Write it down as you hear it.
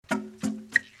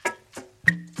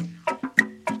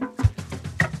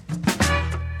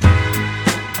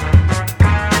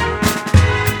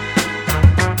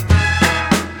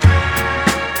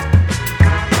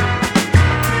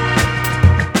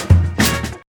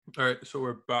All right, so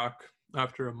we're back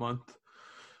after a month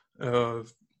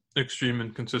of extreme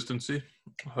inconsistency.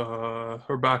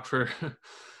 We're back for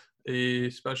a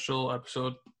special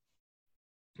episode.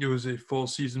 It was a full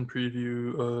season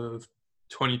preview of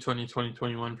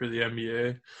 2020-2021 for the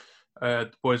NBA. I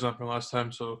had the boys on from last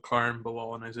time, so Karm,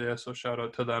 Bilal, and Isaiah. So shout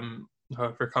out to them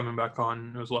for coming back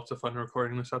on. It was lots of fun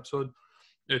recording this episode.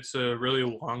 It's a really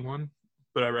long one,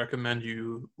 but I recommend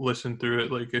you listen through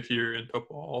it, like if you're into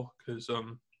ball, because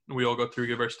we all go through,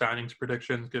 give our standings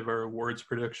predictions, give our awards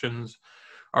predictions,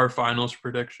 our finals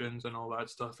predictions, and all that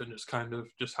stuff, and just kind of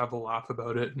just have a laugh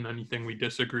about it and anything we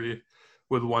disagree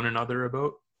with one another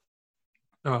about.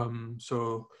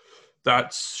 So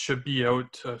that should be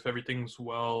out if everything's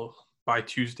well by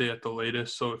Tuesday at the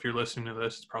latest. So if you're listening to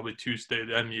this, it's probably Tuesday.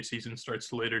 The NBA season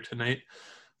starts later tonight.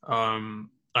 I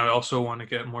also want to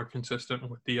get more consistent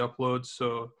with the uploads.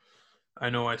 So I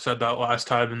know I said that last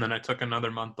time and then I took another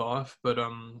month off, but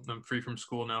I'm free from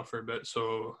school now for a bit.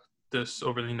 So this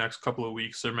over the next couple of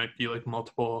weeks, there might be like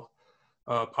multiple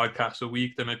podcasts a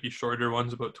week. There might be shorter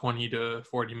ones, about 20 to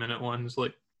 40-minute ones.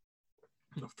 Like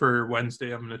for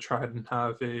Wednesday, I'm going to try and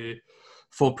have a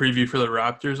full preview for the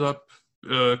Raptors up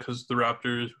because the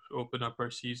Raptors open up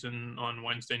our season on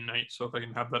Wednesday night. So if I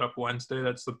can have that up Wednesday,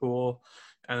 that's the goal.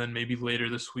 And then maybe later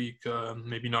this week,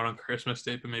 maybe not on Christmas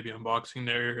Day, but maybe on Boxing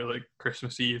Day or like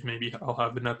Christmas Eve, maybe I'll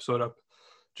have an episode up,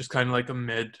 just kind of like a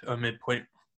midpoint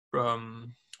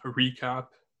recap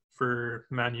for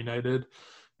Man United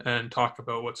and talk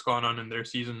about what's gone on in their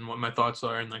season, what my thoughts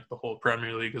are, and like the whole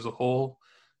Premier League as a whole.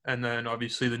 And then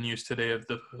obviously the news today of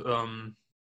the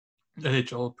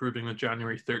NHL approving the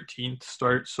January 13th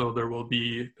start. So there will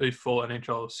be a full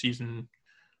NHL season,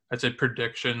 I'd say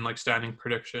prediction, like standing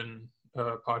prediction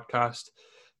podcast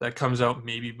that comes out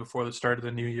maybe before the start of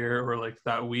the new year or like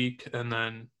that week. And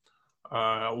then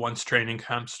once training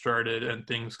camp started and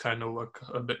things kind of look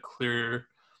a bit clearer,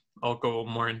 I'll go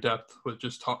more in depth with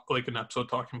just like an episode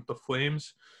talking with the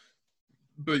Flames.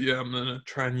 But yeah, I'm gonna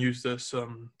try and use this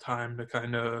time to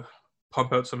kind of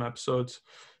pump out some episodes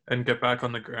and get back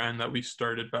on the grind that we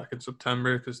started back in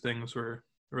September because things were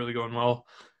really going well.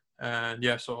 And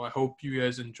yeah, so I hope you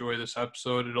guys enjoy this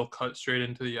episode. It'll cut straight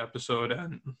into the episode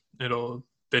and it'll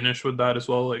finish with that as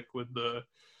well, like with the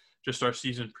just our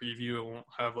season preview. It won't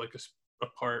have like a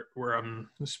part where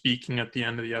I'm speaking at the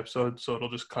end of the episode, so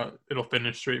it'll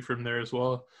finish straight from there as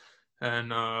well.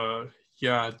 And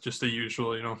yeah, just the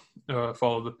usual,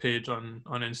 follow the page on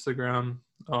Instagram,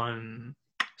 on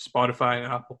Spotify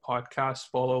and Apple Podcasts,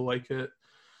 like it,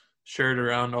 share it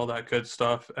around, all that good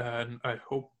stuff. And I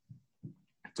hope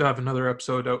to have another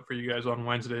episode out for you guys on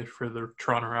Wednesday for the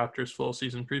Toronto Raptors full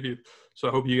season preview. So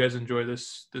I hope you guys enjoy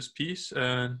this piece,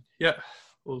 and yeah,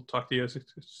 we'll talk to you guys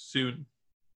soon.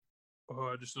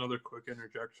 Just another quick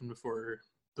interjection before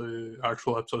the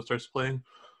actual episode starts playing.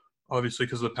 Obviously,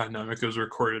 because of the pandemic, it was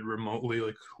recorded remotely.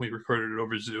 Like we recorded it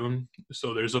over Zoom,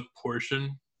 so there's a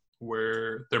portion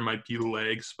where there might be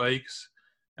lag spikes,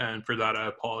 and for that I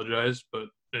apologize. But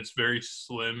it's very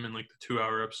slim in like the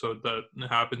 2-hour episode that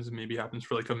happens. Maybe happens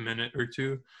for like a minute or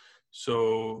two.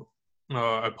 So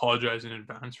I apologize in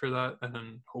advance for that, and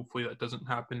then hopefully that doesn't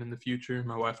happen in the future.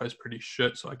 My Wi-Fi is pretty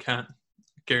shit, so I can't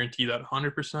guarantee that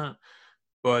 100%.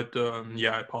 But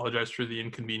yeah, I apologize for the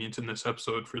inconvenience in this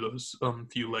episode for those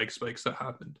few leg spikes that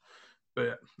happened. But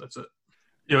yeah, that's it.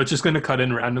 It's just going to cut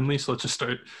in randomly, so let's just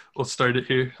start. We'll start it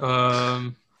here.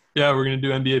 Yeah, we're going to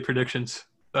do NBA predictions.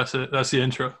 That's it. That's the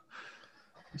intro.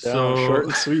 So short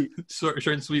and sweet. Short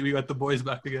and sweet. We got the boys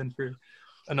back again for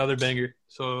another banger.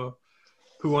 So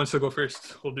who wants to go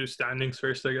first? We'll do standings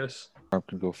first, I guess. Karm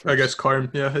can go first. I guess Karm.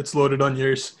 Yeah, it's loaded on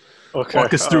yours. Okay.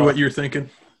 Walk us through what you're thinking.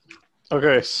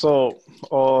 Okay, so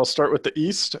I'll start with the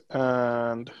East,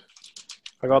 and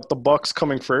I got the Bucks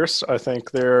coming first. I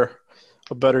think they're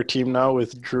a better team now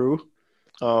with Drew.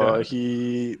 I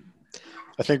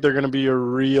think they're going to be a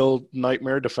real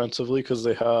nightmare defensively because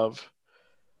they have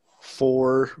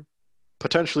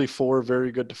potentially four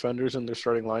very good defenders in their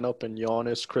starting lineup, and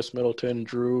Giannis, Chris Middleton,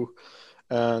 Drew,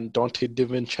 and Dante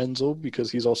DiVincenzo because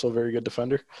he's also a very good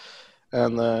defender.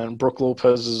 And then Brook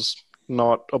Lopez is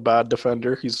not a bad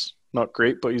defender. He's not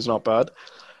great, but he's not bad.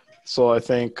 So I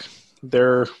think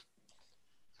they're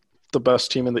the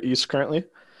best team in the East currently.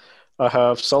 I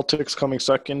have Celtics coming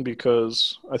second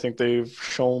because I think they've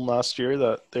shown last year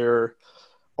that they're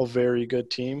a very good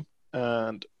team,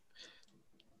 and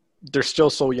they're still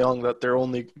so young that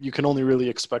you can only really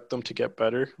expect them to get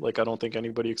better. Like, I don't think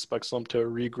anybody expects them to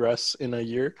regress in a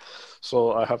year.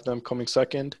 So I have them coming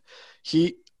second.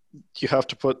 Heat, you have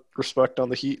to put respect on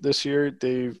the Heat this year.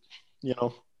 They've,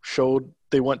 showed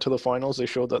they went to the finals. They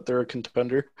showed that they're a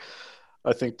contender.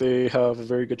 I think they have a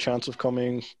very good chance of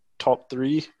coming top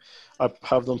three. I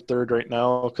have them third right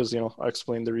now because, I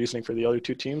explained the reasoning for the other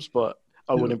two teams, but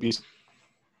I Yeah. wouldn't be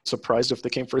surprised if they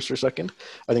came first or second.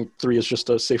 I think three is just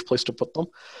a safe place to put them.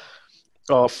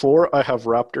 Four, I have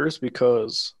Raptors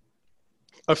because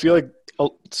I feel like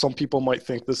some people might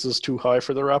think this is too high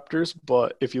for the Raptors,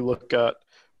 but if you look at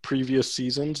previous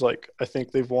seasons, like I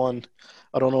think they've won,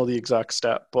 I don't know the exact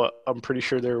stat, but I'm pretty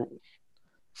sure they're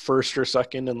first or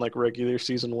second in like regular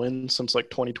season wins since like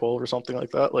 2012 or something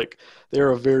like that. Like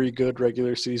they're a very good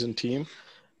regular season team.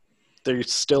 They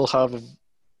still have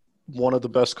one of the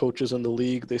best coaches in the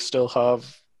league. They still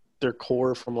have their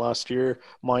core from last year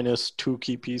minus two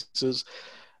key pieces.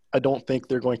 I don't think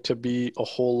they're going to be a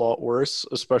whole lot worse,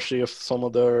 especially if some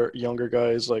of their younger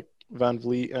guys like Van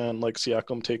Vliet and like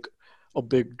Siakam take a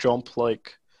big jump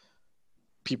like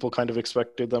people kind of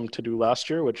expected them to do last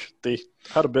year, which they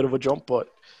had a bit of a jump, but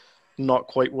not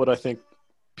quite what I think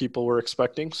people were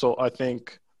expecting. So I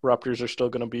think Raptors are still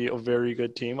going to be a very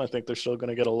good team. I think they're still going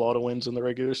to get a lot of wins in the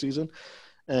regular season.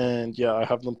 And yeah, I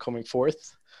have them coming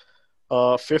fourth.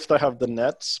 Fifth, I have the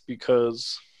Nets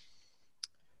because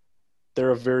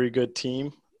they're a very good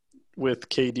team with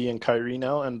KD and Kyrie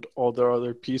now and all their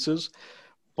other pieces.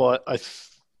 But I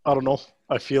don't know.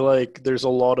 I feel like there's a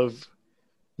lot of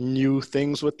new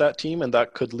things with that team, and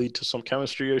that could lead to some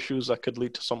chemistry issues. That could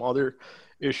lead to some other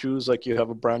issues. Like you have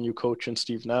a brand new coach in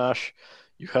Steve Nash.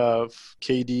 You have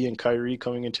KD and Kyrie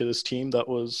coming into this team that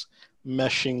was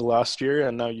meshing last year,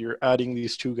 and now you're adding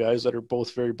these two guys that are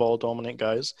both very ball dominant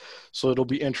guys. So it'll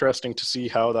be interesting to see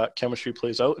how that chemistry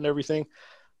plays out and everything.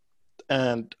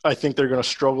 And I think they're going to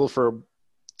struggle for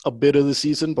a bit of the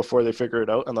season before they figure it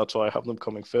out, and that's why I have them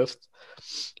coming fifth.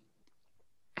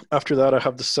 After that, I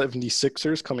have the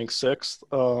 76ers coming sixth.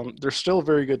 They're still a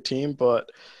very good team, but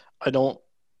I don't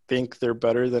think they're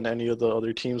better than any of the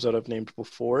other teams that I've named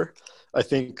before. I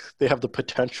think they have the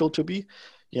potential to be,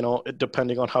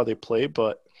 depending on how they play,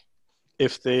 but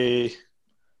if they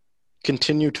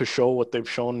continue to show what they've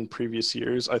shown in previous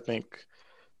years, I think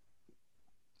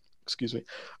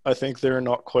they're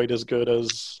not quite as good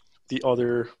as the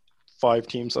other five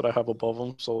teams that I have above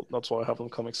them. So that's why I have them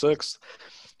coming sixth.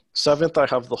 Seventh, I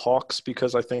have the Hawks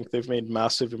because I think they've made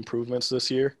massive improvements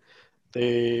this year.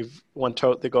 They've went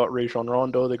out, they got Rajon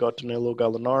Rondo, they got Danilo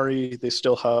Gallinari, they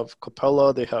still have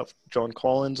Capella, they have John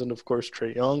Collins, and of course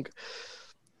Trae Young.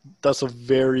 That's a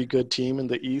very good team in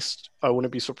the East. I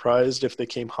wouldn't be surprised if they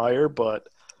came higher, but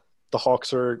the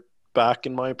Hawks are back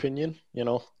in my opinion,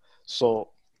 So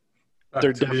Back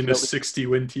they're to being a definitely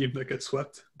 60-win team that gets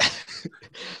swept.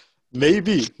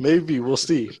 maybe we'll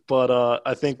see. But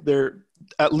I think they're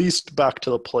at least back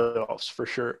to the playoffs for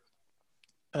sure.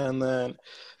 And then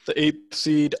the eighth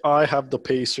seed, I have the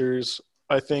Pacers.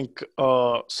 I think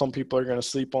some people are going to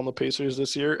sleep on the Pacers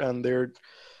this year, and they're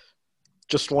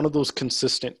just one of those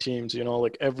consistent teams,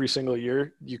 like every single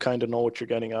year, you kind of know what you're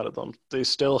getting out of them. They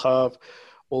still have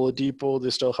Oladipo,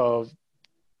 they still have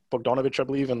Bogdanovich, I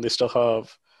believe, and they still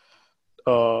have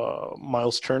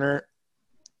Miles Turner.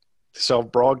 They still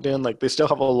have Brogdon. Like, they still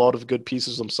have a lot of good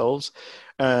pieces themselves,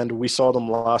 and we saw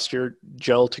them last year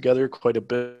gel together quite a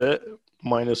bit.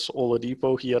 Minus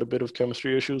Oladipo, he had a bit of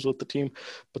chemistry issues with the team,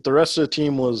 but the rest of the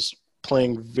team was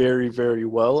playing very, very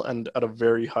well and at a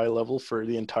very high level for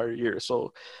the entire year.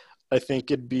 So I think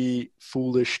it'd be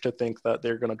foolish to think that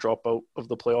they're going to drop out of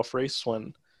the playoff race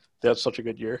when they had such a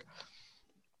good year.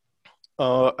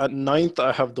 At ninth,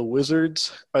 I have the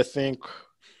Wizards. I think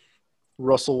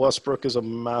Russell Westbrook is a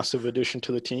massive addition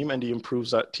to the team, and he improves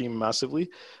that team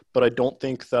massively. But I don't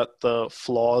think that the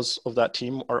flaws of that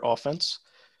team are offense.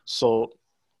 So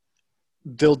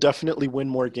they'll definitely win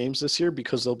more games this year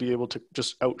because they'll be able to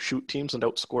just outshoot teams and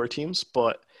outscore teams.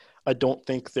 But I don't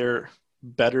think they're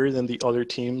better than the other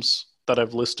teams that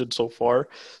I've listed so far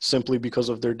simply because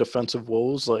of their defensive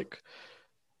woes. Like,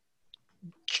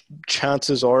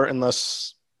 chances are,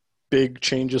 unless big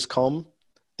changes come,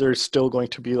 they're still going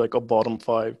to be like a bottom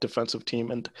five defensive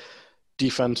team, and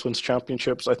defense wins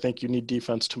championships. I think you need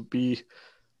defense to be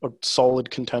a solid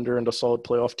contender and a solid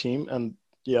playoff team. And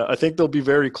yeah, I think they'll be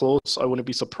very close. I wouldn't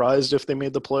be surprised if they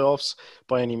made the playoffs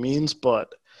by any means,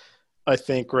 but I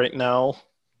think right now,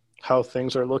 how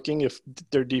things are looking, if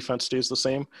their defense stays the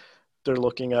same, they're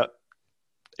looking at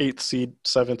 8th seed,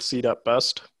 7th seed at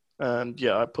best. And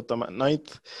yeah, I put them at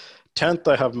 9th. 10th,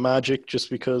 I have Magic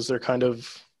just because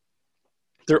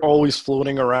they're always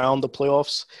floating around the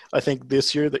playoffs. I think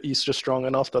this year the East is strong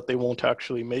enough that they won't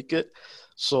actually make it.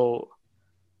 So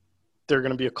they're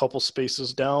going to be a couple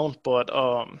spaces down. But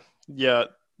yeah,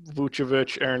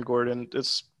 Vucevic, Aaron Gordon,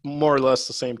 it's more or less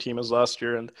the same team as last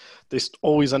year, and they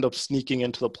always end up sneaking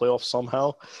into the playoffs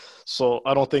somehow. So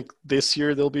I don't think this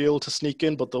year they'll be able to sneak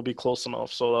in, but they'll be close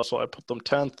enough. So that's why I put them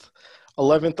 10th.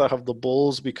 11th, I have the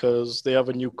Bulls because they have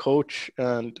a new coach,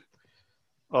 and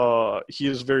he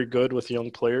is very good with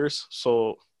young players.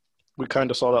 So we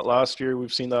kind of saw that last year.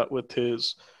 We've seen that with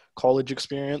his college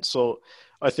experience. So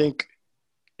I think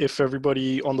if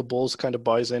everybody on the Bulls kind of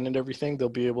buys in and everything, they'll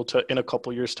be able to, in a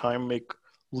couple years' time, make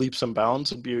leaps and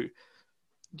bounds and be,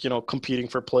 competing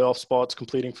for playoff spots,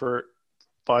 competing for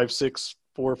 4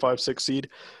 or 5 6 seed.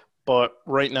 But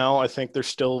right now, I think they're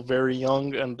still very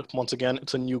young. And once again,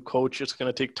 it's a new coach. It's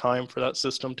going to take time for that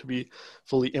system to be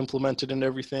fully implemented and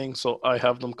everything. So I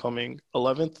have them coming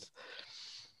 11th.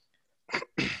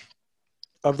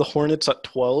 I have the Hornets at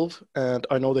 12, and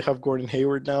I know they have Gordon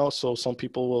Hayward now, so some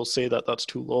people will say that that's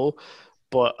too low.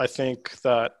 But I think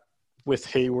that with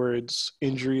Hayward's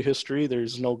injury history,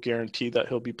 there's no guarantee that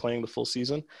he'll be playing the full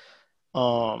season.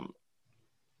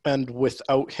 And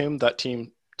without him, that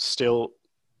team still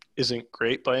isn't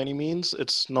great by any means.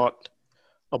 It's not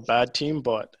a bad team,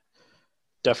 but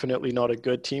definitely not a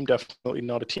good team. Definitely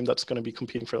not a team that's going to be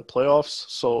competing for the playoffs.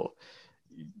 So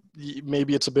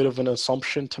maybe it's a bit of an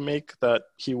assumption to make that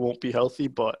he won't be healthy,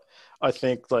 but I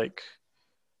think like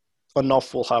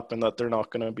enough will happen that they're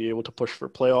not going to be able to push for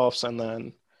playoffs. And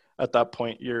then at that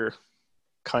point, you're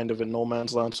kind of in no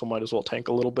man's land, so might as well tank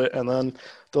a little bit. And then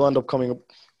they'll end up coming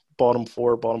bottom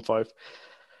 4, bottom 5.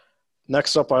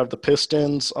 Next up, I have the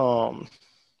Pistons.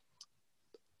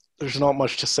 There's not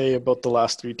much to say about the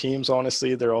last 3 teams,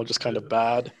 honestly. They're all just kind of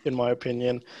bad, in my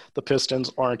opinion. The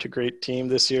Pistons aren't a great team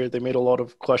this year. They made a lot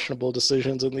of questionable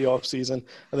decisions in the offseason.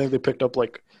 I think they picked up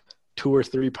like 2 or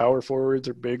 3 power forwards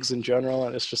or bigs in general,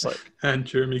 and it's just like – And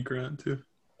Jeremy Grant, too.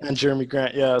 And Jeremy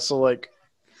Grant, yeah. So, like,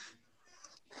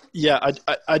 yeah,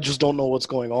 I just don't know what's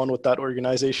going on with that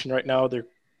organization right now. They're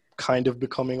kind of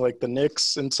becoming like the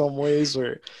Knicks in some ways,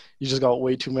 where you just got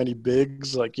way too many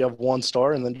bigs. Like you have one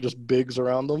star and then just bigs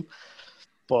around them.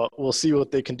 But we'll see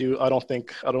what they can do. I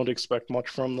don't expect much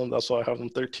from them. That's why I have them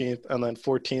 13th. And then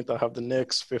 14th, I have the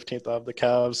Knicks. 15th, I have the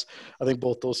Cavs. I think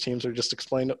both those teams are just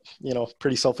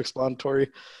pretty self-explanatory.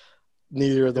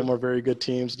 Neither of them are very good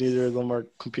teams. Neither of them are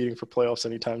competing for playoffs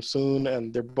anytime soon.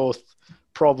 And they're both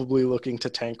probably looking to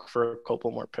tank for a couple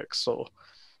more picks. So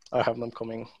I have them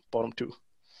coming bottom 2.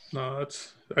 No,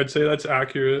 I'd say that's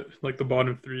accurate. Like the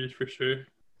bottom 3 for sure.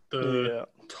 The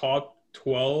top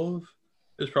 12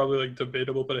 is probably like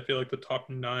debatable, but I feel like the top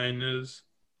 9 is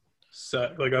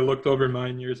set. Like I looked over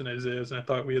mine, yours, and Isaiah's, and I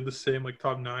thought we had the same like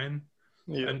top 9.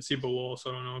 Yeah. I didn't see below, so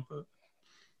I don't know, but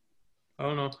I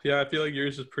don't know. Yeah, I feel like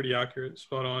yours is pretty accurate,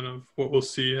 spot on of what we'll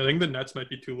see. I think the Nets might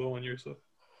be too low on yours, though.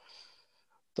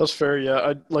 That's fair.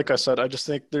 Yeah, like I said, I just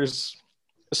think there's,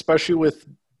 especially with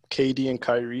KD and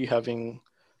Kyrie having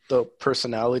the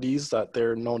personalities that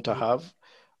they're known to have,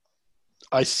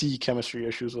 I see chemistry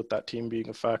issues with that team being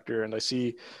a factor, and I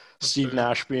see Steve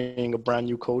Nash being a brand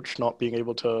new coach not being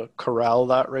able to corral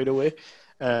that right away.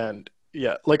 And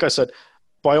yeah, like I said,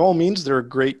 by all means, they're a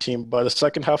great team. By the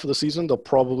second half of the season, they'll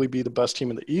probably be the best team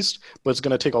in the East, but it's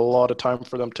going to take a lot of time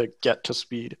for them to get to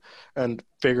speed and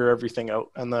figure everything out,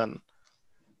 and then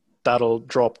that'll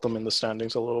drop them in the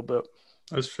standings a little bit.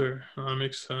 That's fair. That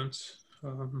makes sense.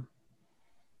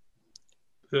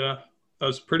 Yeah,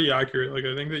 that's pretty accurate. Like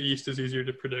I think the East is easier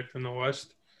to predict than the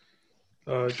West.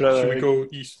 Should we go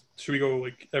East? Should we go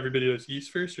like everybody does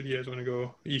East first, or do you guys want to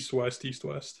go East West, East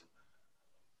West?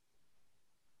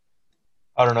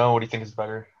 I don't know. What do you think is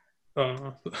better?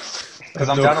 Because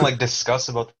I'm down to like discuss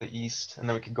about the East, and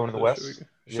then we can go into the West.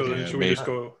 Should we just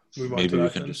go move on to that? Maybe we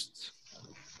can just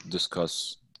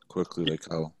discuss quickly like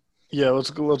how. Yeah,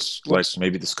 let's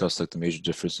maybe discuss like the major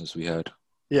differences we had.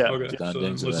 Yeah. Okay.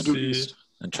 So let's see.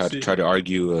 And try to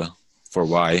argue for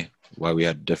why we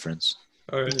had a difference.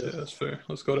 All right, yeah, that's fair.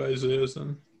 Let's go to Isaiah's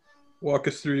and walk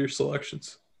us through your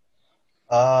selections.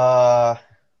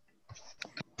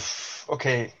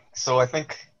 Okay, so I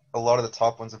think a lot of the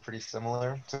top ones are pretty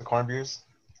similar to Cornbeer's.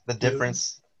 The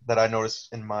difference that I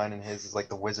noticed in mine and his is like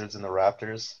the Wizards and the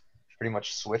Raptors pretty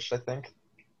much switched, I think.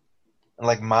 And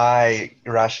like my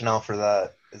rationale for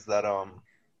that is that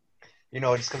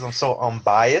just because I'm so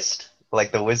unbiased,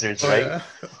 like the Wizards, right? Yeah.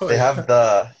 They have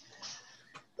the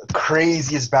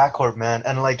craziest backcourt, man.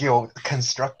 And like,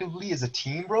 constructively as a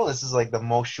team, bro, this is like the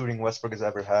most shooting Westbrook has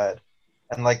ever had.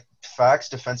 And like facts,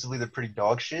 defensively, they're pretty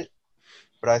dog shit.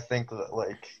 But I think that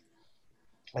like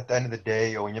at the end of the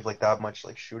day, when you have like that much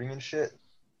like shooting and shit,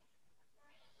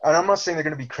 and I'm not saying they're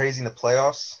gonna be crazy in the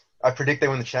playoffs. I predict they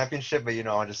win the championship, but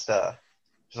I'm just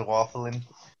waffling.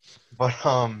 But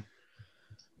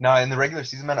Now, in the regular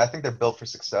season, man, I think they're built for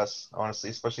success,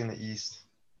 honestly, especially in the East.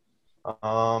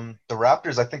 The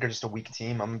Raptors, I think, are just a weak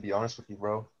team. I'm gonna be honest with you,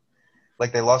 bro.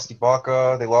 Like, they lost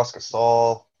Ibaka, they lost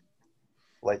Gasol.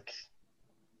 Like,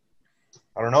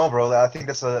 I don't know, bro. I think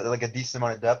that's a decent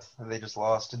amount of depth that they just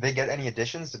lost. Did they get any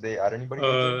additions? Did they add anybody?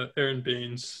 Aaron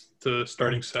Baines, the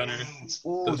starting center.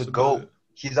 Ooh, That's the about GOAT. it.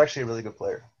 He's actually a really good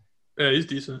player. Yeah, he's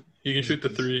decent. He can He's a shoot the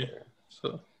decent three. player.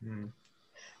 So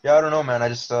Yeah, I don't know, man. I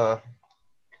just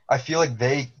I feel like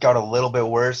they got a little bit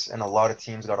worse, and a lot of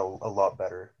teams got a lot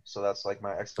better. So that's like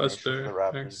my that's explanation fair. for the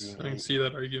Raptors being I can elite. see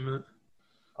that argument.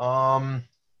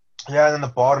 Yeah, and then the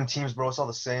bottom teams, bro, it's all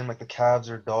the same. Like the Cavs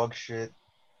are dog shit.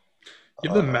 You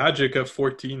have the Magic at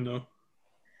 14, though.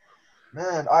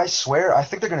 Man, I swear, I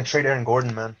think they're gonna trade Aaron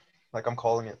Gordon, man. Like I'm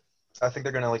calling it. I think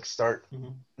they're gonna like start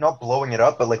not blowing it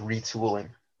up, but like retooling.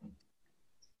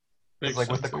 It's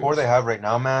like with the core they have right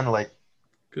now, man, like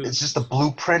it's just a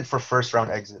blueprint for first round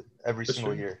exit every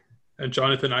single year. And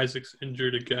Jonathan Isaac's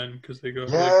injured again because they got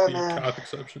the cap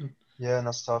exception. Yeah, and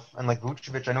that's tough. And like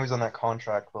Vucevic, I know he's on that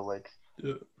contract, but like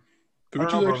Vucevic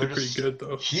is actually pretty good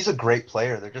though. He's a great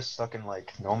player. They're just stuck in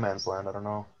like no man's land. I don't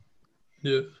know.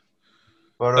 Yeah.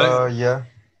 But yeah.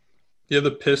 Yeah,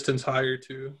 the Pistons higher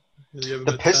too.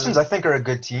 The Pistons, I think, are a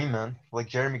good team, man. Like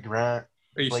Jeremy Grant.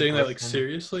 Are you saying that like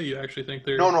seriously? You actually think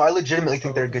they're? No, I legitimately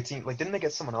think they're a good team. Like, didn't they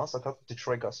get someone else? I thought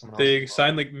Detroit got someone else. They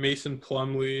signed like Mason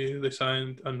Plumlee. They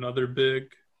signed another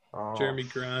big, Jeremy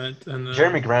Grant, and then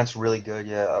Jeremy Grant's really good.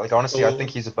 Yeah, like honestly, I think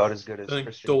he's about as good as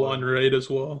Christian. DeLon Wright as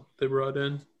well. They brought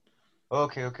in.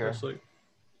 Okay.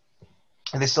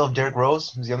 And they still have Derrick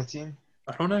Rose. Is he on the team?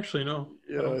 I don't actually know.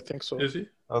 Yeah, I think so. Is he?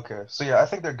 Okay, so yeah, I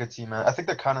think they're a good team, man. I think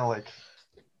they're kind of like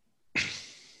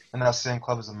in that same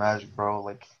club as the Magic, bro.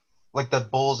 Like the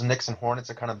Bulls, Knicks, and Hornets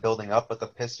are kind of building up, but the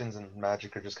Pistons and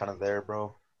Magic are just kind of there,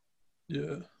 bro.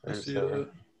 Yeah, I see that.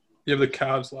 You have the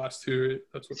Cavs last two, right?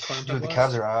 That's what climbed. Dude, the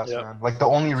Cavs are ass, man. Like the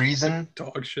only reason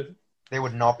dog shit they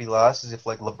would not be last is if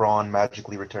like LeBron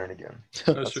magically returned again.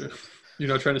 That's true. You're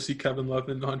not trying to see Kevin Love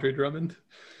and Andre Drummond.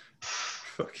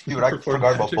 Dude, I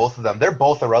forgot about both of them. They're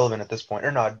both irrelevant at this point.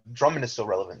 Or not, Drummond is still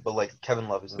relevant, but like Kevin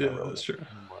Love isn't relevant. That's true.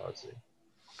 I would say.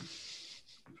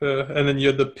 And then you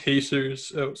had the Pacers.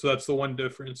 So that's the one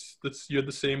difference. You had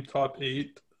the same top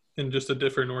 8 in just a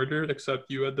different order, except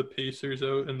you had the Pacers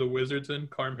out and the Wizards in.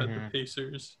 Carm had the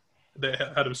Pacers. They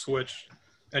had them switched.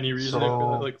 Any reason for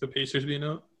that, like the Pacers being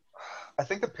out? I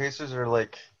think the Pacers are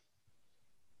like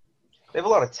they have a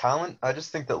lot of talent. I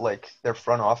just think that like their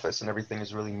front office and everything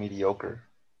is really mediocre.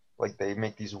 Like they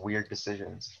make these weird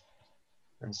decisions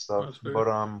and stuff. But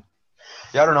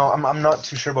yeah, I don't know. I'm not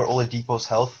too sure about Oladipo's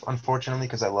health, unfortunately,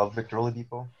 because I love Victor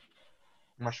Oladipo.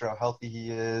 I'm not sure how healthy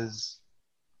he is.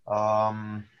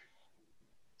 Yeah,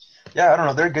 I don't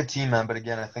know. They're a good team, man. But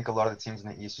again, I think a lot of the teams in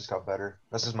the East just got better.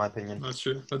 That's just my opinion. That's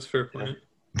true. That's a fair point.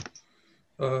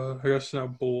 I guess now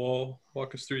Bilal,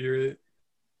 walk us through your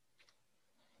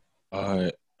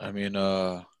 8. I mean,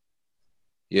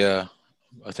 yeah,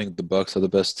 I think the Bucks are the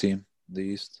best team in the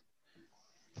East.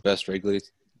 Best regular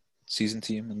season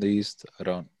team in the East. I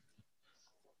don't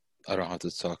have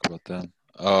to talk about them.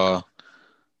 I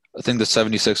think the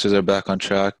 76ers are back on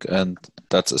track, and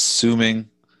that's assuming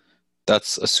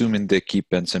they keep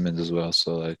Ben Simmons as well.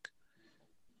 So like,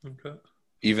 okay,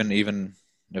 even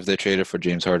if they traded for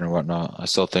James Harden and whatnot, I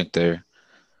still think they're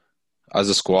as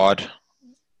a squad.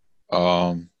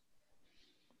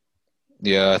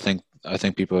 Yeah, I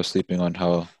think people are sleeping on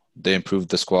how they improved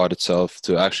the squad itself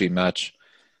to actually match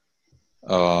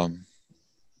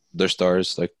their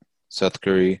stars like Seth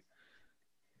Curry,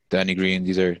 Danny Green.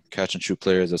 These are catch and shoot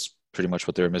players. That's pretty much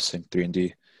what they were missing,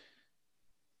 3-and-D,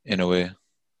 in a way.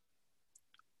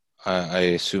 I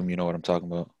assume you know what I'm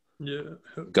talking about. Yeah.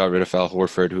 Got rid of Al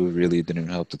Horford, who really didn't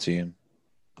help the team.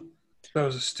 That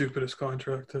was the stupidest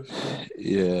contract.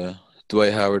 Yeah.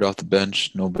 Dwight Howard off the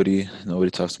bench. Nobody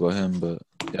talks about him, but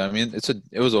yeah, I mean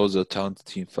it was always a talented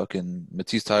team. Fucking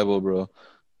Matisse Thybulle, bro.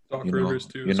 Doc Rivers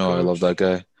too. You know I love that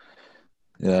guy.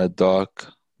 Yeah, Doc.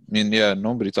 I mean, yeah,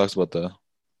 nobody talks about the.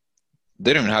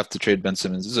 They didn't even have to trade Ben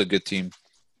Simmons. This is a good team,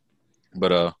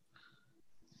 but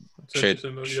trade.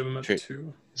 You have him at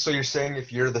 2. So you're saying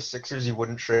if you're the Sixers, you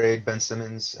wouldn't trade Ben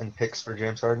Simmons and picks for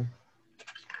James Harden?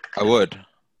 I would.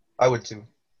 I would too.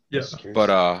 Yeah, but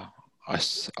I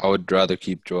would rather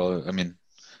keep Joel. I mean,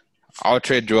 I would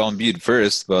trade Joel Embiid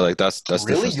first, but like that's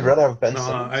really you'd rather have Ben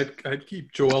Simmons? I'd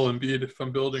keep Joel Embiid if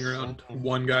I'm building around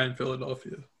one guy in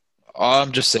Philadelphia.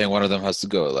 I'm just saying one of them has to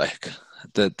go. Like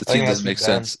the team doesn't make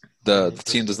sense. The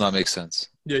team does not make sense.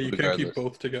 Yeah, you can't keep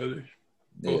both together.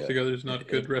 Both together is not a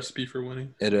good recipe for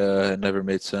winning. It never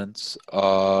made sense.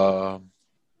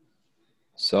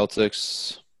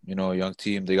 Celtics. young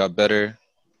team. They got better.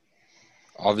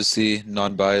 Obviously,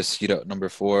 non-biased Heat at number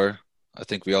 4. I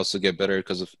think we also get better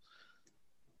because of,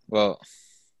 well,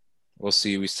 we'll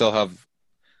see. We still have,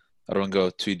 I don't want to go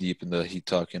too deep in the Heat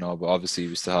talk, but obviously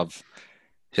we still have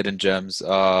hidden gems.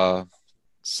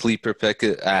 Sleeper pick,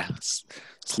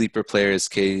 sleeper player is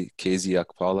KZ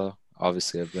Akpala.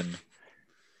 Obviously, I've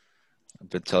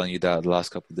been telling you that the last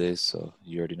couple of days, so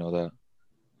you already know that.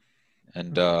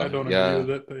 And I don't yeah, agree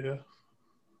with it, but yeah,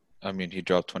 I mean, he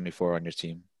dropped 24 on your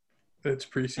team. it's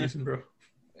preseason, bro.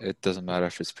 It doesn't matter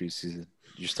if it's preseason.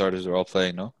 Your starters are all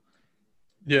playing, no?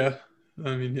 Yeah,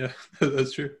 I mean, yeah,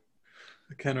 that's true.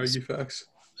 I can't argue facts.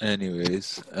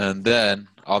 Anyways, and then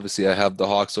obviously I have the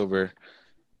Hawks over.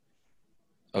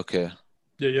 Okay.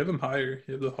 Yeah, you have them higher.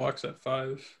 You have the Hawks at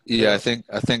 5. Yeah, I think.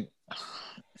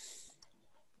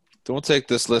 Don't take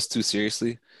this list too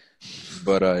seriously,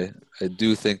 but I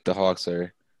do think the Hawks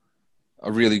are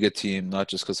a really good team, not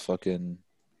just because fucking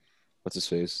what's his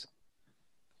face,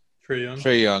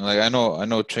 Trae Young. Like I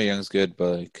know Trae Young's good,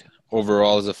 but like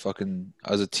overall as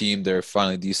a team, they're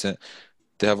finally decent.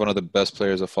 They have one of the best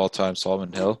players of all time,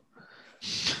 Solomon Hill.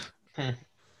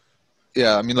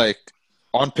 Yeah, I mean, like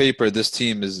on paper, this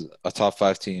team is a top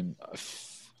 5 team.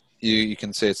 You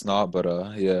can say it's not,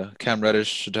 but yeah, Cam Reddish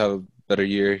should have a better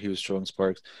year. He was showing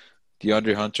sparks.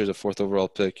 DeAndre Hunter is a 4th overall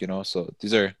pick, So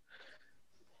these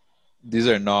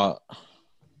are not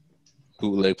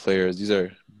bootleg players. These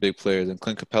are big players, and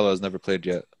Clint Capella has never played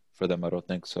yet for them. I don't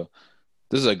think so.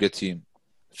 This is a good team.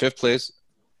 5th place.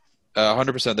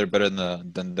 100% they're better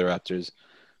than the Raptors.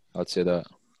 I'd say that.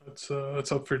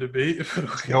 That's up for debate.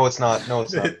 Okay. No, it's not. No,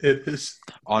 it's not. It is.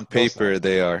 On paper,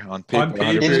 they are. On paper, On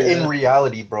paper, In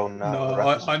reality, bro, no. No,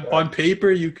 on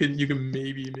paper you can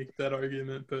maybe make that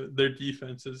argument, but their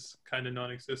defense is kind of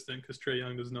non-existent because Trae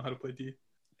Young doesn't know how to play D.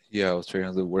 Yeah, Trae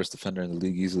Young's the worst defender in the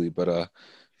league easily, but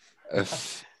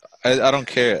if I don't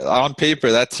care. On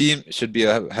paper, that team should be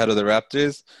ahead of the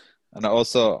Raptors, and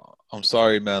I'm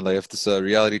sorry, man. Like if this is a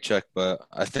reality check, but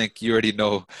I think you already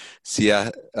know,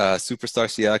 superstar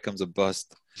Siakam's a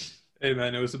bust. Hey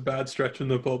man, it was a bad stretch in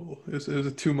the bubble. It was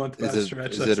a 2-month bad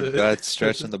stretch. Is it a bad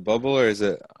stretch in the bubble, or is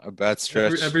it a bad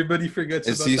stretch? Everybody forgets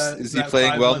about that. Is he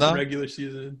playing well now? Regular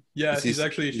season. Yeah, he's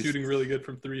actually shooting really good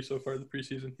from 3 so far the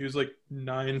preseason. He was like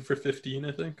 9 for 15,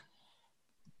 I think,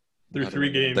 through 3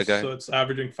 games. So it's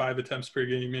averaging 5 attempts per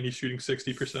game, and he's shooting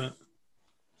 60%.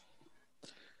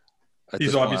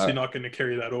 He's obviously not going to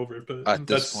carry that over, but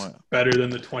that's better than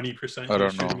the 20%. I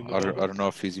don't know. I don't know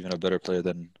if he's even a better player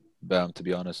than Bam, to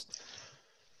be honest.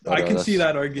 But, I can see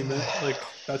that argument. Like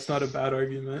that's not a bad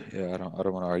argument. Yeah, I don't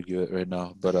want to argue it right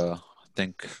now, but I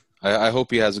think I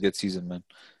hope he has a good season, man.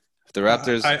 If the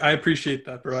Raptors, I appreciate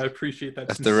that, bro. I appreciate that.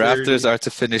 If the Raptors are to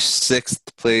finish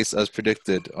 6th place as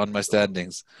predicted on my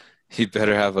standings, he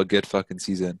better have a good fucking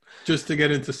season. Just to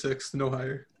get into 6th, no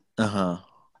higher.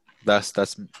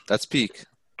 That's peak.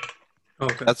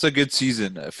 Okay. That's a good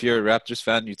season. If you're a Raptors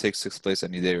fan, you take 6th place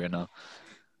any day right now.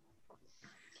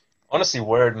 Honestly,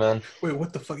 word, man. Wait,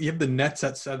 what the fuck? You have the Nets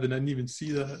at 7. I didn't even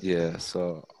see that. Yeah,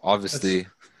 so obviously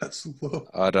that's low.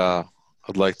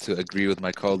 I'd like to agree with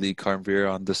my colleague Carmveer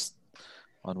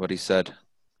on what he said.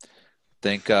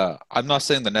 I'm not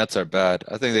saying the Nets are bad.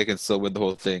 I think they can still win the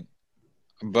whole thing.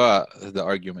 But the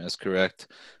argument is correct.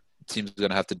 The team's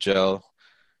gonna have to gel.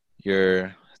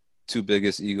 Your 2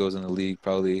 biggest egos in the league,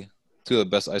 probably 2 of the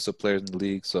best ISO players in the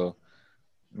league. So,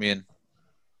 I mean,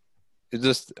 it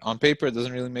just on paper it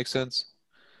doesn't really make sense.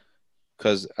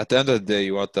 Because at the end of the day,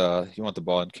 you want the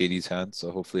ball in KD's hands.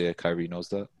 So hopefully, Kyrie knows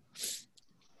that.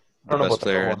 The best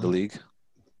player in the league.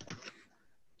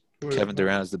 Kevin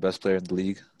Durant is the best player in the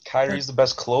league. Kyrie's the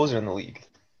best closer in the league.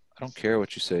 I don't care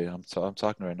what you say. I'm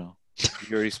talking right now.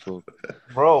 You already spoke.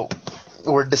 Bro,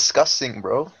 we're discussing,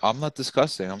 bro. I'm not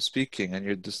discussing. I'm speaking, and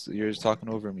you're just talking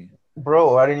over me.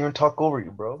 Bro, I didn't even talk over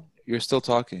you, bro. You're still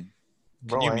talking.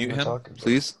 Can you mute him,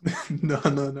 please? No.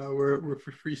 We're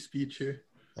for free speech here.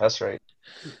 That's right.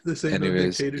 This ain't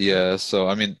Anyways, yeah. So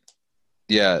I mean,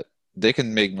 yeah, they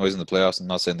can make noise in the playoffs. I'm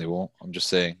not saying they won't. I'm just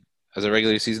saying, as a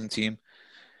regular season team,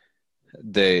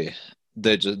 their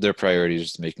priority is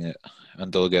just making it,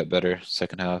 and they'll get better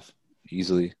second half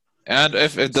easily. And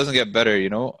if it doesn't get better,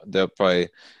 they'll probably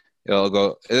it'll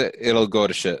go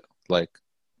to shit. Like,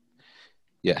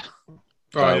 yeah.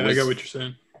 I get what you're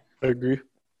saying. I agree.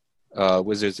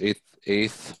 Wizards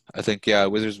eighth. I think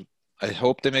Wizards. I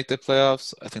hope they make the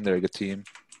playoffs. I think they're a good team.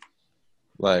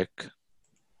 Like,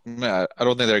 I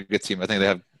don't think they're a good team. I think they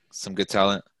have some good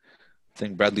talent. I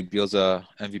think Bradley Beal's a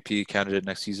MVP candidate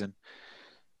next season.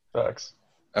 Facts.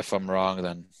 If I'm wrong,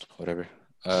 then whatever.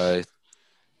 I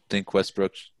think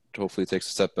Westbrook hopefully takes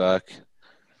a step back.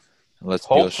 and let's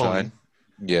Beal Hopefully. shine.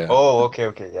 Yeah. Oh,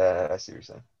 okay. Yeah, I see what you're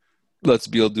saying. Let's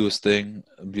Beal do his thing.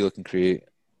 Beal can create.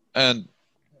 And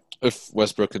if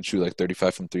Westbrook can shoot like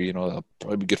 35 from 3, that'll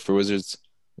probably be good for Wizards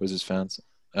fans.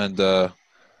 And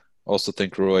also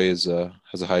think Roy has a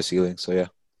high ceiling. So, yeah.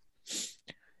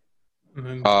 And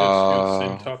then it's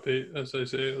same top 8 as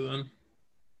Isaiah then.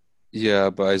 Yeah,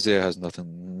 but Isaiah has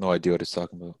no idea what he's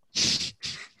talking about.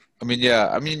 I mean,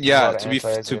 yeah.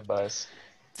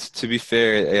 To be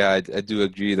fair, yeah, I do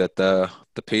agree that the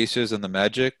Pacers and the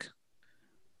Magic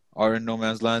are in no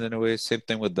man's land in a way. Same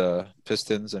thing with the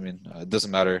Pistons. I mean, it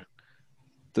doesn't matter.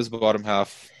 This bottom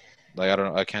half,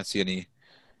 I can't see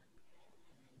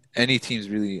any teams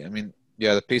really. I mean,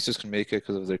 yeah, the Pacers can make it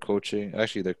because of their coaching.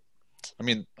 Actually, I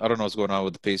don't know what's going on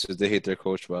with the Pacers. They hate their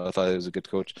coach, but I thought he was a good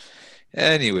coach.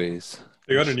 Anyways.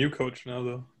 They got a new coach now,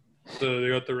 though. So they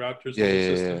got the Raptors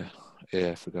system. Yeah,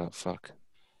 I forgot. Fuck.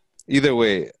 Either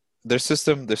way, their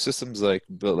system's like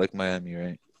built like Miami,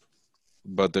 right?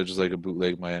 But they're just like a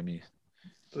bootleg Miami.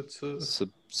 That's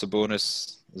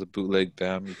Sabonis is a bootleg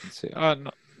Bam, you can say. No,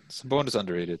 Sabonis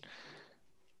underrated.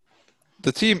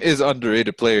 The team is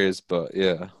underrated players, but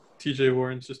yeah. TJ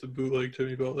Warren's just a bootleg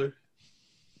Jimmy Butler.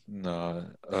 No,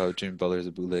 Jimmy Butler is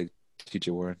a bootleg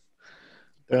TJ Warren.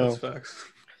 That's facts.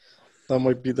 That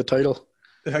might be the title.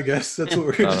 I guess that's what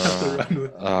we're going to have to run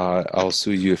with. I'll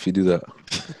sue you if you do that.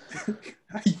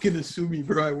 How you going to sue me,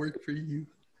 bro? I work for you.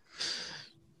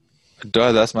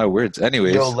 Duh, that's my words.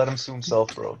 Anyways. Yo, let him sue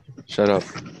himself, bro. Shut up.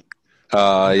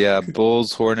 Yeah,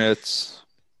 Bulls, Hornets,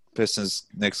 Pistons,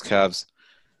 Knicks, Cavs.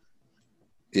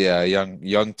 Yeah,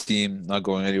 young team, not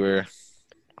going anywhere.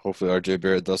 Hopefully RJ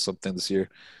Barrett does something this year.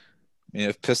 I mean,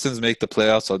 if Pistons make the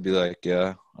playoffs, I'll be like,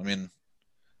 yeah. I mean,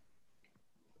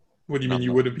 what do you mean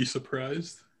you wouldn't be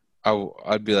surprised?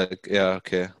 I'd be like, yeah,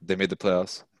 okay, they made the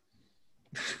playoffs.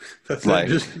 That's like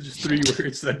just 3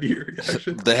 words. That'd be your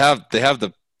reaction. They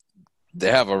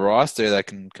have a roster that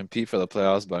can compete for the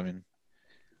playoffs, but I mean,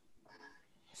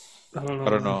 I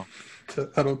don't know.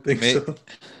 I don't think so.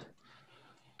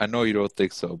 I know you don't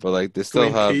think so, but like they still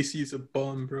Dwayne have. Casey's a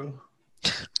bum, bro.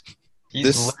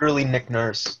 He's literally Nick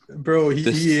Nurse. Bro,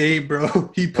 he ain't,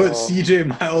 bro. He put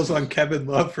CJ Miles on Kevin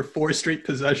Love for 4 straight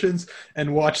possessions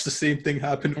and watched the same thing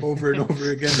happen over and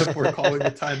over again before calling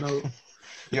a timeout.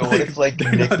 Yo, what if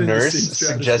Nick Nurse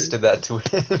suggested that to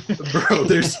him? Bro,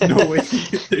 there's no way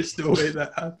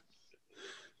that happened.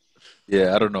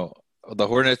 Yeah, I don't know. The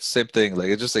Hornets, same thing. Like,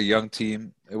 it's just a young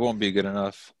team. It won't be good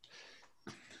enough.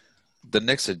 The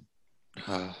Knicks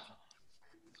are,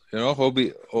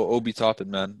 Obi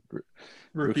Toppin, man.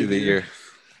 Rookie of the year.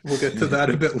 We'll get to that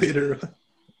a bit later.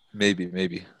 Maybe.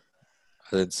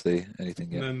 I didn't say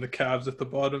anything yet. And then the Cavs at the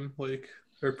bottom, like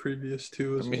our previous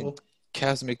 2 as well.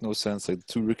 Cavs make no sense. Like,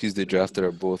 the 2 rookies they drafted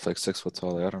are both like 6 foot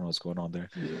tall. Like, I don't know what's going on there.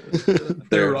 Yeah.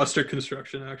 Their roster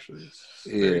construction actually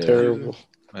is terrible.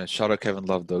 Man, shout out Kevin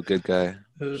Love though, good guy.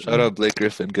 Shout out Blake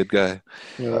Griffin, good guy.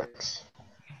 Yeah.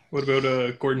 What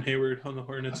about Gordon Hayward on the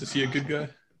Hornets? Is he a good guy?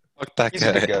 Fuck that He's guy.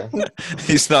 a good guy.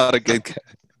 He's not a good guy.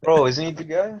 Bro, isn't he a good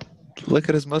guy? Look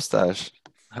at his mustache.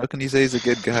 How can you say he's a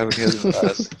good guy when he has a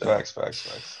mustache? Facts.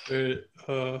 All right,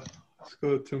 let's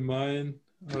go to mine.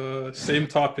 Same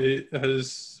top 8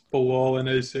 as Bilal and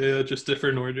Isaiah, just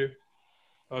different order.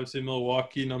 Obviously,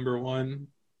 Milwaukee number 1,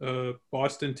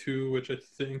 Boston 2, which I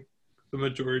think the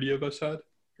majority of us had,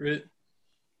 right?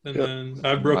 And then I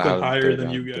have Brooklyn higher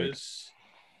than you guys.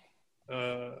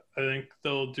 I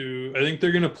think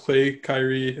they're gonna play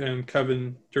Kyrie and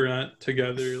Kevin Durant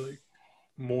together like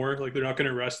more. Like they're not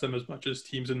gonna rest them as much as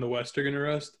teams in the West are gonna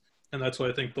rest, and that's why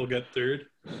I think they'll get 3rd.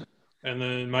 And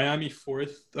then Miami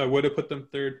 4th. I would have put them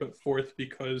 3rd, but 4th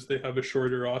because they have a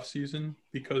shorter off season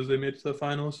because they made it to the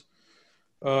finals.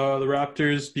 The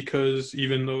Raptors, because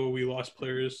even though we lost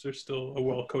players, they're still a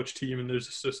well-coached team and there's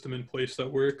a system in place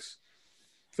that works.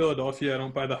 Philadelphia, I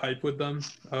don't buy the hype with them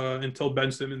until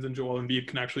Ben Simmons and Joel Embiid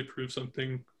can actually prove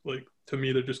something. Like, to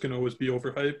me, they're just going to always be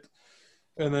overhyped.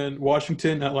 And then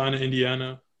Washington, Atlanta,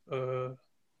 Indiana.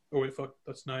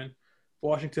 That's 9.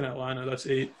 Washington, Atlanta, that's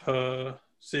 8.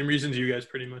 Same reasons you guys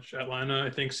pretty much. Atlanta,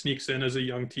 I think, sneaks in as a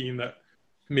young team that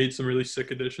made some really sick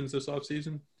additions this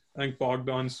offseason. I think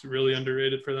Bogdan's really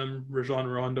underrated for them. Rajon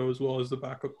Rondo as well as the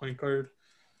backup point guard.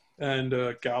 And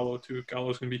Gallo, too.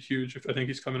 Gallo's going to be huge. I think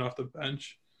he's coming off the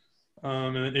bench.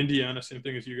 And then Indiana, same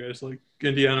thing as you guys. Like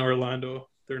Indiana, Orlando,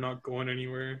 they're not going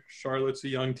anywhere. Charlotte's a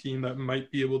young team that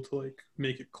might be able to like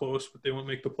make it close, but they won't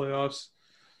make the playoffs.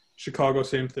 Chicago,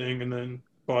 same thing. And then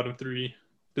bottom 3,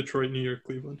 Detroit, New York,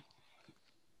 Cleveland.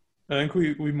 I think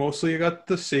we mostly got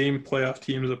the same playoff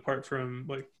teams apart from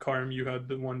like Carm. You had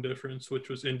the one difference, which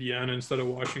was Indiana instead of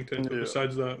Washington. But Yeah.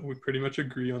 besides that, we pretty much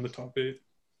agree on the top 8,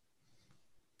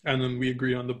 and then we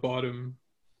agree on the bottom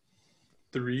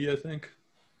 3. I think.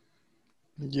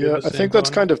 Yeah, the I same think that's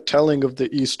bottom. kind of telling of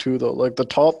the East too, though. Like the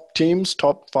top teams,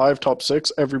 top 5, top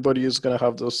 6, everybody is gonna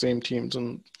have those same teams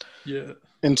Yeah.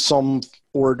 in some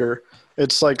order.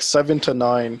 It's like 7 to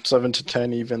 9, 7 to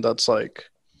 10, even. That's like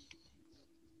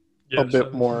Yeah. a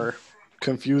bit more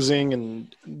confusing,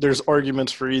 and there's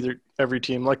arguments for every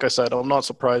team. Like I said, I'm not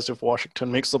surprised if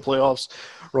Washington makes the playoffs.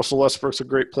 Russell Westbrook's a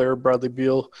great player. Bradley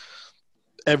Beal,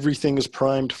 everything is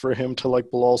primed for him to,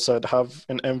 like Bilal said, have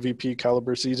an MVP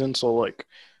caliber season. So like,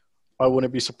 I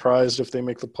wouldn't be surprised if they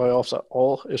make the playoffs at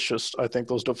all. It's just I think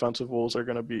those defensive woes are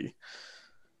going to be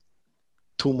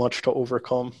too much to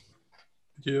overcome.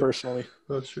 Yeah. Personally,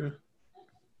 That's true.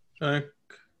 I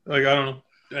don't know,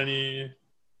 any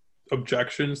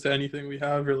objections to anything we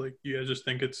have, or like you guys just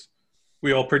think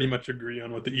we all pretty much agree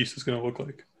on what the East is going to look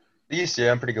like? The East,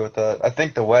 yeah, I'm pretty good with that. I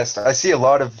think the West, I see a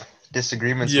lot of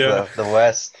disagreements Yeah. with the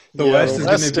West. The Yeah, West the is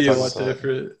going West to be a is- lot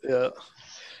different. yeah.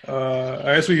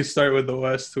 I guess we can start with the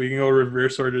West. We can go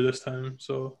reverse order this time.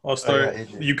 So I'll start. yeah,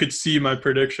 AJ. You could see my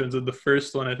predictions, and the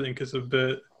first one I think is a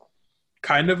bit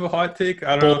kind of a hot take.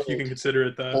 I don't know if you can consider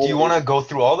it that. Do you want to go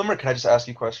through all of them, or can I just ask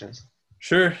you questions?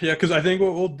 Sure, yeah, because I think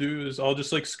what we'll do is I'll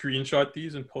just like screenshot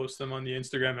these and post them on the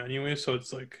Instagram anyway, so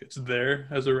it's like it's there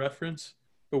as a reference.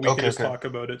 But we Okay, can just okay. talk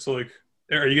about it. So like,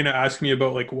 are you gonna ask me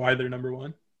about like why they're number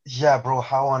 1? Yeah, bro.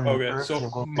 How on Okay, earth do you so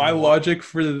go my through logic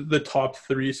for the top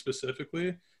 3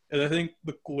 specifically, and I think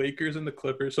the Lakers and the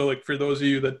Clippers. So like for those of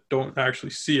you that don't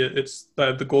actually see it, it's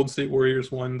the Golden State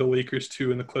Warriors 1, the Lakers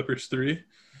 2, and the Clippers 3.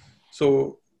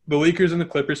 So the Lakers and the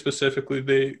Clippers specifically,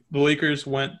 the Lakers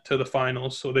went to the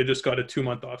finals, so they just got a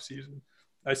 2-month off season.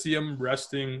 I see them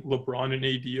resting LeBron and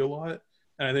AD a lot,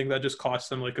 and I think that just cost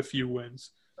them like a few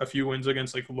wins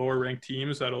against like lower ranked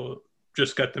teams that'll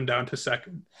just get them down to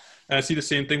second. And I see the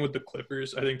same thing with the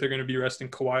Clippers. I think they're going to be resting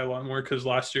Kawhi a lot more because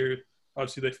last year,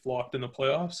 obviously, they flopped in the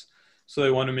playoffs. So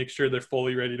they want to make sure they're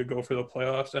fully ready to go for the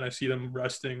playoffs. And I see them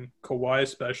resting Kawhi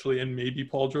especially, and maybe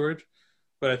Paul George.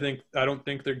 But I don't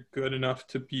think they're good enough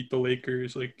to beat the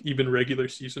Lakers, like even regular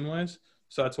season wise.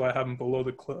 So that's why I have them below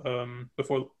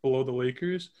the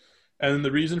Lakers. And then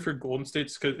the reason for Golden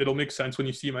State's because it'll make sense when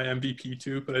you see my MVP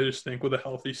too. But I just think with a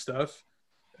healthy Steph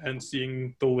and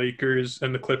seeing the Lakers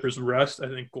and the Clippers rest, I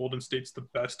think Golden State's the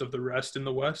best of the rest in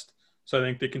the West. So I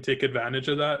think they can take advantage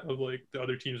of that, of like the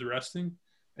other teams resting,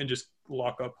 and just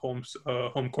lock up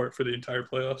home court for the entire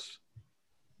playoffs.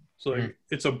 So like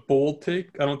it's a bold take.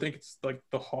 I don't think it's like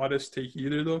the hottest take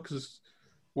either though, because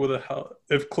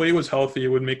if Klay was healthy, it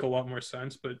would make a lot more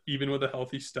sense. But even with a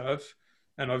healthy Steph,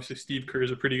 and obviously Steve Kerr is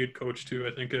a pretty good coach too,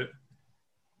 I think it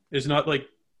is not like,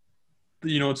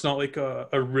 it's not like a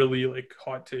really like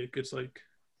hot take. It's like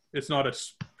it's not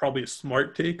probably a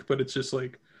smart take, but it's just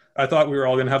like I thought we were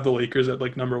all gonna have the Lakers at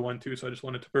like number 1 too. So I just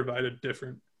wanted to provide a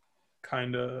different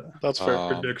kind of That's fair.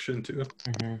 prediction too.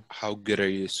 How good are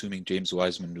you assuming James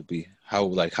Wiseman will be? How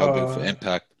big of an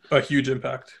impact? A huge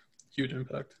impact.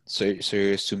 So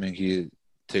you're assuming he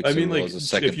takes I mean, the role like as the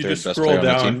second, if you third just best scroll player on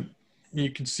the team? down, you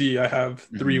can see I have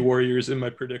 3 Warriors in my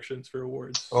predictions for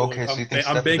awards. So Okay, so you think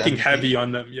I'm Steph is banking MVP? heavy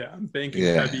on them. Yeah, I'm banking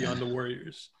Yeah. heavy on the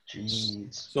Warriors.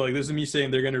 Jeez. So like this is me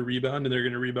saying they're going to rebound, and they're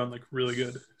going to rebound like really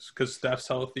good because Steph's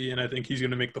healthy, and I think he's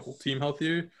going to make the whole team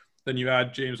healthier. Then you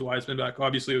add James Wiseman back.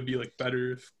 Obviously, it would be like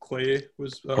better if Klay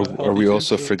was. Are healthy we too,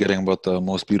 also so- forgetting about the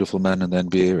most beautiful man in the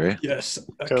NBA, right? Yes,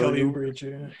 Kelly Kelly Oubre. Oubre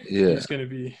Jr. Yeah. He's going to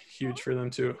be huge for them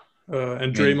too.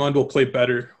 And Draymond will play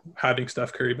better having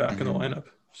Steph Curry back in the lineup.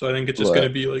 So I think it's just Well, going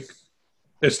to be like,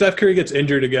 if Steph Curry gets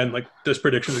injured again, like this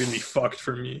prediction is going to be fucked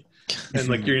for me. And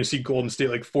like you're going to see Golden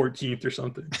State like 14th or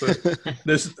something. But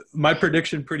my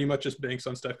prediction pretty much just banks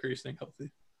on Steph Curry staying healthy.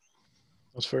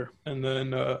 That's fair. And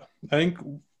then I think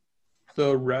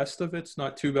the rest of it's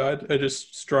not too bad. I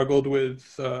just struggled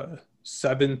with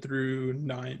 7 through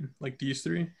 9, like these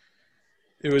 3.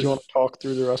 It Do was you want to talk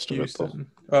through the rest Houston. of it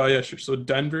though? Yeah, sure. So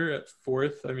Denver at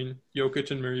 4th. I mean,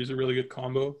 Jokic and Murray is a really good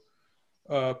combo.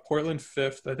 Portland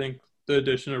 5th. I think the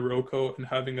addition of Rocco and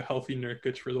having a healthy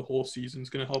Nurkic for the whole season is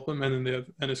going to help them. And then they have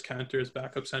Enes Kanter as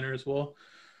backup center as well.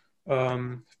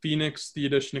 Phoenix, the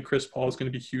addition of Chris Paul is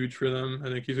going to be huge for them. I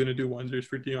think he's going to do wonders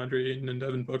for DeAndre Ayton and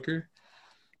Devin Booker.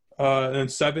 And then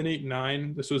 7, 8,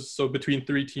 9. This was so between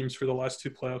 3 teams for the last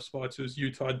 2 playoff spots. It was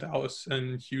Utah, Dallas,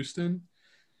 and Houston.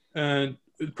 And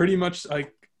pretty much, I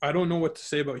don't know what to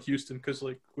say about Houston because,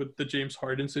 like, with the James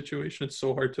Harden situation, it's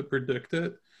so hard to predict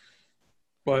it.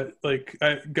 But, like,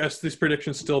 I guess this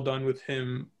prediction's still done with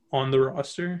him on the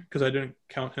roster because I didn't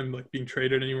count him like being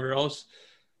traded anywhere else.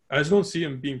 I just don't see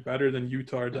him being better than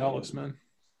Utah or Dallas, man.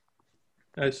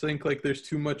 I just think like there's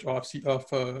too much off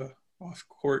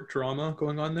court drama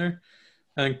going on there.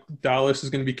 I think Dallas is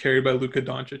going to be carried by Luka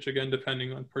Doncic again,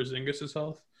 depending on Porzingis'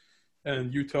 health.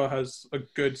 And Utah has a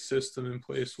good system in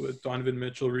place with Donovan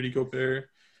Mitchell, Rudy Gobert.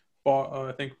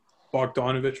 I think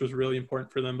Bogdanovich was really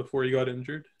important for them before he got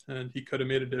injured, and he could have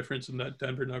made a difference in that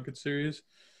Denver Nuggets series.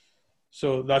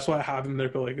 So that's why I have him there.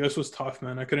 But like this was tough,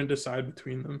 man. I couldn't decide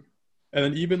between them. And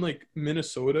then even like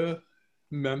Minnesota,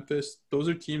 Memphis, those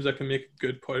are teams that can make a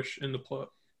good push in the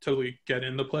to like get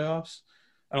in the playoffs.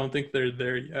 I don't think they're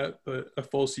there yet, but a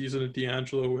full season of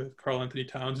D'Angelo with Karl Anthony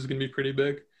Towns is going to be pretty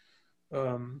big.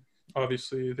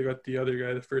 Obviously, they got the other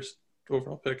guy, the first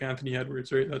overall pick, Anthony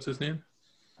Edwards, right? That's his name.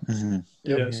 Mm-hmm.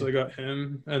 Yeah, so they got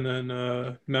him. And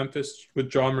then Memphis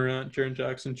with Ja Morant, Jaren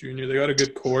Jackson Jr. They got a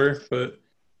good core, but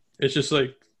it's just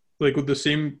like with the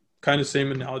same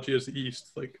analogy as the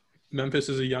East. Like Memphis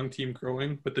is a young team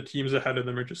growing, but the teams ahead of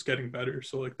them are just getting better.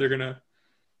 So like they're going to,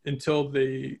 until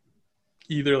they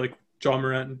either like Ja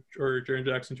Morant or Jaren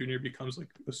Jackson Jr. becomes like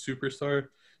a superstar,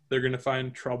 they're going to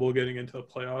find trouble getting into the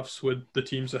playoffs with the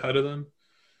teams ahead of them.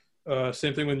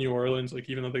 Same thing with New Orleans. Like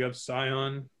even though they have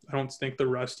Zion, I don't think the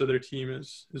rest of their team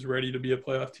is ready to be a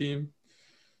playoff team.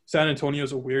 San Antonio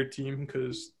is a weird team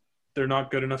because they're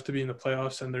not good enough to be in the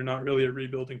playoffs, and they're not really a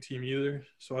rebuilding team either.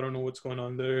 So I don't know what's going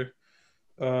on there.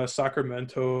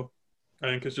 Sacramento, I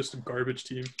think, is just a garbage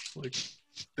team. Like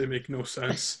they make no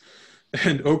sense.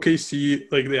 And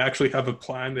OKC, like they actually have a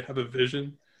plan. They have a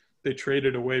vision. They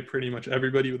traded away pretty much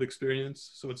everybody with experience.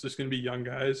 So it's just going to be young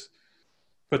guys.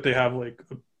 But they have like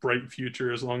a bright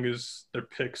future as long as their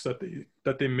picks that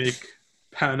they make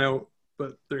pan out.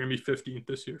 But they're going to be 15th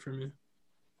this year for me.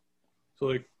 So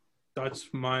like that's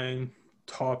my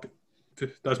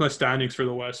standings for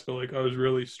the West. But like I was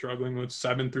really struggling with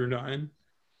 7 through 9.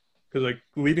 Because like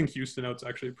leaving Houston out is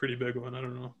actually a pretty big one. I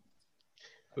don't know.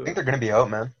 But I think they're going to be out,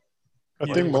 man. I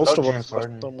Yeah, think most without of James us left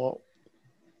Harden. them out.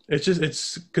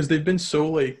 it's because they've been so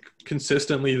like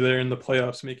consistently there in the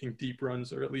playoffs, making deep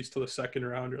runs or at least to the second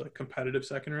round or like competitive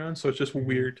second round. So it's just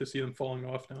weird to see them falling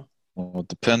off now. Well, it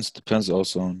depends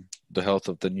also on the health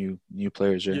of the new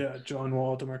players. Yeah, John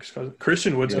Wall, DeMarcus Cousins,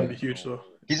 Christian Wood's gonna be huge though.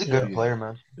 He's a good Yeah. player,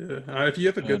 man. Yeah, if you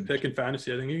have a good And- pick in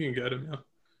fantasy, I think you can get him.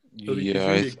 Yeah, he's Yeah,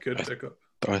 gonna be a good pickup.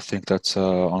 I think that's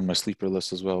on my sleeper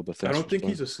list as well. But I thanks don't for think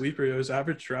spelling. he's a sleeper. His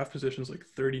average draft position is like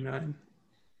 39.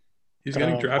 He's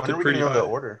getting When When drafted are we pretty going to know high.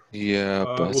 the order? Yeah,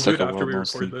 but We'll it's do like it a after we well-known record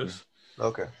sleeper. this.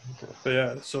 Okay. But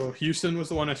yeah, so Houston was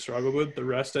the one I struggled with. The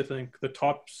rest, I think, the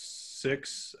top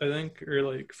 6, I think, or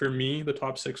like for me, the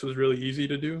top 6 was really easy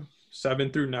to do.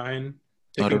 7 through 9,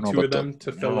 I picking don't know 2 of about them to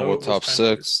I don't fill know out. about was top kind of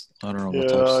weird. 6. I don't know Yeah,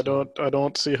 about top 6. I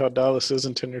don't see how Dallas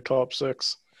isn't in your top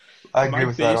 6. I agree My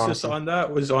with that, basis honestly. on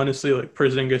that was honestly like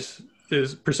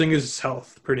Porzingis'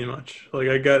 health, pretty much. Like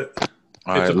I get All it's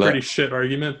right, a pretty shit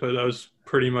argument, but that was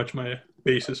pretty much my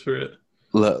basis for it.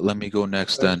 let me go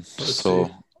next then. Let's So,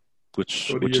 see.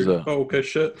 which Go to is your, the okay,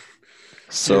 shit.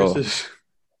 so Yours is-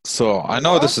 so I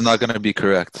know this is not going to be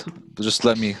correct. But just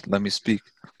let me speak.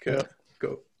 okay,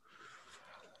 go.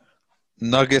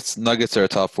 Nuggets are a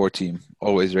top 4 team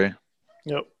always, right?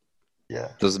 Yep.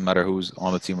 Yeah. Doesn't matter who's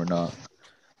on the team or not.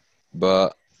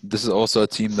 But this is also a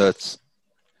team that's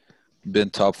been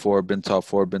top 4,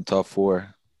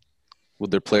 with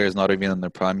their players not even in their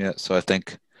prime yet. So I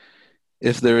think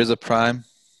if there is a prime,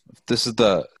 this is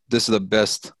the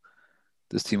best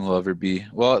this team will ever be.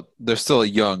 Well, they're still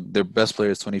young. Their best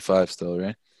player is 25 still,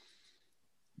 right?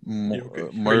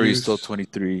 Jokic. Murray's still Ayu's-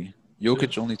 23.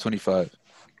 Jokic only 25.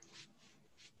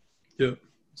 Yeah.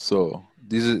 So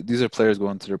these are players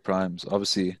going to their primes.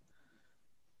 Obviously,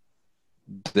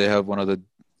 they have one of the,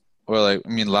 or like I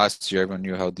mean, last year everyone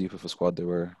knew how deep of a squad they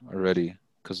were already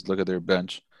because look at their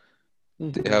bench.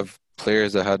 They have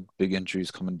players that had big injuries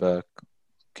coming back.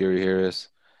 Gary Harris,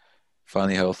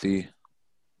 finally healthy.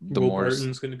 Will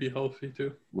Barton's going to be healthy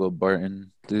too. Will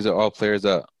Barton. These are all players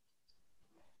that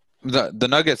the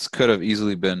Nuggets could have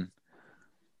easily been.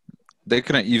 They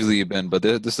couldn't easily have been, but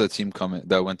this is a team coming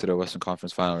that went to the Western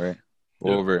Conference Final, right?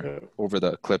 Yeah. Over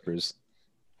the Clippers,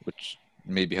 which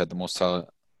maybe had the most talent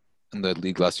in the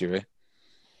league last year, right?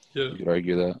 Yeah. You could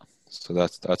argue that. So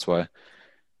that's why.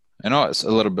 I know it's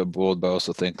a little bit bold, but I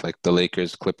also think like the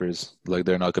Lakers, Clippers, like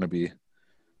they're not going to be.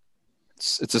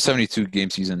 It's a 72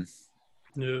 game season,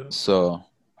 Yeah. so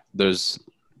there's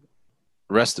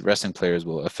resting players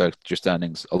will affect your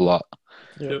standings a lot.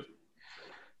 Yep.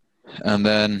 And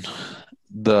then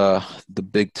the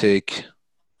big take,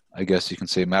 I guess you can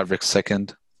say Mavericks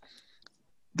second.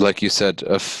 Like you said,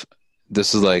 if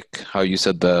this is like how you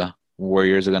said the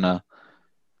Warriors are gonna.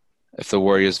 If the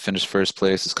Warriors finish first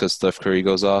place, it's because Steph Curry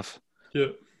goes off. Yeah.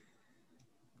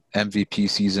 MVP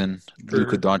season, For-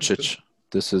 Luka Doncic.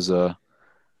 This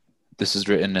is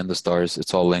written in the stars.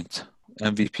 It's all linked.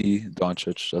 MVP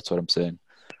Doncic. That's what I'm saying.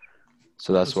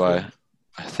 So that's why fair.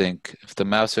 I think if the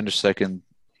Mavs finish second,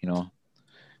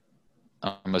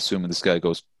 I'm assuming this guy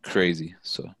goes crazy.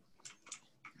 So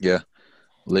yeah,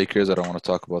 Lakers. I don't want to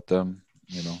talk about them.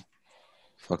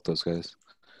 Fuck those guys.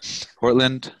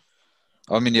 Portland.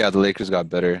 I mean, yeah, the Lakers got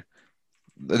better.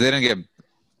 They didn't get.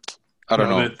 I don't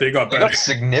know. They got They better. got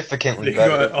significantly They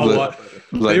better. got a lot.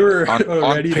 Like, They were on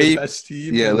already the paper. best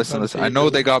team. Yeah, and listen. on I know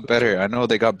paper, they got better. I know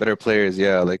they got better players.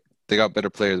 Yeah, like they got better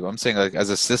players. But I'm saying like as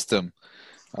a system,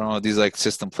 I don't know these like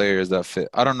system players that fit.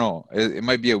 I don't know. It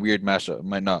might be a weird matchup. It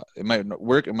might not. It might not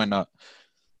work. It might not.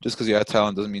 Just because you have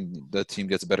talent doesn't mean the team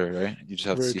gets better, right? You just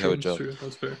have to Very see true. how it That's gels. true.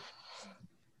 That's fair.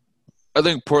 I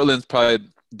think Portland's probably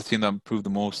the team that improved the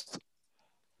most,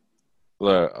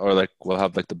 or like will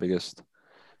have like the biggest,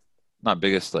 not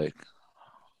biggest like.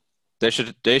 They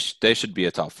should be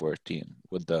a top 4 team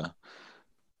with the.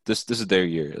 This is their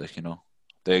year, like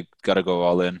they gotta go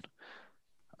all in.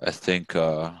 I think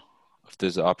if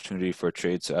there's an opportunity for a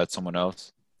trade to add someone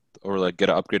else, or like get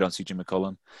an upgrade on CJ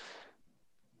McCollum,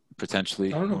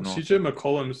 potentially. I don't know. Who knows? CJ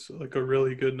McCollum's like a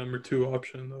really good number 2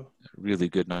 option, though. Really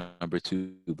good number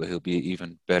 2, but he'll be an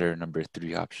even better number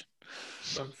 3 option.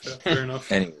 Fair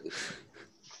enough. Anyway,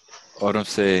 what I'm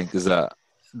saying is that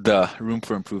the room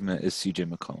for improvement is CJ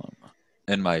McCollum,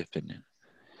 in my opinion.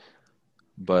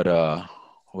 But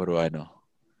what do I know?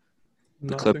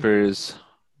 The Nothing. Clippers.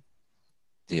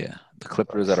 Yeah, the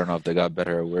Clippers. I don't know if they got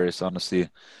better or worse. Honestly, I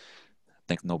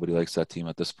think nobody likes that team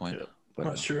at this point. Yeah. But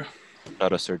That's true.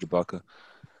 shout out Serge Ibaka.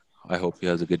 I hope he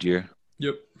has a good year.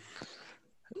 Yep.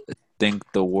 I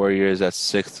think the Warriors at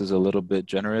 6th is a little bit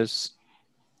generous.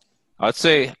 I'd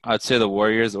say the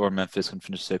Warriors or Memphis can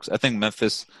finish 6th. I think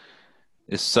Memphis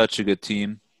is such a good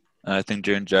team, and I think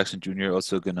Jaren Jackson Jr.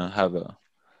 also gonna have a.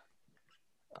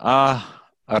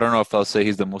 I don't know if I'll say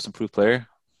he's the most improved player,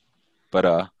 but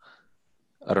I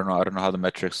don't know. I don't know how the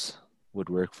metrics would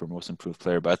work for most improved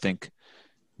player, but I think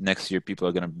next year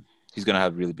he's gonna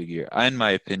have a really big year. In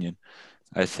my opinion,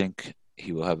 I think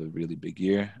he will have a really big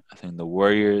year. I think the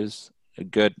Warriors are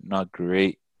good, not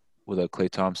great without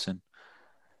Klay Thompson.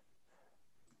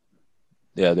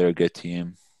 Yeah, they're a good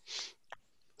team.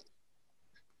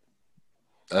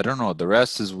 I don't know. The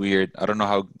rest is weird. I don't know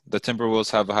how the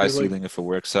Timberwolves have a high They, like, ceiling if it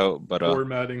works out, but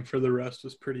Formatting for the rest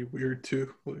is pretty weird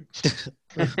too. Like,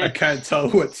 I can't tell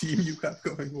what team you have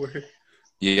going where.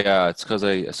 yeah, it's because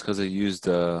I used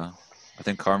I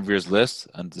think Carmvere's list,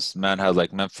 and this man had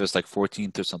like Memphis like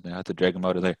 14th or something. I had to drag him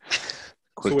out of there.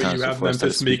 So wait, you have before I started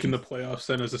Memphis making speaking. the playoffs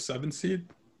then as a 7th seed?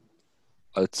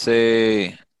 I'd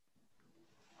say,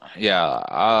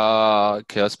 yeah.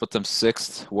 Okay, let's put them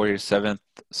 6th, Warriors 7th,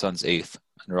 Suns 8th,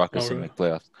 and Rockets to Alright. make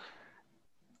playoffs.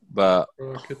 But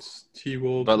Rockets,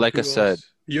 T-Wolves. But like who I said,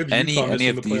 else? You have any Utah missing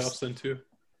of the these- playoffs then too.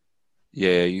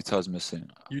 yeah, Utah's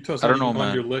missing. Utah's I not don't know, even on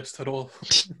man. your list at all.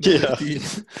 Yeah.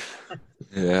 15.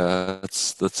 Yeah,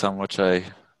 that's how much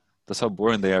that's how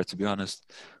boring they are, to be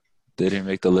honest. They didn't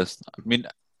make the list. I mean,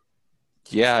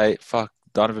 yeah, fuck.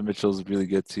 Donovan Mitchell's really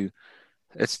good too.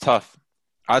 It's tough.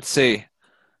 I'd say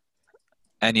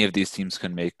any of these teams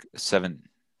can make seventh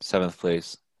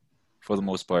place for the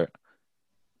most part.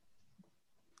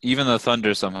 Even the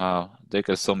Thunder somehow they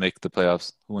could still make the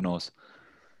playoffs. Who knows?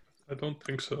 I don't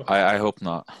think so. I hope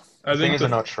not. I The thing think is, they're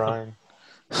not trying.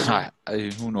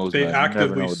 Who knows, they man? You never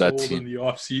actively know with that sold team. in the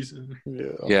off season. Yeah.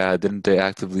 Yeah, didn't they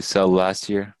actively sell last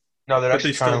year? No, they're But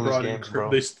actually they trying still to lose brought in. games, bro.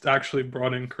 They actually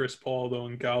brought in Chris Paul though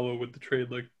and Gallo with the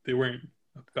trade. Like they weren't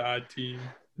a bad team.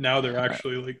 Now they're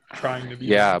actually like trying to be.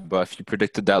 Yeah, but if you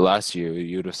predicted that last year,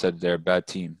 you would have said they're a bad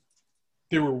team.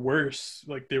 They were worse.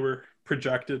 Like they were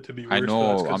projected to be worse. I but that's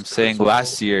know. 'cause I'm Chris saying Paul-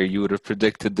 last year you would have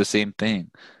predicted the same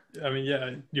thing I mean,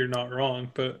 yeah, you're not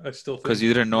wrong, but I still think because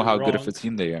you didn't know you're how good of wrong. a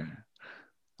team they are.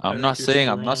 I I'm not think you're saying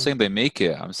still I'm not wrong. saying they make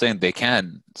it. I'm saying they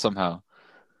can somehow.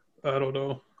 I don't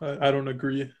know. I don't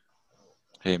agree.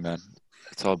 Hey man,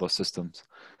 it's all about systems.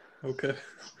 Okay.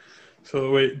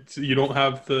 So wait, so you don't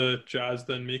have the Jazz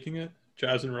then making it?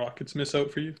 Jazz and Rockets miss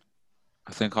out for you?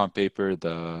 I think on paper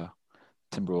the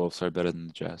Timberwolves are better than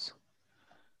the Jazz.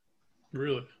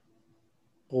 Really?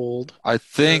 Old. I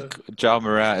think Ja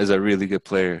Morant is a really good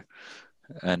player,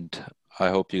 and I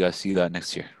hope you guys see that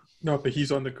next year. No, but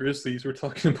he's on the Grizzlies. We're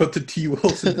talking about the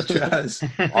T-Wolves and the Jazz.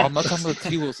 Oh, I'm not talking about the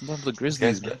T-Wolves. I'm talking about the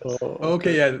Grizzlies, man.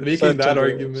 Okay, yeah, making Said that Timberwolves.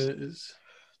 argument is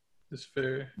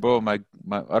fair. Bro, my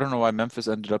I don't know why Memphis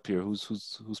ended up here.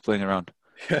 Who's playing around?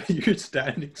 Yeah, your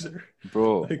standings are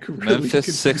Bro, like really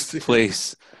Memphis sixth confusing.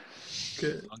 place.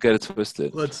 Okay, Don't get it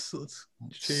twisted. let's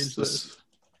change Let's this.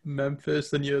 Memphis,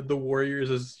 then you have the Warriors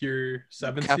as your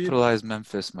 7th seed. capitalize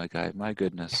Memphis, my guy. My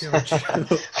goodness. Yo, chill.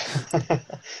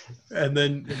 And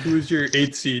then who's your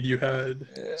 8th seed? You had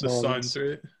the Suns,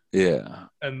 right? Yeah,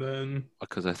 And then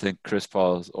because I think Chris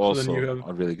Paul is then also you have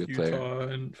a really good player. Utah,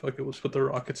 and fuck it, let's put the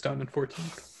Rockets down in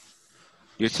 14th.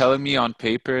 You're telling me on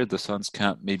paper the Suns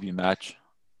can't maybe match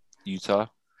Utah?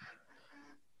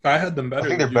 I had them better. I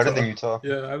think they're than better Utah. than Utah.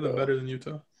 Yeah, I have them better than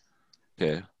Utah.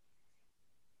 Okay.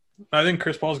 I think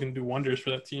Chris Paul's gonna do wonders for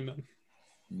that team, man.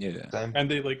 Yeah. Same.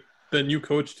 And they like the new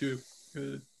coach too.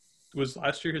 Was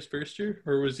last year his first year,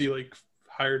 or was he like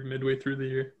hired midway through the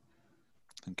year?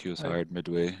 I think he was hired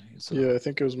midway. So Yeah, I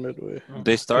think it was midway. Oh,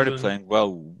 they started then- playing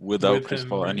well without with Chris him,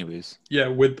 Paul right? anyways. Yeah,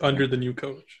 with under the new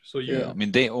coach. So Yeah. I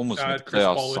mean, they almost Add made the Chris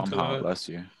playoffs Paul into somehow that. last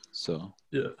year. So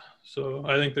yeah. So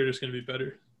I think they're just gonna be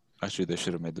better. actually, they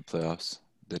should have made the playoffs.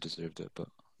 They deserved it, but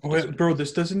Wait, bro,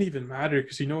 this doesn't even matter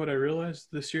because you know what I realized?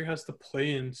 This year has the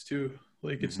play-ins too.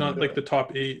 Like it's not like the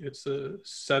top 8; it's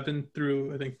 7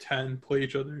 through I think 10 play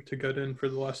each other to get in for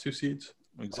the last 2 seeds.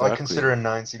 exactly. I consider a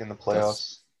 9 seed in the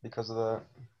playoffs because of that.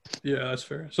 Yeah, that's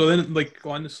fair. So then, like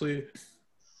honestly,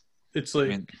 it's like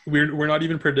I mean- we're not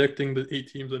even predicting the 8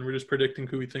 teams, and we're just predicting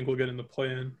who we think will get in the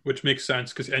play-in, which makes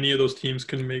sense because any of those teams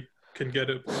can get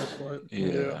a playoff spot.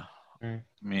 Yeah. Mm.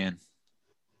 Man.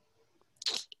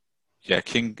 Yeah,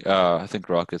 I think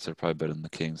Rockets are probably better than the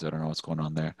Kings. I don't know what's going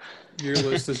on there. Your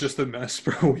list is just a mess,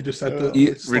 bro. We just had to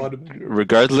Yeah, slot them in.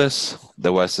 Regardless,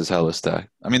 the West is hella stacked.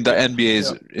 I mean, the NBA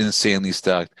is insanely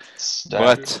stacked,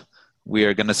 but we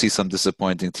are going to see some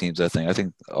disappointing teams, I think. I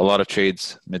think a lot of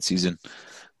trades mid-season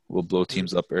will blow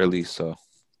teams up early, so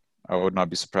I would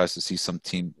not be surprised to see some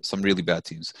really bad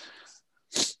teams.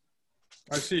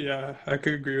 I see, yeah. I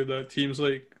could agree with that. Teams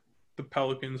like the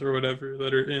Pelicans or whatever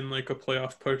that are in like a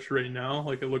playoff push right now,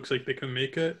 like it looks like they can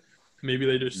make it. Maybe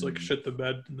they just like shit the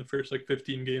bed in the first like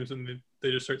 15 games and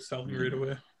they just start selling right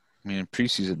away. I mean, in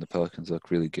preseason, the Pelicans look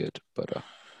really good, but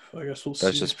I guess we'll see.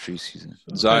 that's just preseason.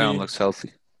 So, Zion looks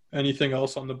healthy. Anything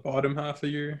else on the bottom half of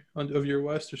your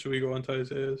West, or should we go on to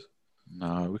Isaiah's?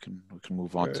 No, we can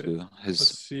move on Alright. to his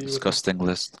Let's see what disgusting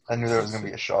list. I knew there was gonna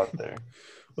be a shot there.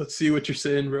 Let's see what you're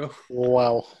saying, bro.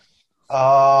 Wow.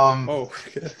 Oh,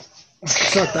 okay.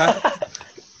 It's not that.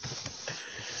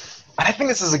 I think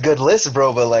this is a good list,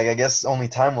 bro, but like I guess only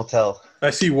time will tell. I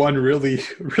see one really,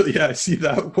 yeah, I see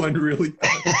that one really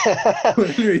bad one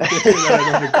right there that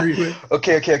I don't agree with.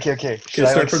 Okay. Should I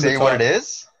start like from the say what top. it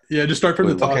is? Yeah, just start from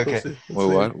the Wait, top. okay. Let's see. Wait,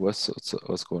 what?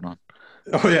 What's going on?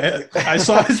 Oh yeah, I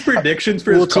saw his predictions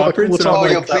for We'll his talk- conference, we'll and talk I'm Oh,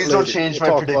 like, yo, about that please don't later. change We'll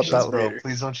my talk about predictions, that bro. later.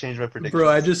 Please don't change my predictions. bro,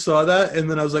 I just saw that, and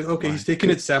then I was like, okay, he's taking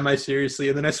it semi-seriously,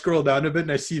 and then I scroll down a bit,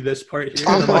 and I see this part here,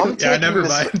 and I'm like, yeah, taking never this-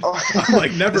 mind. oh, I'm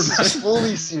like, never this is mind.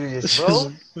 fully serious,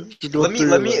 bro. Just go let through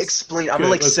your me list. explain. I'm Okay,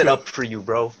 gonna like let's sit go. up for you,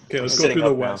 bro. Okay, I'm let's go sitting through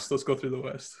the up now. West. Let's go through the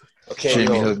West. Okay,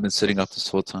 Jamie yo. has been sitting up this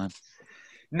whole time.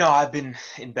 No, I've been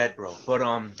in bed, bro. But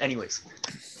anyways.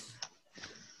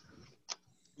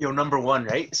 Yo, number 1,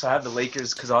 right? So I have the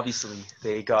Lakers because obviously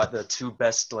they got the 2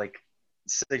 best like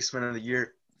 6 men of the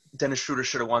year. Dennis Schroeder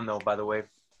should have won though, by the way.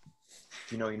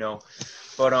 If you know, you know.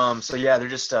 But so yeah, they're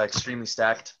just extremely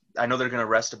stacked. I know they're gonna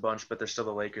rest a bunch, but they're still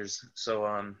the Lakers. So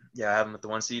yeah, I have them at the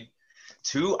 1 seed.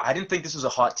 2, I didn't think this was a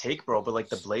hot take, bro, but like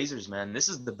the Blazers, man, this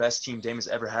is the best team Dame has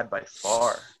ever had by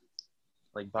far.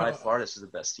 Like by far, this is the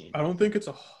best team. I don't think it's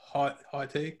a hot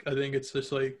take. I think it's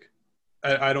just like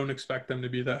I don't expect them to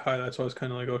be that high. That's why I was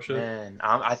kind of like, oh shit. Man,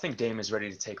 I think Dame is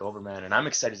ready to take over, man, and I'm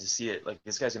excited to see it. Like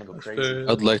this guy's gonna go That's crazy. fair.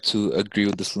 I'd like to agree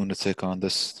with this lunatic on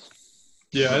this.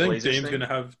 Yeah, I The think Blazers Dame's thing?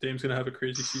 gonna have a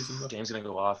crazy season though. Dame's gonna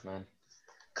go off, man.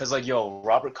 Cause like, yo,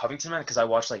 Robert Covington, man. Cause I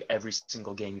watched like every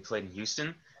single game he played in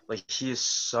Houston. Like he is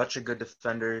such a good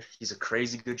defender. He's a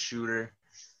crazy good shooter.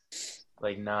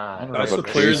 Like nah. I don't know That's about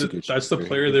the player. crazy good That's the shooter.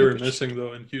 player they were missing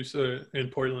though in Houston, in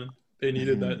Portland. They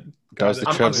needed that. That was the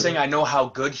I'm Trevor. saying I know how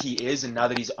good he is, and now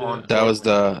that he's on. That was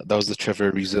the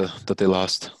Trevor Ariza that they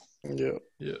lost. Yeah.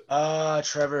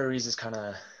 Trevor Ariza is kind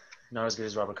of not as good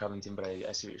as Robert Covington, but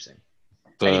I see what you're saying.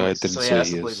 But I Anyways, didn't so yeah, say that's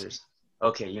he the is. Blazers.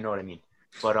 Okay, you know what I mean.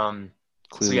 But so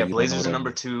Clearly yeah, you don't know Blazers what are I number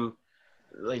mean. 2.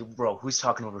 Like, bro, who's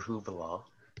talking over who, Bilal?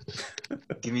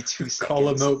 Give me 2 seconds. Call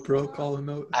him out, bro. Call him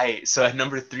out. So at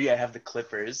number 3, I have the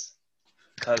Clippers,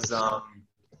 cause Please I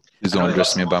don't know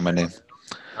address they me by my name.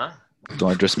 Huh?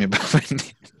 Don't address me by my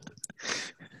name.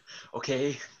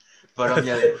 Okay, but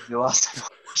yeah, they lost.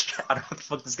 I don't know what the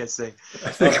fuck this guy's saying. I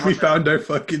think we found our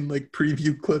fucking like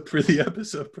preview clip for the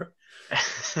episode, bro.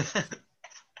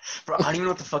 Bro, I don't even know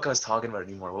what the fuck I was talking about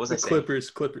anymore. What was The I saying?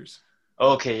 Clippers.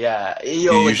 Okay, yeah. Yo,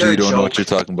 You like, usually they're a don't know what joke.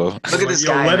 you're talking about. Look at this Yo,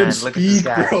 guy, let man. him Look at this speak,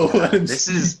 guy. bro. Yeah, Let him this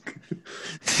speak. is.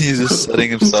 He's just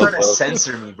setting He's himself trying to up.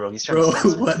 censor me, bro. He's trying Bro, to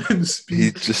censor me. let him He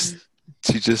speak.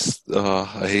 just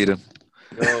I hate him.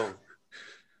 Yo.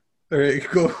 All right,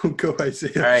 go,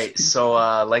 Isaiah. All right, Speak. so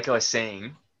like I was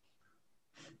saying,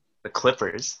 the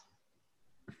Clippers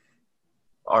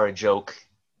are a joke,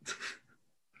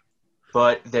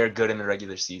 but they're good in the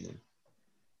regular season.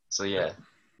 So yeah,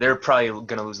 they're probably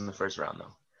gonna lose in the first round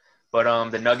though. But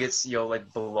the Nuggets, yo,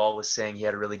 like Bilal was saying, he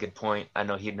had a really good point. I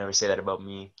know he'd never say that about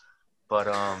me, but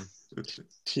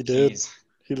He did. he's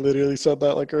He literally said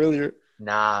that like earlier.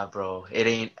 nah, bro. It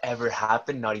ain't ever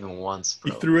happened, not even once,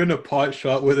 He bro. threw in a pot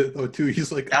shot with it though too.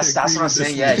 He's like, That's I what agree I'm with this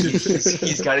saying. Yeah, man.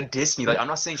 he's got to diss me. Like, I'm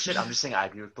not saying shit. I'm just saying I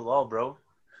agree with Bilal, bro.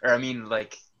 Or I mean,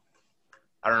 like,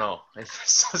 I don't know. If I'm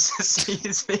supposed to say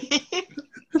his name.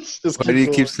 Just Why do you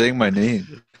going. keep saying my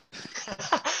name?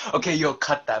 Okay, yo,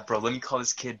 cut that, bro. Let me call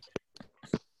this kid.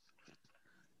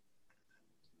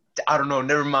 I don't know.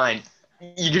 Never mind.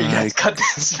 You guys cut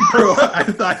this, Bro, bro. I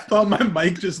thought my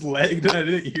mic just lagged and I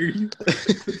didn't hear you.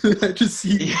 I just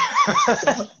see you.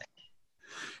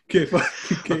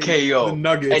 Okay, yo. The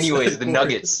Nuggets. Anyways, the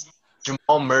Nuggets.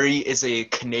 Jamal Murray is a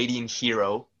Canadian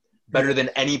hero, better than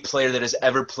any player that has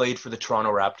ever played for the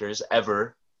Toronto Raptors,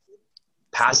 ever.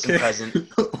 Past and present.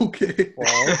 Okay.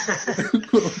 Wow.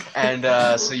 And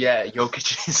so yeah,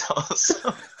 Jokic is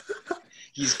also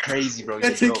he's crazy, bro. I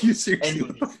He's a take joke. you seriously.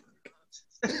 Anyways.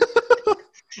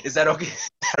 Is that okay? Is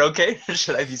that okay? Or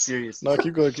should I be serious? No,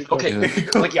 keep going. Keep going. Okay,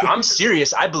 like yeah, I'm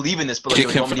serious. I believe in this, but like, Kick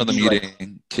you him want me from to the be like,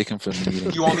 meeting. Kick him from the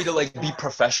meeting. you want me to like be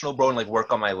professional, bro, and like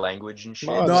work on my language and shit?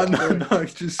 No, No.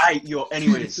 Just. Yo.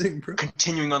 Anyways, thing, bro.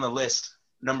 continuing on the list,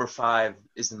 number 5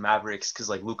 is the Mavericks because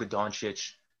like Luka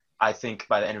Doncic, I think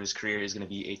by the end of his career is going to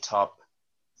be a top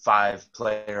 5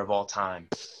 player of all time.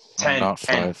 10, Not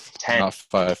 10, 5. 10, Not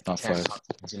 5. Not 10. 5.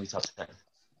 It's going to be top 10.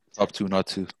 Top 2, not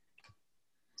 2.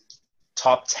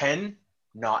 Top 10,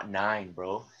 not 9,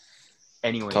 bro.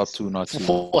 Anyways. Top 2, not 2.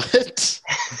 What?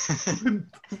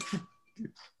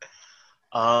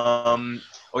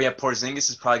 Oh yeah, Porzingis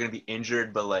is probably gonna be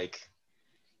injured, but like,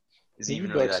 is he He'll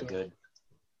even be really back that soon. good?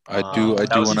 I do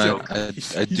That was a wanna joke. I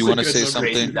He's do a wanna good say number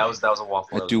Crazy. something. That was a waffle.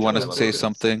 I That was do a want joke. to I say love it.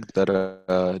 something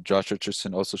that Josh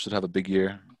Richardson also should have a big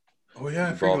year. Oh yeah,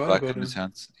 I Ball forgot back about in his him.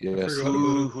 hands. Yes, forgot about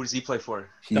him. Who does he play for?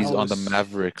 he's on the Dallas.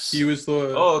 Mavericks. He was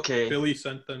the. Oh, okay. Billy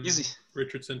sent them Easy.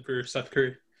 Richardson for Seth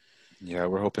Curry. Yeah,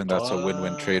 we're hoping that's a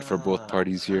win-win trade for both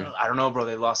parties here. I don't know, bro.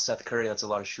 They lost Seth Curry. That's a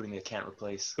lot of shooting they can't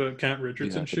replace. But can't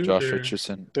Richardson Yeah, shoot? Josh or-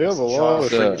 Richardson. They have a lot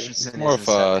Josh of The- Richardson more of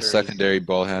isn't Seth a Curry. secondary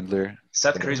ball handler.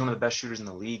 Seth Curry's one of the best shooters in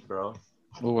the league, bro.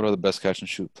 Well, what are the best catch and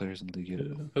shoot players in the league?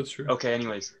 Yeah, that's true. Okay,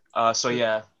 anyways. So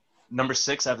yeah, number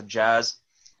 6, I have the Jazz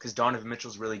because Donovan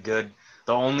Mitchell's really good.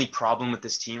 The only problem with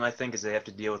this team, I think, is they have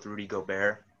to deal with Rudy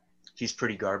Gobert. He's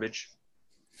pretty garbage.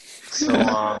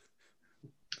 So,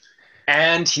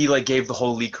 and he like gave the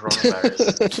whole league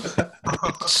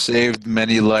coronavirus. Saved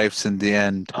many lives in the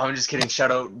end. I'm just kidding.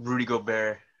 Shout out Rudy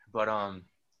Gobert. But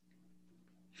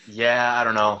yeah, I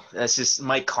don't know. That's just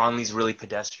Mike Conley's really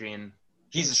pedestrian.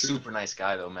 He's a super nice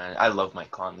guy though, man. I love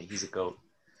Mike Conley. He's a goat.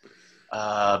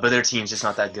 But their team's just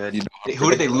not that good. You know, Who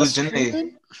did they lose? Didn't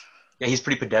they? Yeah, he's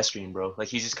pretty pedestrian, bro. Like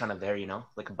he's just kind of there, you know,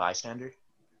 like a bystander.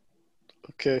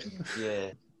 Okay.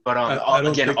 Yeah. But I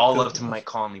don't again, think all that- love to Mike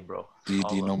Conley, bro. Do you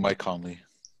All know love. Mike Conley?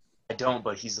 I don't,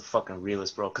 but he's the fucking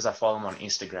realest, bro. Because I follow him on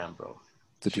Instagram, bro.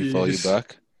 Did he follow you Jeez.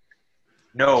 back?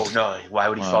 No. Why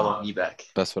would he Wow. follow me back?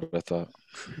 That's what I thought.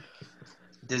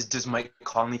 Does Mike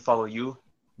Conley follow you?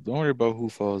 Don't worry about who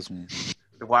follows me.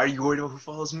 Why are you worried about who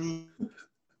follows me,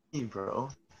 bro?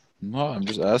 No, I'm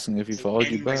just asking if he followed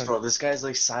you Anyways, back. bro, this guy's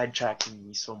like sidetracking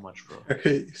me so much, bro. All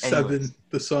right, 7, Anyways.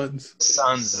 the Suns.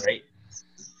 Suns, right?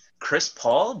 Chris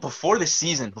Paul, before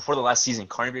the last season,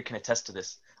 Carnegie can attest to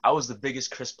this. I was the biggest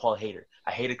Chris Paul hater.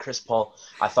 I hated Chris Paul.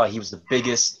 I thought he was the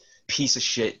biggest piece of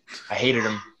shit. I hated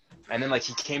him. And then like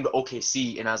he came to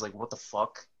OKC, and I was like, what the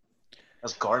fuck?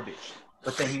 That's garbage.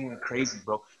 But then he went crazy,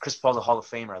 bro. Chris Paul's a Hall of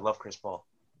Famer. I love Chris Paul.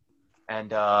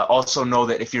 And also know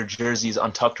that if your jersey is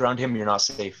untucked around him, you're not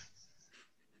safe.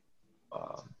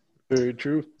 Very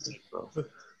true. Bro.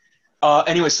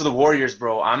 Anyway, so the Warriors,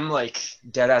 bro. I'm like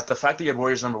dead ass. The fact that you had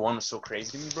Warriors number 1 was so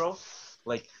crazy to me, bro.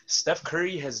 Like Steph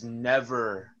Curry has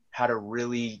never had a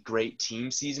really great team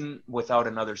season without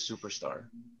another superstar.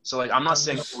 So like, I'm not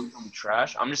saying we're gonna be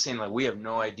trash. I'm just saying like we have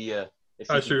no idea if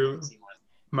he That's can- true.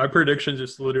 My prediction's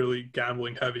just literally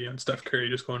gambling heavy on Steph Curry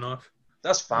just going off.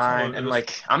 That's all fine. it And is.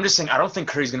 like, I'm just saying, I don't think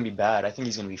Curry's gonna be bad. I think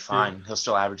he's gonna be fine. He'll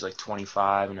still average like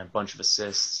 25 and a bunch of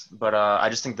assists. But I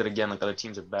just think that again, like the other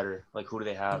teams are better. Like, who do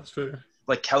they have? That's fair.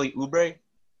 Like Kelly Oubre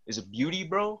is a beauty,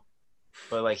 bro.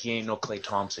 But like he ain't no Klay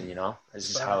Thompson, you know. That's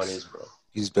just how it is, bro.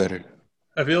 He's better.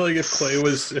 I feel like if Clay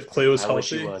was I wish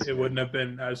he healthy, was, it man. wouldn't have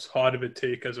been as hot of a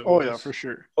take as it Oh was. yeah, for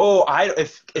sure. Oh,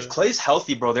 if Klay's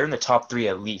healthy, bro, they're in the top 3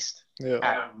 at least. Yeah.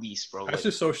 At least, bro. That's Like,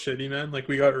 just so shitty, man. Like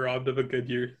we got robbed of a good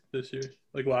year this year.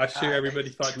 Like last year, everybody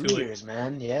thought 2 too, like years,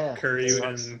 man. Yeah. Curry It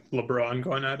sucks. and LeBron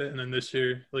going at it, and then this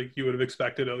year, like you would have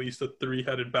expected at least a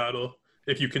 3-headed battle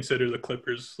if you consider the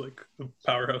Clippers like the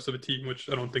powerhouse of a team, which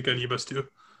I don't think any of us do.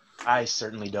 I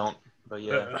certainly don't. But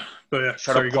yeah. But yeah,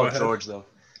 Shut sorry, up, go Paul ahead. George, though.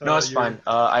 No, it's you're- fine.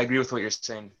 I agree with what you're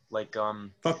saying. Like,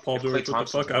 Fuck Paul if Klay George. What the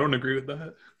Thompson's fuck? I don't agree with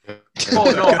that.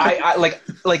 oh no, I like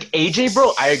AJ,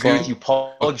 bro. I agree with you.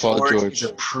 Paul Paul George George. is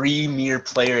a premier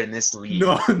player in this league.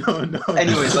 No.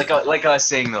 Anyways, like I was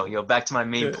saying though, back to my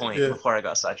main Yeah, point yeah. before I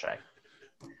got sidetracked.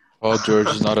 Paul George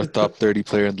is not a top 30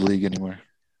 player in the league anymore.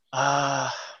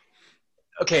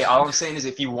 Okay. All I'm saying is,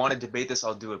 if you want to debate this,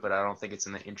 I'll do it, but I don't think it's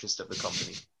in the interest of the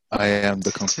company I am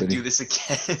the to company. do this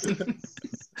again.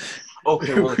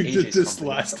 Okay, well, we did AJ's this company.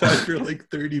 last time for like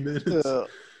 30 minutes.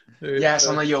 Yeah,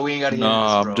 so I'm like, yo, we ain't got to hear No,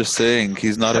 this, I'm bro. just saying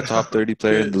he's not a top 30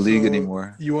 player in the league So,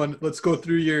 anymore. Let's go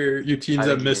through your teams I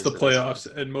that think missed he the is,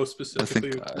 playoffs, and most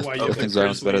specifically why you I have think the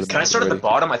Zion's better Grizzlies. than Can I start at the already.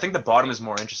 bottom? I think the bottom is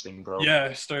more interesting, bro.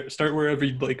 Yeah, start wherever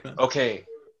you'd like, man. Okay,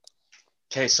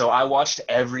 so I watched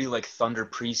every like Thunder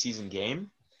preseason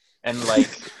game, and like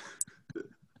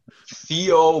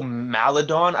Theo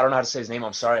Maledon, I don't know how to say his name.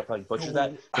 I'm sorry, I probably butchered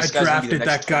that. I This guy's gonna be the drafted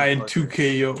next that guy Tony in Parker.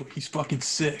 2K, yo. He's fucking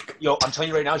sick. Yo, I'm telling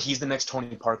you right now, he's the next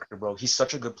Tony Parker, bro. He's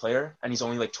such a good player, and he's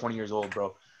only like 20 years old,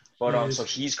 bro. But He is. so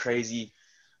he's crazy.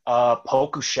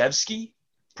 Pokushevsky,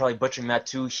 probably butchering that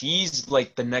too. He's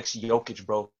like the next Jokic,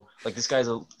 bro. Like this guy's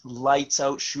a lights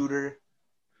out shooter.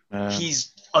 Man,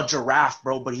 He's a giraffe,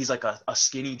 bro, but he's like a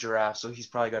skinny giraffe, so he's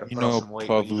probably got to you put on know some weight.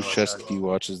 but you know that's how it Pavlushevsky goes.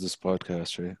 watches this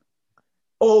podcast, right?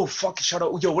 Oh fuck! Shout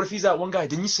out, yo. What if he's that one guy?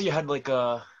 Didn't you say you had like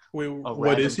a Wait, what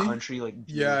what is he? country like?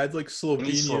 Yeah, I'd like I think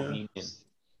he's Slovenia. Slovenian.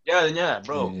 Yeah, then yeah,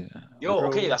 bro. Yeah. Yo, Bro.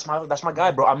 okay, that's my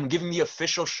guy, bro. I'm giving the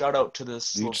official shout out to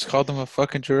this. You just called him a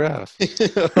fucking giraffe.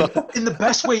 In the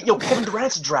best way. Yo, Kevin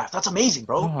Durant's a draft. That's amazing,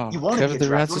 bro. Oh, you want Kevin to be a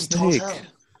draft? Durant's a You wanna be tall as snake.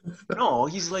 hell. No,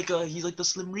 he's like the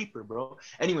Slim Reaper, bro.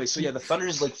 Anyway, so yeah, the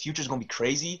Thunder's like future's gonna be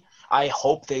crazy. I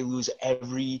hope they lose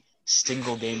every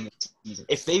single game this season.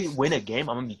 If they win a game,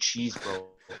 I'm gonna be cheesed, bro.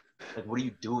 Like, what are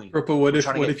you doing? Bro, but what We're if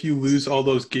trying to get- if you lose all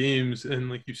those games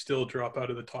and like you still drop out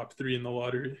of the top 3 in the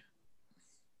lottery?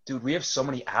 Dude, we have so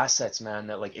many assets, man,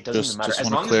 that like it doesn't Just- even matter. just As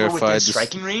wanna long as we're clarify within this-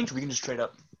 striking range, we can just trade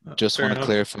up. Just Fair want to enough.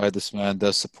 clarify this man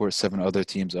does support 7 other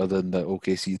teams other than the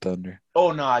OKC Thunder.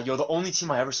 Oh nah, yo, the only team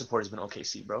I ever support has been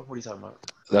OKC, bro. What are you talking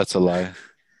about? That's a lie.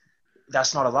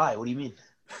 That's not a lie. What do you mean?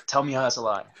 Tell me how that's a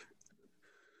lie.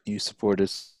 You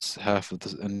supported half of the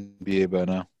NBA by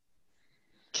now.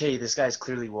 Okay, this guy's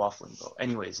clearly waffling, bro.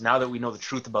 Anyways, now that we know the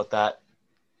truth about that,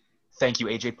 thank you,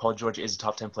 AJ. Paul George is a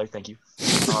top 10 player. Thank you.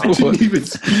 I didn't even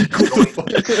speak. What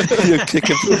the fuck? You kick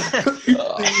him.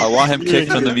 I want him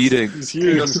kicked from the meeting. He's You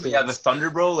know, here. so yeah, the Thunder,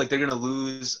 bro, like they're gonna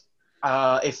lose.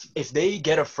 If they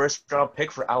get a first round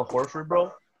pick for Al Horford,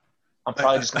 bro, I'm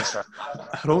probably just gonna start.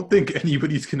 I don't think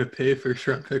anybody's gonna pay for a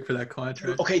first-round pick for that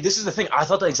contract. Okay, this is the thing. I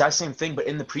thought the exact same thing, but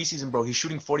in the preseason, bro, he's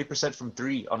shooting 40% from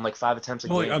 3 on like 5 attempts a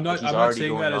No, game. like, I'm Like, not. he's I'm not already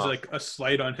saying going that as off. like a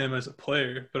slight on him as a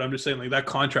player, but I'm just saying like that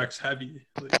contract's heavy.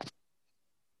 Like,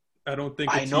 I don't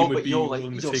think a I team know, would but be yo, like,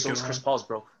 willing to yo, take so it is Chris on. Paul's,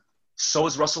 bro. So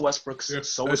is Russell Westbrook's. Yeah,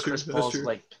 so that's is Chris true, that's Paul's. true.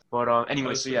 Like, but anyway,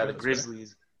 That's so fair, yeah, the that's fair.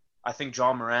 Grizzlies. I think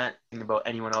John Morant. Think about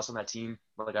anyone else on that team.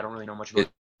 But like, I don't really know much about.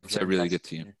 It's a really good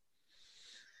team.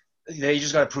 They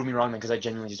just gotta prove me wrong, man, because I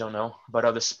genuinely just don't know.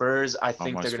 But the Spurs, I How think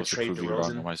am I they're gonna supposed to trade prove you wrong?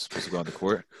 DeRozan. Am I supposed to go on the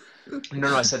court?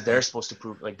 No, I said they're supposed to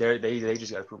prove. Like they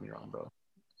just gotta prove me wrong, bro.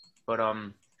 But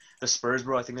the Spurs,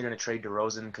 bro, I think they're gonna trade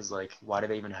DeRozan because like, why do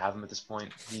they even have him at this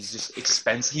point? He's just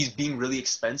expensive. He's being really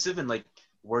expensive and like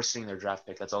worsening their draft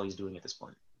pick. That's all he's doing at this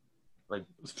point. Like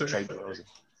It's fair. trade DeRozan.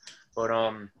 But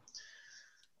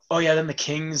oh yeah, then the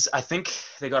Kings. I think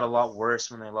they got a lot worse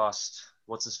when they lost.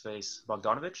 What's his face?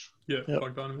 Bogdanovich. Yeah, Yep.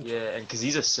 Bogdanovich. Yeah, and because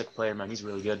he's a sick player, man. He's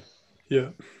really good.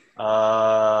 Yeah.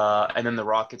 And then the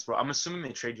Rockets, bro. I'm assuming they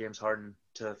trade James Harden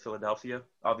to Philadelphia.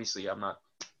 Obviously, I don't know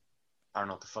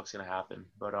what the fuck's gonna happen,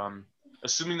 but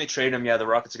assuming they trade him, yeah, the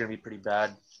Rockets are gonna be pretty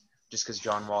bad, just because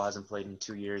John Wall hasn't played in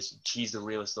 2 years. He's the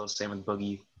realest though. Same with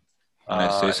Boogie. Can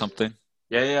I say something?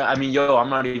 Yeah. I mean, yo, I'm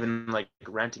not even like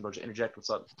ranting, bro. Just interject. What's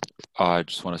up? I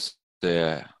just want to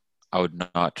say I would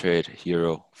not trade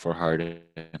Hero for Harden.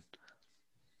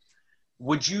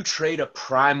 Would you trade a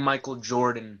prime Michael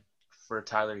Jordan for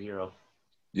Tyler Hero?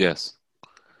 Yes.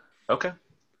 Okay.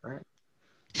 All right.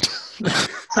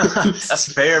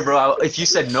 That's fair, bro. If you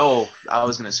said no, I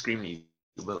was gonna scream at you.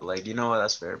 But like, you know what?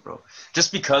 That's fair, bro.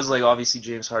 Just because like obviously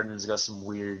James Harden's got some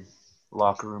weird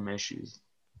locker room issues.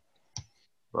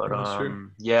 But That's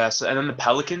true. yeah. So and then the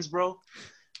Pelicans, bro,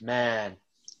 man,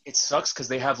 it sucks because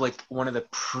they have like one of the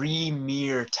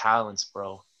premier talents,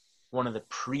 bro. One of the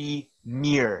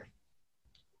premier.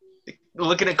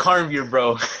 Looking at Carnview,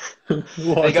 bro.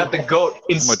 They got the GOAT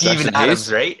in What, Steven Jackson Adams,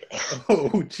 Hayes? right? Oh,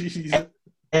 jeez.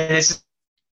 And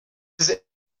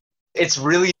it's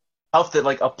really tough that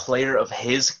like a player of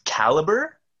his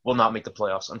caliber will not make the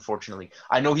playoffs. Unfortunately,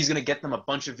 I know he's gonna get them a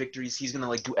bunch of victories. He's gonna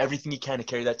like do everything he can to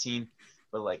carry that team,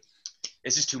 but like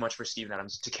it's just too much for Steven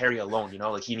Adams to carry alone. You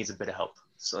know, like he needs a bit of help.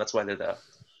 So that's why they're the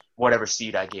whatever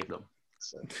seed I gave them.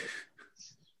 So.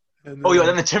 Oh yeah,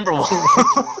 then the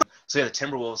Timberwolves. So yeah, the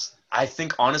Timberwolves. I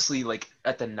think honestly, like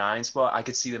at the 9 spot, I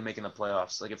could see them making the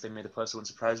playoffs. Like if they made the playoffs, it wouldn't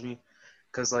surprise me,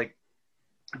 because like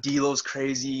D'Lo's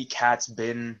crazy, Cat's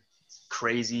been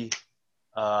crazy.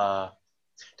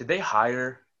 Did they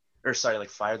fire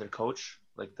their coach,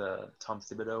 like the Tom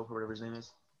Thibodeau or whatever his name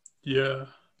is? Yeah.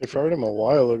 They fired him a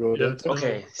while ago, Yeah, didn't they?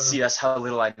 Okay, see, that's how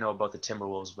little I know about the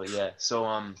Timberwolves, but yeah. So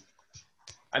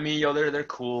I mean, yo, they're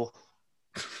cool.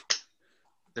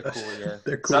 They're cool, yeah.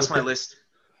 They're So that's cool. my list.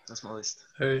 That's my list.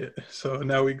 All right. So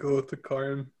now we go with the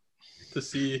Karm to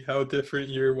see how different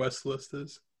your West list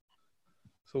is.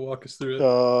 So walk us through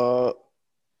it.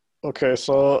 Okay,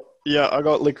 so yeah, I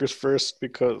got Lakers first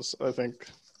because I think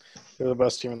they're the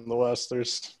best team in the West.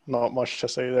 There's not much to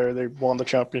say there. They won the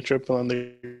championship and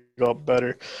then they got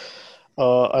better.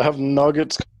 I have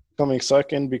Nuggets coming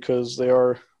second because they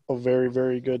are a very,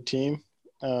 very good team.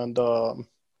 And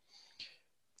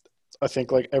I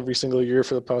think like every single year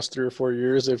for the past 3 or 4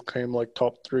 years, they've came like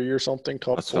top 3 or something,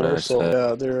 top That's what 4. I So said.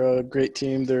 yeah, they're a great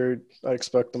team. I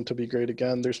expect them to be great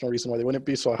again. There's no reason why they wouldn't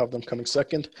be. So I have them coming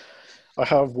second. I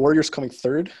have Warriors coming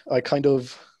third. I kind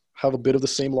of have a bit of the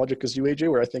same logic as you, AJ,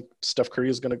 where I think Steph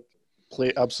Curry is going to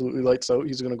play absolutely lights out.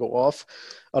 He's going to go off.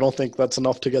 I don't think that's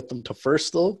enough to get them to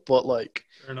first, though. But, like,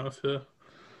 Fair enough, yeah.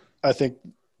 I think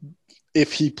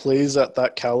if he plays at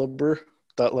that caliber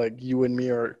that, like, you and me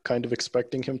are kind of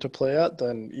expecting him to play at,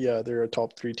 then, yeah, they're a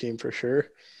top 3 team for sure.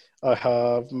 I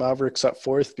have Mavericks at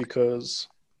fourth because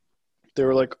they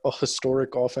were, like, a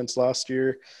historic offense last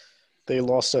year. They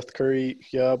lost Seth Curry,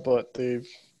 yeah, but they've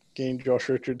gained Josh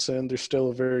Richardson. They're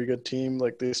still a very good team.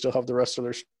 Like, they still have the rest of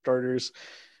their starters.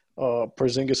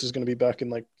 Porzingis is going to be back in,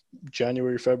 like,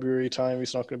 January, February time.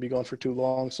 He's not going to be gone for too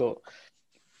long. So,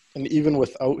 and even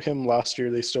without him last year,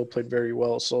 they still played very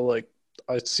well. So, like,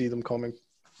 I see them coming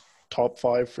top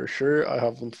 5 for sure. I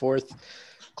have them fourth.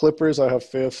 Clippers, I have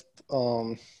fifth.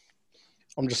 I'm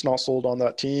just not sold on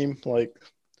that team. Like,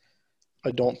 I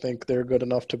don't think they're good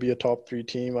enough to be a top 3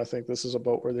 team. I think this is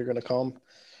about where they're going to come.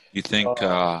 You think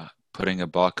putting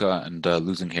Ibaka and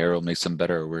losing Harrell makes them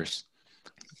better or worse?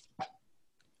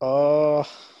 Uh,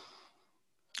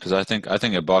 Because I think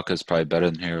Ibaka is probably better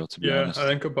than Harrell, to be Yeah, honest. I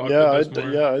think Ibaka yeah, does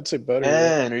more. I'd say better.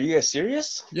 Man, are you guys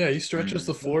serious? Yeah, he stretches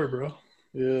the floor, bro.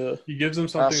 Yeah, He gives them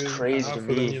something That's they didn't crazy have to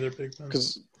with me. any other big men.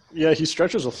 because he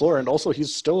stretches the floor, and also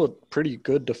he's still a pretty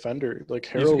good defender. Like,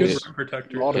 He's a Harrell good is rim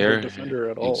protector. not a yeah. good defender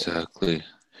at all. Exactly.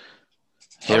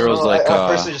 I don't Harrell's know, like, I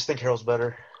personally just think Harrell's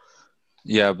better.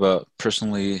 yeah, but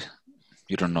personally,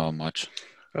 you don't know much.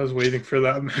 I was waiting for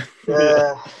that, man.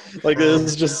 Yeah. Like,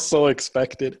 it's just so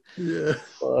expected. Yeah.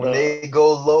 But, When they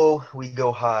go low, we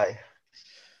go high.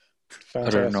 I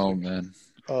don't know, fantastic.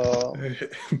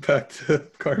 man. Back to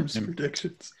Carm's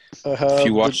predictions. I have If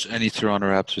you watch any Toronto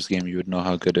Raptors game, you would know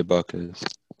how good Ibaka is.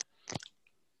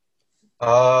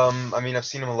 I mean, I've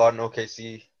seen him a lot in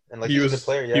OKC, and like he's a good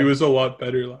player. Yeah. He was a lot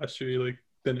better last year, like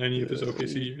than any of his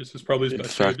OKC years. It's probably his In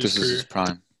best In year of fact, his this is his career.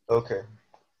 prime. Okay.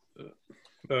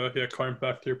 Yeah, Carm,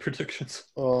 back to your predictions.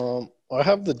 I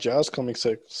have the Jazz coming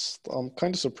sixth. I'm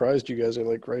kind of surprised you guys are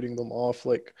like writing them off.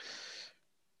 Like,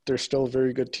 they're still a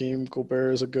very good team.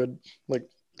 Gobert is a good, like,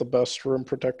 the best rim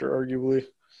protector, arguably.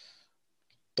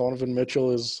 Donovan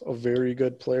Mitchell is a very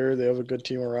good player. They have a good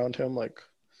team around him. Like,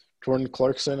 Jordan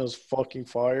Clarkson is fucking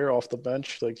fire off the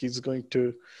bench. Like, he's going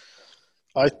to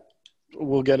 –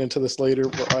 we'll get into this later,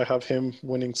 but I have him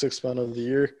winning Sixth Man of the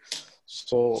Year.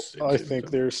 So I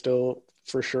think they're still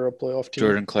for sure a playoff team.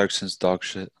 Jordan Clarkson's dog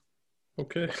shit.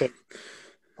 Okay.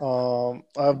 I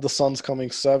have the Suns coming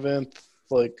seventh.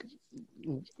 Like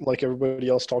everybody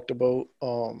else talked about,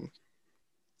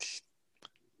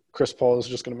 Chris Paul is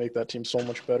just going to make that team so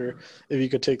much better. If you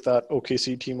could take that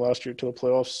OKC team last year to the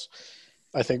playoffs,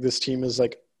 I think this team is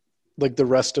like the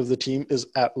rest of the team is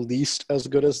at least as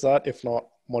good as that, if not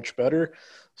much better.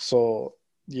 So,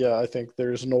 yeah, I think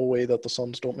there's no way that the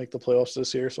Suns don't make the playoffs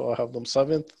this year. So I have them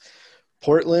seventh.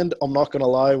 Portland, I'm not going to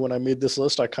lie, when I made this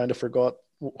list, I kind of forgot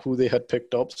who they had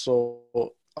picked up. So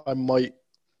I might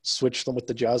switch them with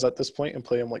the Jazz at this point and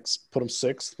play them like put them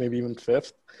sixth, maybe even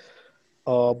fifth.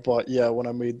 But yeah, when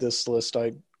I made this list,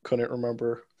 I couldn't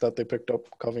remember that they picked up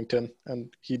Covington, and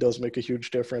he does make a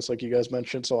huge difference, like you guys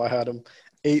mentioned. So I had him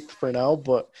eighth for now,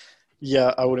 but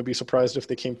yeah, I wouldn't be surprised if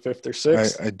they came fifth or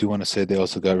sixth. I do want to say they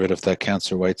also got rid of that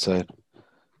Cancer Whiteside,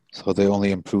 so they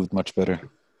only improved much better.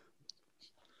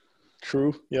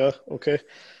 True. Yeah. Okay.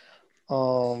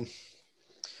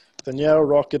 Then yeah,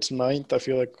 Rockets ninth. I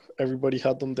feel like everybody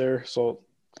had them there, so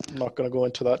I'm not gonna go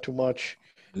into that too much.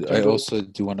 I also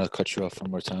do want to cut you off one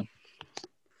more time.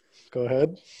 Go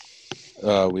ahead.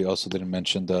 We also didn't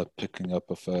mention the picking up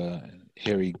of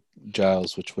Harry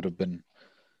Giles, which would have been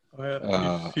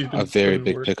He's been a very putting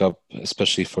big work. pickup,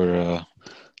 especially for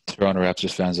Toronto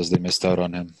Raptors fans, as they missed out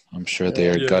on him. I'm sure they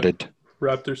are Yeah. gutted.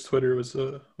 Raptors Twitter was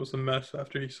a mess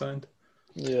after he signed.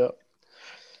 Yeah.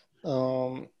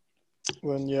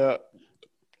 Then yeah,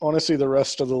 honestly, the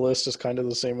rest of the list is kind of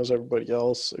the same as everybody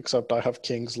else, except I have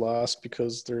Kings last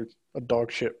because they're a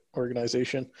dog shit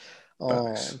organization.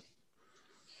 Facts.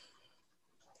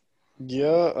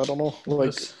 Yeah, I don't know.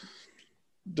 Like, This-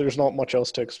 there's not much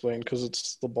else to explain because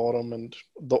it's the bottom, and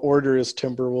the order is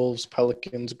Timberwolves,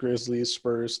 Pelicans, Grizzlies,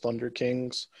 Spurs, Thunder,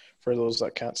 Kings. For those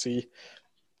that can't see,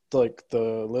 like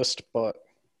the list, but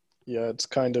yeah, it's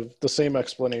kind of the same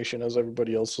explanation as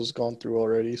everybody else has gone through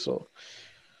already. So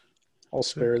I'll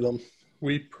spare them.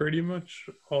 we pretty much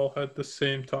all had the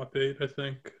same top 8, I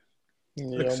think,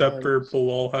 Yeah, except mine- for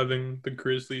Bilal having the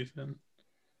Grizzlies in.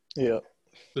 yeah.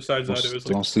 Besides that, it was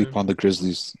like Don't the sleep same. on the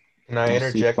Grizzlies. Can I Don't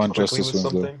interject sleep on quickly with Justice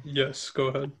Winslow. something? Yes, go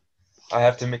ahead. I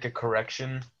have to make a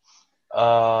correction.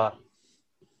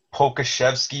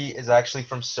 Pokashevsky is actually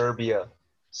from Serbia,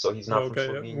 so he's not Okay,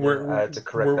 from yeah. Slovenia. I had to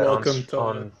correct we're that welcome to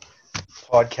on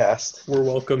podcast. we're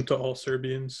welcome to all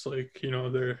Serbians. Like,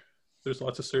 there's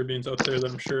lots of Serbians out there that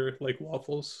I'm sure like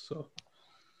waffles, so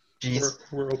Jeez.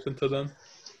 we're open to them.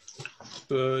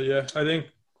 But yeah, I think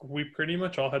we pretty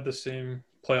much all had the same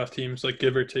playoff teams, like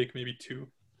give or take maybe 2.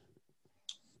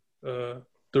 The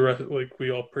rest, like,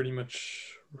 we all pretty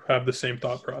much have the same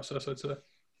thought process, I'd say.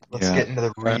 Let's Yeah. get into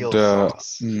the real And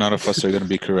sauce. none of us are going to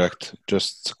be correct.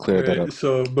 Just to clear that Right, up.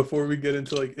 so before we get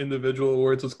into like individual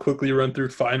awards, let's quickly run through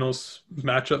finals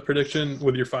matchup prediction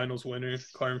with your finals winner.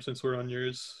 Carm, since we're on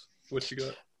yours, what you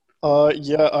got?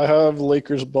 Yeah, I have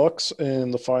Lakers Bucks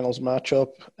in the finals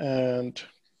matchup, and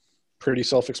pretty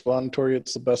self-explanatory.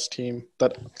 It's the best team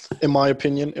that, in my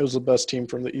opinion, it was the best team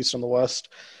from the East and the West.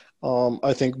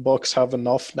 I think Bucks have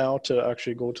enough now to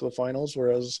actually go to the finals,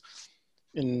 whereas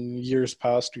in years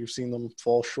past we've seen them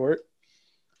fall short.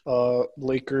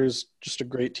 Lakers, just a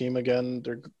great team again.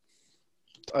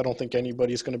 I don't think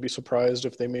anybody's going to be surprised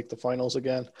if they make the finals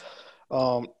again.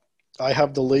 I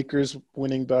have the Lakers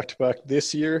winning back-to-back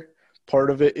this year. Part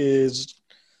of it is,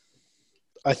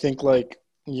 I think, like,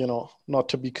 not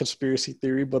to be conspiracy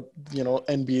theory, but,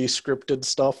 NBA scripted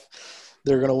stuff.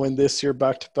 They're going to win this year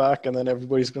back-to-back, and then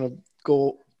everybody's going to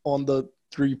go on the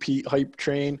three-peat hype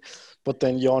train. But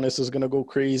then Giannis is going to go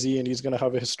crazy, and he's going to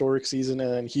have a historic season,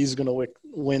 and then he's going to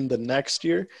win the next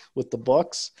year with the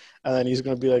Bucks, and then he's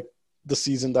going to be like the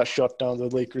season that shut down the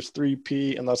Lakers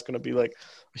three-peat, and that's going to be like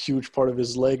a huge part of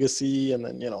his legacy. And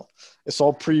then, it's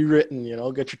all pre-written,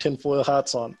 get your tinfoil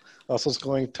hats on. That's what's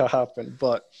going to happen.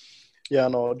 But yeah,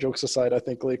 no, jokes aside, I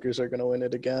think Lakers are going to win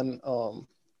it again.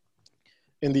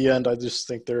 In the end, I just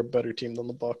think they're a better team than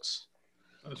the Bucks.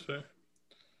 That's fair.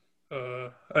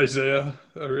 Isaiah,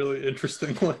 a really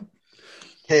interesting one.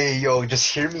 Hey, yo,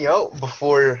 just hear me out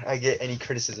before I get any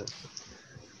criticism.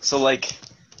 So, like,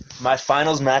 my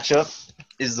finals matchup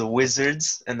is the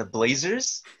Wizards and the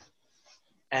Blazers.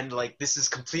 And, like, this is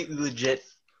completely legit.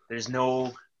 There's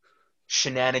no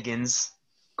shenanigans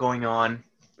going on.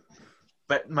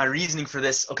 But my reasoning for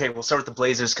this, okay, we'll start with the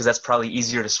Blazers because that's probably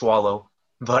easier to swallow.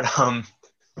 But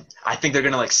I think they're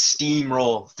going to, like,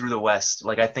 steamroll through the West.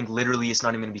 Like, I think literally it's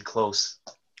not even going to be close.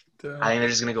 I think they're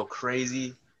just going to go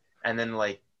crazy. And then,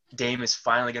 like, Dame is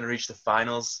finally going to reach the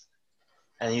finals.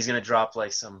 And he's going to drop,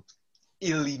 like, some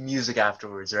elite music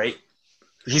afterwards, right?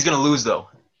 He's going to lose, though.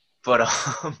 But,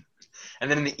 and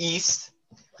then in the East,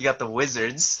 you got the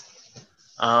Wizards.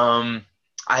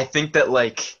 I think that,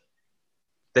 like,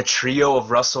 the trio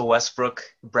of Russell Westbrook,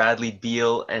 Bradley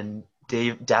Beal, and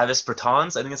Davis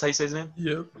Bertans, I think that's how you say his name,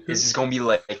 Yep. is just going to be,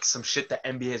 like, some shit that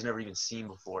NBA has never even seen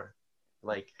before.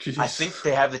 Like, Jeez. I think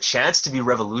they have the chance to be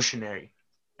revolutionary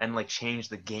and, like, change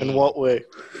the game. In what way?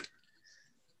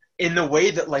 In the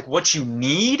way that, like, what you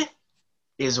need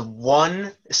is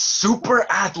one super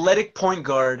athletic point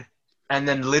guard and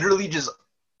then literally just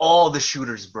all the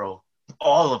shooters, bro.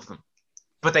 All of them.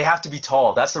 But they have to be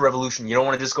tall. That's the revolution. You don't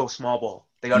want to just go small ball.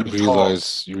 They got to be tall.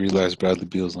 You realize Bradley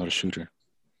Beal's not a shooter.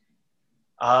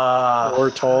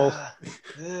 Or tall.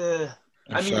 In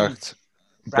I mean, fact,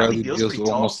 Bradley Beal's pretty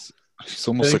tall. He's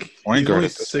almost like a point he's guard only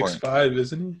at this point. 6'5",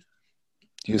 isn't he?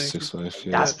 He is Thank 6'5",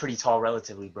 yeah. That's pretty tall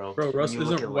relatively, bro. Bro, When Russ you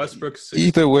look isn't at, like- Westbrook 6'3"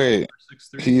 Either way, or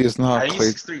 6'3"? he is I not think quite.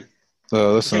 he's 6'3".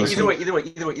 Listen, Okay, listen. either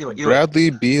way. Bradley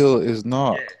Beal is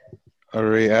not Yeah. a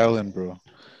Ray Allen, bro.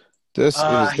 This is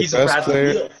the He's a best Bradley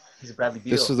player. Beal. He's a Bradley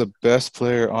Beal. This is the best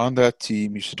player on that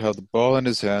team. He should have the ball in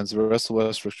his hands. Russell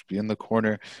Westbrook should be in the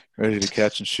corner, ready to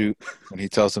catch and shoot when he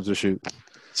tells him to shoot.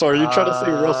 So are you trying to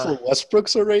say Russell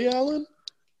Westbrook's a Ray Allen?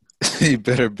 He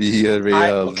better be a Ray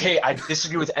Allen. Okay, I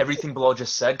disagree with everything Bilal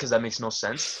just said because that makes no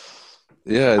sense.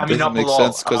 Yeah, it I mean, doesn't not make Bilal,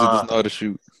 sense because he doesn't know how to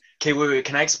shoot. Okay, wait.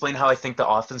 Can I explain how I think the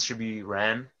offense should be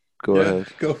ran? Go ahead.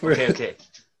 Go for it. Okay.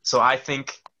 So I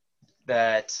think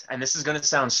that, and this is gonna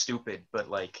sound stupid, but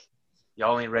like,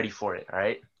 y'all ain't ready for it, all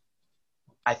right?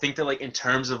 I think that like in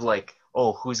terms of like,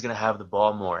 who's gonna have the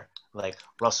ball more, like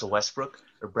Russell Westbrook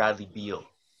or Bradley Beal,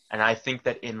 and I think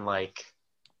that in like,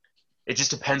 it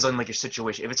just depends on like your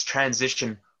situation. If it's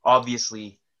transition,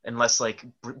 obviously, unless like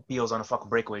Beal's on a fucking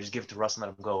breakaway, just give it to Russ and let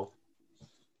him go.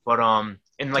 But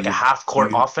in like a half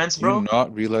court offense, bro. Do you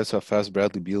not realize how fast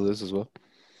Bradley Beal is as well?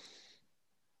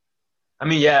 I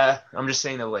mean, yeah, I'm just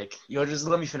saying that, like, just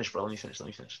let me finish, bro. Let me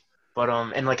finish. But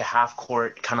in like a half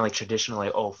court, kind of like traditional,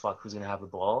 like, who's gonna have the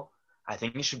ball? I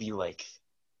think it should be like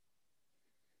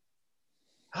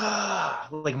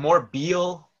more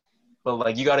Beal, but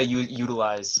like you gotta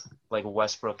utilize like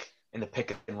Westbrook in the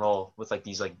pick and roll with like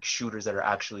these like shooters that are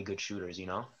actually good shooters, you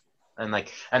know? And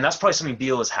that's probably something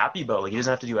Beal is happy about. Like he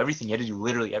doesn't have to do everything. He had to do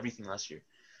literally everything last year.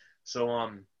 So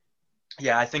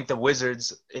yeah, I think the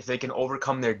Wizards, if they can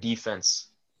overcome their defense,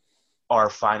 are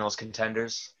finals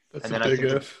contenders. That's And a then I big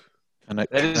think if. That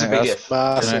is a big if.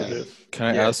 Massive if. Can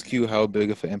I Yeah. ask you how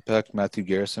big of an impact Matthew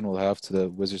Garrison will have to the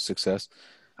Wizards' success?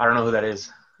 I don't know who that is.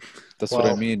 That's what I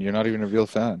Wow. mean. You're not even a real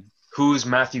fan. Who's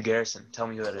Matthew Garrison? Tell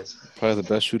me who that is. Probably the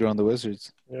best shooter on the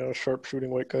Wizards. Yeah, sharp shooting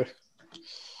white guy.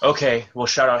 Okay, well,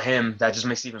 shout out him. That just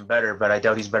makes it even better, but I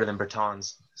doubt he's better than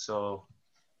Bertans. So,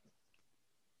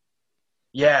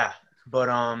 yeah, but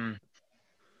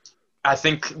I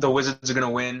think the Wizards are going to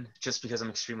win just because I'm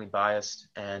extremely biased.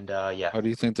 And, yeah. How do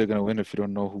you think they're going to win if you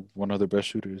don't know who one of their best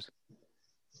shooters?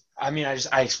 I mean,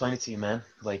 I explained it to you, man.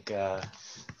 Like, I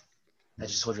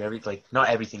just told you everything. Like, not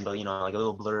everything, but, like a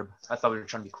little blurb. I thought we were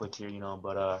trying to be quick here,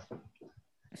 but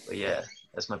yeah,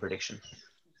 that's my prediction.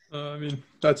 I mean,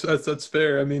 that's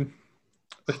fair. I mean,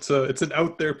 it's an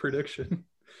out there prediction.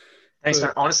 Thanks, But-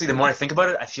 man. Honestly, the more I think about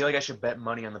it, I feel like I should bet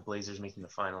money on the Blazers making the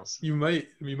finals. You might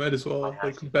as well I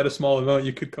have to. bet a small amount.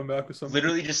 You could come back with something.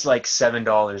 Literally just like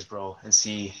 $7, bro, and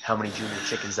see how many junior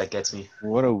chickens that gets me.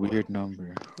 What a weird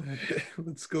number.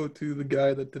 Let's go to the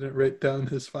guy that didn't write down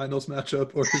his finals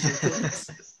matchup or his influence.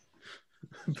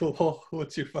 Bilal,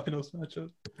 what's your finals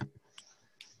matchup?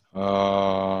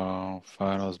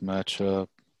 Finals matchup.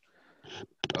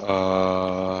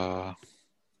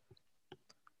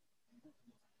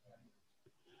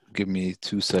 Give me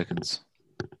 2 seconds.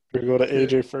 We go to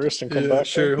AJ first and come back.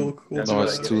 Sure. then? We'll That's do No, what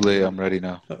it's I that. too late. I'm ready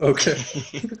now. Okay.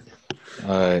 All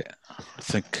right. I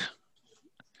think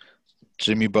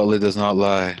Jimmy Butler does not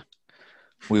lie.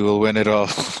 We will win it all.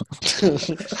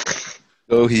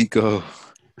 Go Heat, go.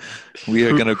 We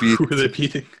are gonna beat Who are they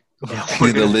beating? Yeah, we're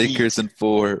the gonna Lakers in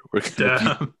 4. We're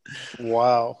gonna Damn.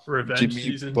 Wow. Revenge beat Jimmy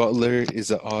season. Butler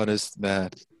is an honest man.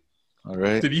 All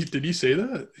right. Did he say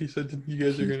that? He said you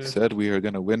guys are He gonna. said we are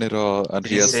gonna win it all, and Did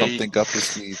he he has say- something up his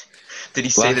sleeve. Did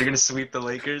he say Black- they're gonna sweep the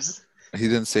Lakers? He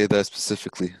didn't say that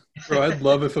specifically. Bro, I'd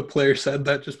love if a player said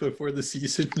that just before the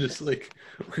season. Just like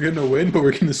we're gonna win, but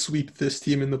we're gonna sweep this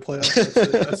team in the playoffs.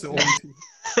 That's the only team.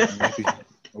 Maybe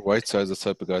Whiteside's the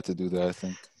type of guy to do that. I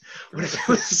think. What if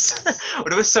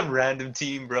it was some random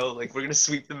team, bro? Like we're gonna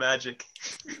sweep the Magic.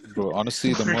 Bro,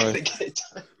 honestly, We're gonna get it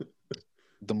done.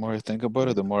 the more I think about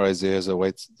it, the more Isaiah's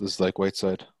is like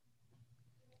Whiteside.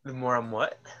 The more I'm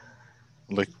what?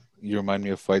 Like you remind me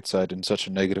of Whiteside in such a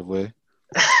negative way.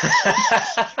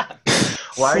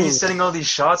 Why are you sending all these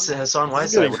shots at Hassan It's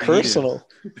Whiteside? getting What did he do? personal.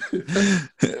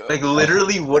 Like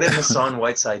literally, what did Hassan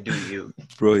Whiteside do to you?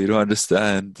 Bro, you don't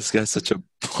understand. This guy's such a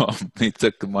bum. He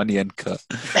took the money and cut.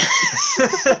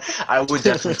 I would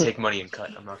definitely take money and cut.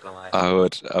 I'm not gonna lie. I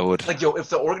would. Like, yo, if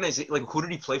the organization, like, who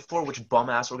did he play for? Which bum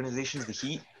ass organization is the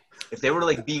Heat? If they were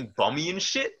like being bummy and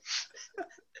shit.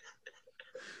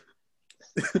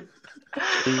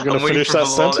 Are you gonna I'm waiting finish for that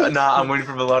Bilal. sentence? Nah, I'm waiting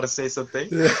for Bilal to say something.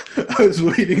 Yeah, I was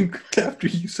waiting after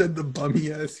you said the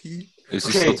bummy ass Heat. Is he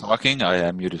Okay. still talking?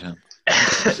 I muted him.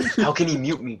 How can he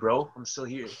mute me, bro? I'm still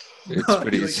here. It's No,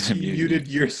 pretty he, easy to he mute. muted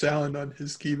your sound on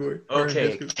his keyboard. or on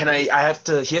Okay, his- can I have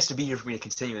to, he has to be here for me to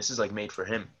continue. This is like made for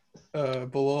him.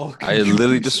 Bilal, can I you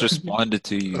literally please just unmute? responded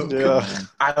to you. Okay. Yeah. man.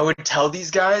 I would tell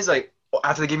these guys, like,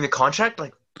 after they gave me the contract,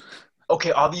 like,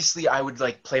 okay, obviously I would,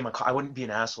 like, play my, I wouldn't be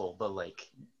an asshole, but, like,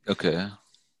 Okay.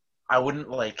 I wouldn't,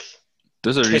 like,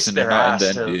 There's a kiss reason you're their not in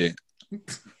ass the to- NBA.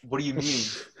 What do you mean?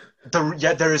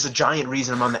 Yeah, there is a giant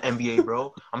reason I'm on the NBA,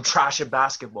 bro. I'm trash at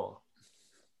basketball.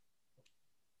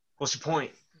 What's your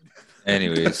point?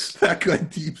 Anyways, That got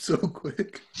deep so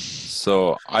quick.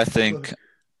 so I think,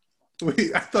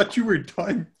 Wait, I thought you were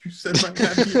done. You said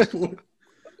Miami before.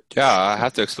 yeah, I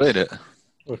have to explain it.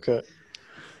 Okay.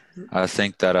 I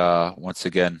think that once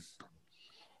again,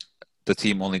 the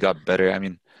team only got better. I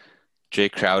mean, Jay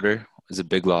Crowder is a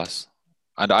big loss.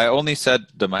 And I only said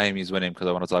the Miami's winning because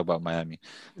I want to talk about Miami.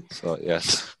 So,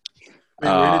 yes. Wait,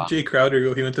 where did Jay Crowder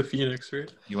go? He went to Phoenix, right?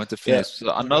 He went to Phoenix.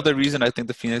 So another reason I think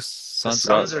the Phoenix The Suns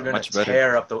Suns are got gonna much better.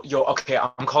 tear up the. Yo, okay,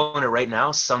 I'm calling it right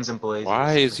now. Suns and Blazers.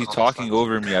 Why is he talking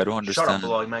over me? I don't Shut up, understand.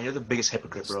 Bilal, man. You're the biggest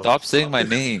hypocrite, bro. Stop saying my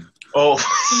name. Oh.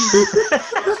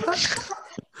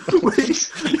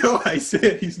 Wait, no, I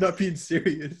said he's not being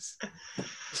serious.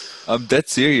 I'm dead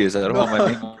serious. I don't want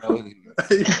my name.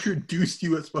 I introduced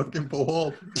you as fucking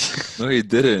Bilal. No, you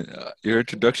didn't. Your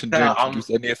introduction didn't Nah, introduce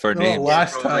any of our No, names.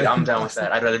 last Bro, like, time. I'm down with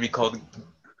that. I'd rather be called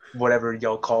whatever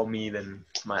y'all call me than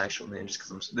my actual name, just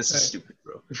because this is stupid,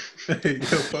 bro. Hey, yo,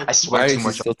 fuck. I swear Why too is he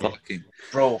much. still on you. talking?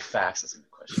 Bro, facts. That's a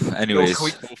good question. Anyways,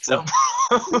 Yo, can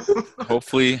we-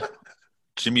 hopefully,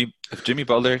 if Jimmy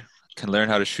Butler can learn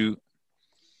how to shoot,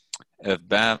 if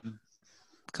Bam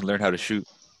can learn how to shoot,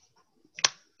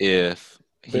 if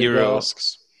Big Hero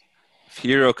asks.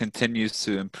 continues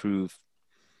to improve,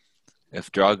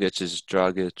 if Dragic is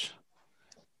Dragic,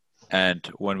 and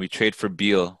when we trade for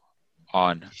Beal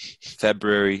on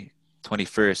February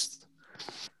 21st,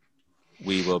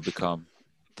 we will become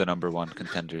the number one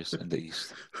contenders in the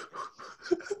East.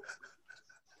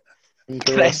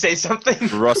 Can I say something?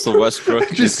 Russell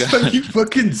Westbrook is Just gonna, like you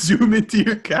fucking zoom into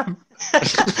your camera.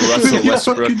 Russell You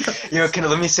Westbrook fucking- Yo,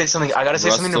 let me say something. I gotta say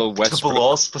something Russell to Westbrook,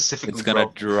 Bilal specifically, it's gonna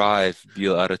bro. drive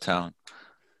Beal out of town.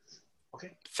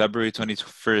 Okay. February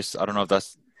 21st. I don't know if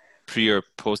that's pre or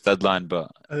post deadline,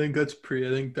 but I think that's pre.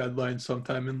 I think deadline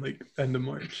sometime in like end of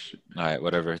March. all right,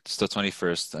 whatever. It's the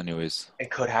 21st, anyways.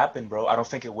 It could happen, bro. I don't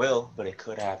think it will, but it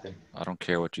could happen. I don't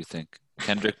care what you think.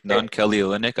 Kendrick Nunn, Kelly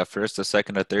Olynyk, a first, a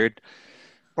second, a third.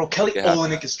 Bro, Kelly Yeah.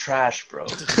 Olynyk is trash, bro.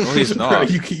 No, he's Bro, not.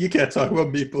 you can't talk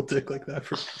about Maple Dick like that.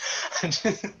 Bro.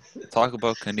 Talk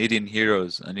about Canadian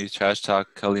heroes, and you trash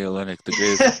talk Kelly Olynyk, the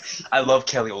greatest I love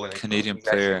Kelly Olynyk. bro. Canadian He's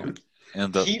actually- player. In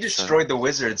the He destroyed the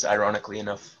Wizards, ironically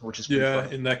enough, which is pretty Yeah,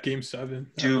 funny. in that game 7.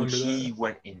 I Dude, remember he that.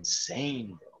 went insane,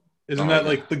 bro. Isn't Oh, that yeah.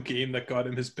 like the game that got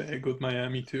him his bag with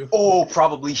Miami too? Oh,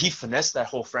 probably he finessed that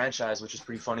whole franchise, which is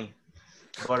pretty funny.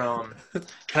 But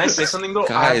can I say something though? I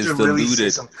Guys, have to really say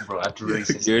deluded. something, bro. I have to really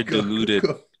say something. You're Go, deluded.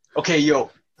 go. Okay,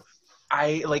 yo,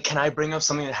 can I bring up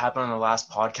something that happened on the last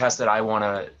podcast that I want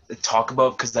to talk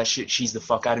about because that shit cheesed the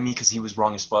fuck out of me because he was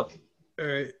wrong as fuck. All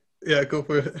right. Yeah, go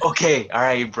for it. Okay, all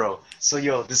right, bro. So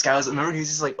yo, this guy was remember he was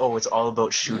just like, oh, it's all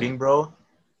about shooting, bro.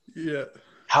 Yeah.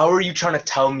 How are you trying to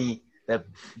tell me that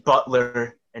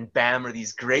Butler and Bam are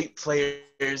these great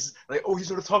players? Like, oh, he's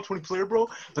not a top 20 player, bro.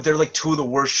 But they're like two of the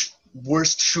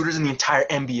worst shooters in the entire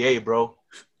NBA, bro.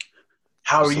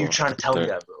 How are you So, trying to tell me they're-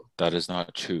 that, bro? That is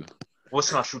not true.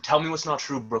 What's not true? Tell me what's not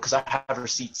true, bro, because I have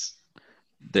receipts.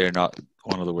 They're not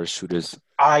one of the worst shooters.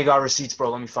 I got receipts, bro.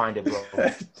 Let me find it, bro.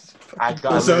 I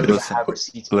Goes out literally his- have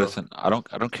receipts, bro. Listen, I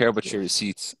don't care about your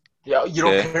receipts, Yeah, you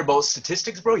don't Okay. care about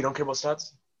statistics, bro? You don't care about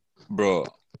stats? bro.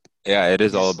 Yeah, it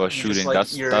is You all just- about you shooting. just like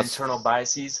That's your that's internal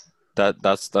biases.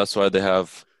 that's why they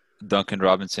have Duncan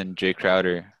Robinson, Jay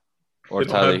Crowder, or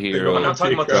They don't Tyler have- they don't Hero. I'm not have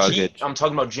talking Jay about the Crowder. Heat. I'm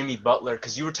talking about Jimmy Butler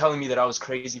because you were telling me that I was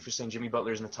crazy for saying Jimmy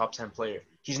Butler isn't a top 10 player.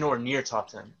 He's nowhere near top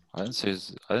 10. I didn't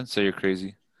say you're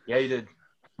crazy. Yeah, you did.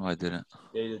 No, I didn't.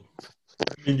 Yeah, you did.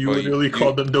 I mean, you Bro, literally you-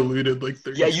 called them deluded like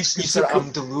 30 Yeah, you seconds said ago.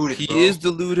 I'm deluded, He bro. is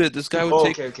deluded. This guy would Oh,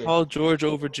 take okay. Paul George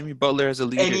over Jimmy Butler as a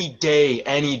leader.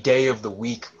 Any day of the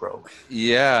week, bro.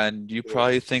 Yeah, and you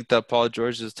probably think that Paul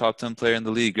George is top 10 player in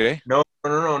the league, eh? No.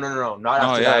 Not No,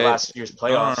 after yeah, that yeah. last year's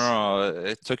playoffs. No.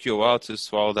 It took you a while to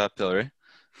swallow that pill, right?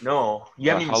 No, you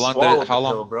haven't How even long did swallowed it- how the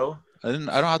long- pill, bro. I don't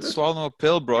have to swallow no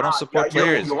pill, bro. I don't Nah, support yo,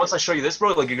 players. once I show you this,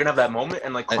 bro, like you're gonna have that moment,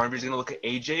 and like I- Carnby's gonna look at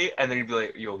AJ, and then you'd be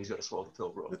like, "Yo, he's gonna swallow the pill,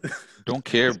 bro." Don't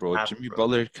care, Doesn't bro. happen, Jimmy bro.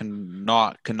 Butler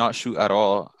cannot shoot at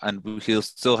all, and he'll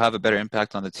still have a better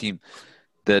impact on the team.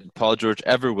 than Paul George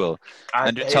ever will.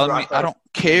 And you're telling me I don't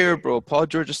care, bro. Paul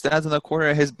George just stands in the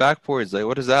corner, his backboards. Like,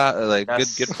 what is that? Like,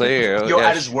 good player. Yo, Yeah,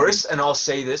 at his worst, and I'll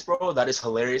say this, bro, that is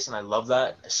hilarious, and I love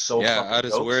that. It's so yeah, fucking at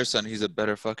his jokes. worst, and he's a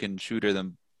better fucking shooter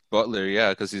than Butler. Yeah,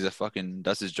 because he's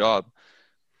that's his job.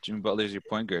 Jimmy Butler's your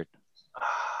point guard.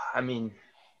 I mean,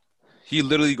 He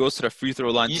literally goes to the free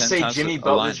throw line you 10 say times Jimmy a line.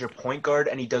 Butler's your point guard,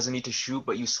 and he doesn't need to shoot,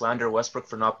 but you slander Westbrook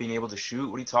for not being able to shoot.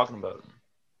 What are you talking about?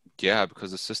 Yeah,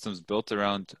 because the system's built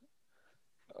around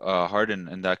Harden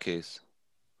in that case.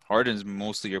 Harden's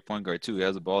mostly your point guard too. He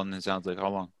has the ball in his hands like how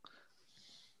long?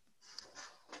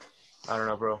 I don't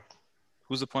know, bro.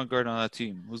 Who's the point guard on that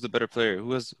team? Who's the better player?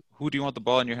 Who do you want the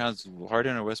ball in your hands?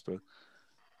 Harden or Westbrook?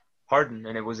 Harden,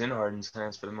 and it was in Harden's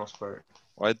hands for the most part.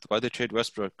 Why'd they trade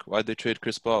Westbrook? Why'd they trade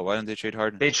Chris Paul? Why didn't they trade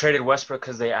Harden? They traded Westbrook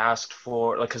because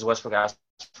because Westbrook asked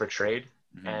for a trade,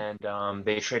 and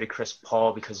they traded Chris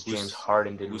Paul because James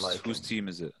Harden didn't like him. Whose team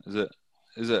is it?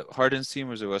 Is it Harden's team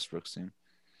or is it Westbrook's team?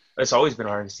 It's always been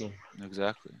Harden's team.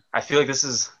 Exactly. I feel like this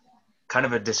is kind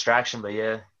of a distraction, but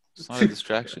yeah. It's not a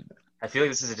distraction. I feel like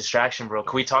this is a distraction, bro.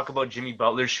 Can we talk about Jimmy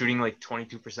Butler shooting like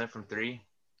 22% from three?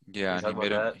 Yeah,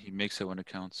 and he makes it when it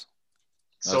counts.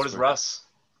 So does Russ.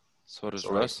 So does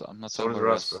Russ. I'm not talking about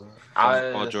Russ.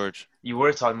 Bro. Paul George. You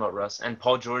were talking about Russ, and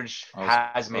Paul George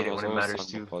has made it when it matters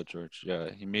too. Paul George, yeah,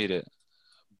 he made it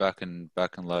back in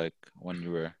like when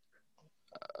you were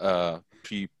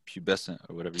prepubescent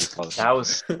or whatever you call it. That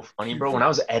was so funny, bro. When I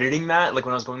was editing that, like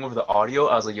when I was going over the audio,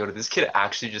 I was like, "Yo, did this kid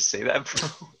actually just say that,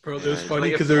 bro?" Bro, it was funny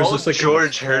because there was just like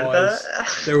George heard that.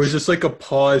 There was just like a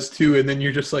pause too, and then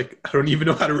you're just like, I don't even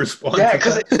know how to respond. Yeah,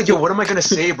 because like, yo, what am I gonna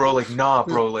say, bro? Like, nah,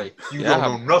 bro. Like, you don't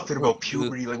know nothing about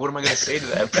puberty. Like, what am I gonna say to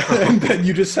that, bro? And then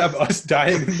you just have us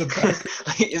dying in the back.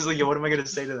 It's like, yo, what am I gonna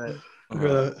say to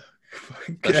that?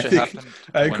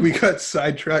 I think we got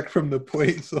sidetracked from the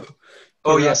point, so.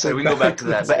 Oh, yeah, so we can go back to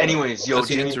that. But anyways, yo,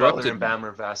 Jimmy Butler and Bam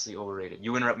are vastly overrated.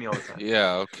 You interrupt me all the time.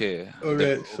 Yeah, okay. All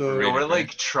right, so. Yo, we're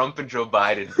like Trump and Joe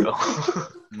Biden, bro.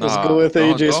 Let's go with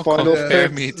AJ's final pick. Compare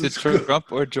me to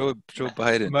Trump or Joe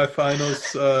Biden. My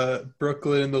finals,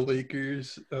 Brooklyn and the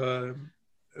Lakers. In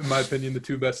my opinion, the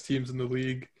two best teams in the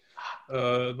league.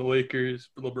 The Lakers,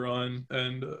 LeBron,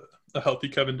 and a healthy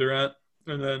Kevin Durant.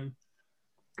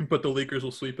 But the Lakers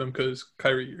will sweep him because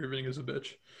Kyrie Irving is a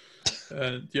bitch.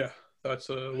 And, yeah. That's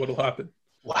what'll happen.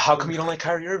 Well, how come you don't like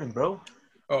Kyrie Irving, bro?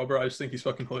 Oh, bro, I just think he's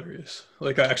fucking hilarious.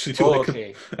 Like, I actually do like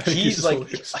him. He's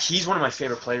one of my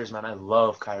favorite players, man. I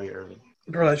love Kyrie Irving.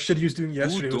 Bro, that shit he was doing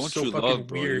yesterday was so fucking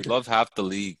weird. You love half the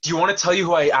league. Do you want to tell you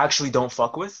who I actually don't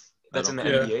fuck with? That's in the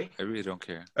NBA? I really don't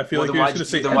care. I feel like you're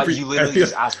just going to say why you literally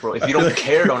just ask, bro. If you don't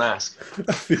care, don't ask.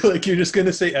 I feel like you're just going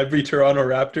to say every Toronto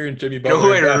Raptor and Jimmy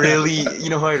Butler. You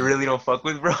know who I really don't fuck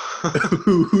with, bro?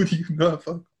 Who do you not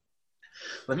fuck with?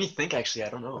 Let me think, actually. I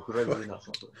don't know. Who do I really not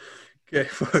fuck with? Okay,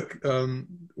 fuck.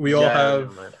 We all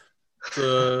have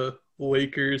the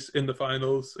Lakers in the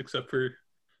finals, except for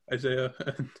Isaiah.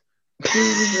 And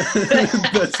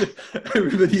that's it.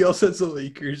 Everybody else has the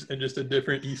Lakers and just a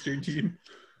different Eastern team.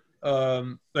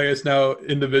 I guess now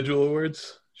individual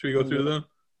awards. Should we go through them?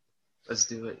 Let's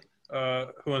do it.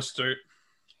 Who wants to start?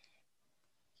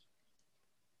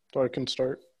 I can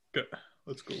start. Okay,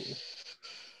 let's go.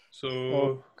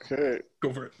 So, okay,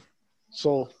 go for it.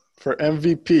 So for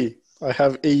MVP, I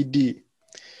have AD,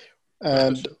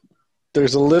 and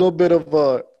there's a little bit of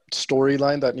a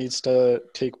storyline that needs to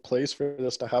take place for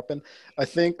this to happen. I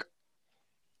think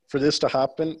for this to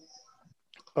happen,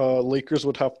 Lakers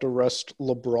would have to rest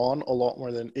LeBron a lot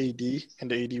more than AD,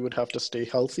 and AD would have to stay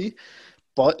healthy.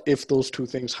 But if those two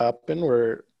things happen,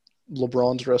 where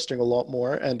LeBron's resting a lot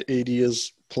more and AD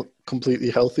is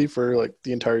completely healthy for like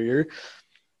the entire year,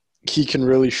 he can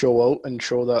really show out and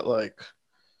show that, like,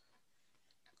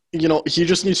 you know, he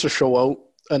just needs to show out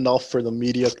enough for the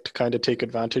media to kind of take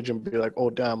advantage and be like, oh,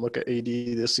 damn, look at AD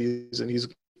this season. He's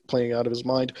playing out of his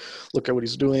mind. Look at what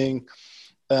he's doing.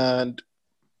 And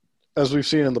as we've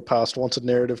seen in the past, once a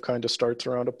narrative kind of starts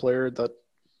around a player, that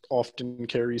often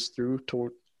carries through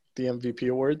toward the MVP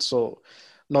award. So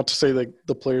not to say that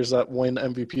the players that win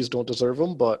MVPs don't deserve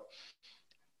them, but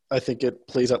I think it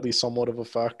plays at least somewhat of a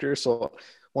factor. So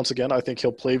once again, I think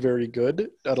he'll play very good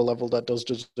at a level that does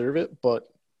deserve it, but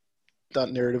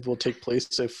that narrative will take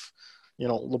place if, you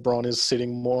know, LeBron is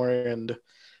sitting more and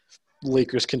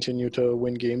Lakers continue to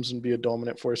win games and be a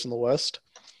dominant force in the West.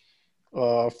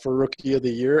 For Rookie of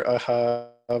the Year, I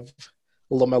have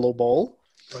LaMelo Ball.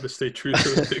 Got to stay true to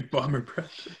the Big Bomber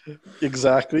brand.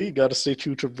 Exactly. Got to stay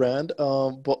true to brand.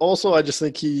 But also, I just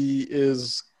think he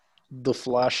is the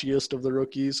flashiest of the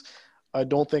rookies. I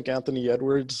don't think Anthony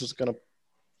Edwards is going to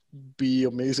be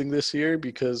amazing this year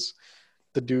because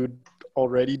the dude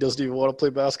already doesn't even want to play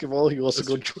basketball. He wants to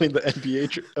go join the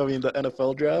the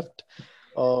NFL draft.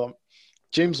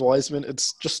 James Wiseman,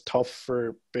 it's just tough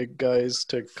for big guys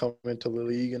to come into the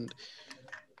league and,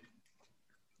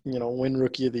 win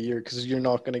Rookie of the Year because you're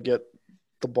not going to get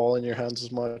the ball in your hands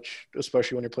as much,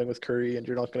 especially when you're playing with Curry, and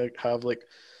you're not going to have like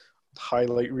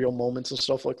highlight reel moments and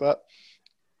stuff like that.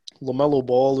 LaMelo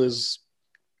Ball is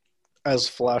as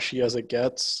flashy as it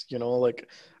gets, like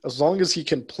as long as he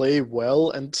can play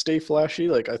well and stay flashy,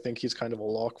 like I think he's kind of a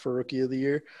lock for Rookie of the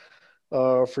Year.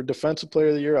 For Defensive Player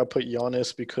of the Year, I put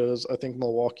Giannis because I think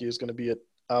Milwaukee is going to be an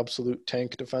absolute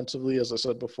tank defensively, as I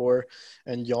said before,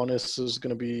 and Giannis is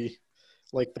going to be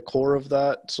like the core of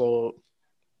that. So,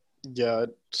 yeah,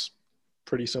 it's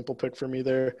pretty simple pick for me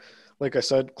there. Like I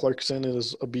said, Clarkson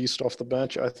is a beast off the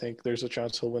bench. I think there's a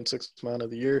chance he'll win Sixth Man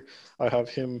of the Year. I have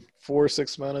him for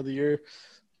Sixth Man of the Year.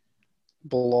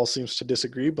 Bilal seems to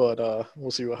disagree, but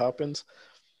we'll see what happens.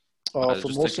 For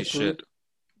most improved,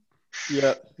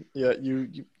 yeah,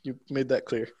 you made that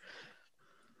clear.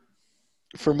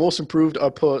 For most improved, I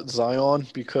put Zion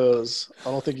because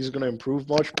I don't think he's going to improve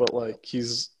much, but like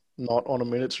he's not on a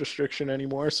minutes restriction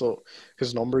anymore, so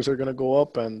his numbers are going to go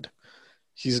up and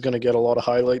he's going to get a lot of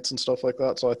highlights and stuff like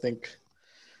that. So I think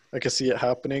I can see it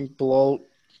happening. Bilal,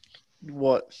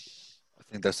 what? I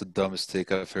think that's the dumbest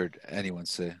take I've heard anyone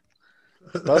say.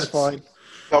 That's fine.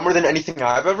 Dumber than anything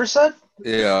I've ever said?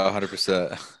 Yeah,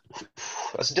 100%.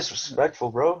 That's disrespectful,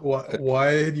 bro.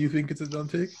 Why do you think it's a dumb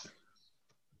take?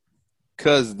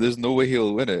 Because there's no way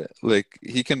he'll win it. Like,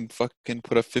 he can fucking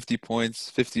put up 50 points,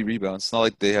 50 rebounds. It's not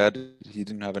like he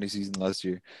didn't have any season last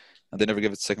year. And they never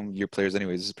give it second-year players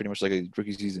anyways. This is pretty much like a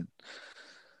rookie season.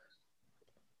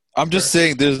 I'm just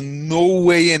saying there's no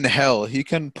way in hell he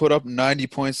can put up 90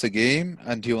 points a game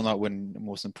and he will not win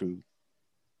Most Improved.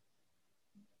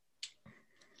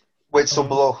 Wait, so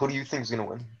below, who do you think is going to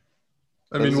win?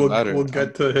 I mean, we'll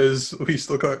get to his. We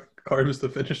still got Carms to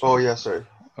finish. Oh, yeah, sorry.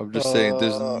 I'm just saying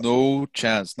there's no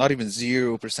chance, not even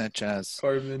 0% chance.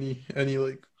 Carm, any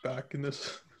like back in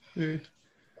this? I mean,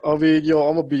 I'm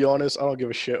going to be honest. I don't give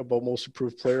a shit about Most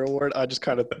Improved Player Award. I just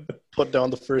kind of put down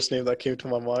the first name that came to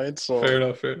my mind. So Fair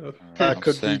enough. That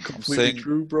could be completely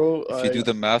true, bro. If you do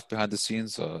the math behind the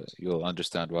scenes, you'll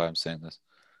understand why I'm saying this.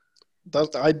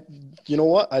 You know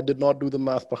what? I did not do the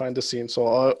math behind the scenes,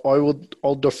 so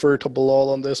I'll defer to Bilal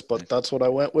on this, but that's what I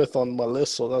went with on my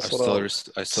list, so that's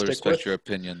I still respect your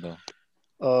opinion,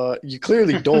 though. You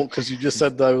clearly don't, because you just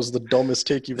said that was the dumbest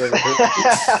take you've ever heard.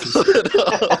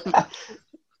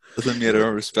 Doesn't mean I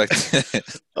don't respect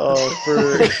it.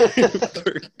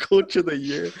 For Coach of the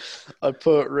Year, I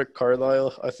put Rick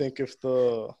Carlisle. I think if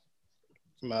the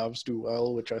Mavs do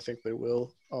well, which I think they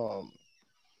will,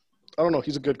 I don't know.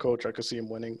 He's a good coach. I could see him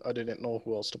winning. I didn't know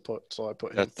who else to put, so I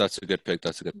put him. That's a good pick.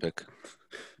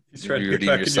 He's trying to get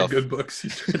back in your good books.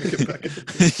 He's trying to get back in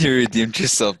You redeemed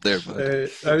yourself there, bud.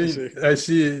 I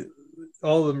see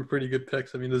all of them are pretty good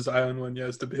picks. I mean, the Zion one,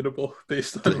 is debatable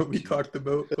based on what we talked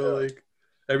about, but like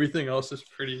everything else is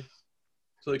pretty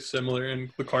similar. And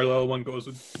the Carlisle one goes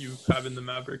with you having the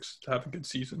Mavericks to have a good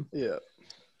season. Yeah.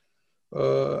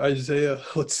 Isaiah,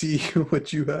 let's see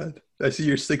what you had. I see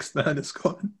your sixth man is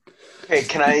gone.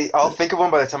 Okay, I'll think of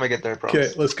one by the time I get there, bro.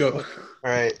 Okay, let's go. All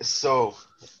right, so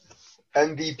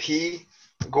MVP,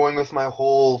 going with my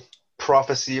whole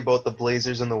prophecy about the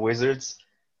Blazers and the Wizards,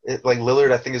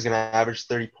 Lillard, I think, is going to average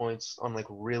 30 points on,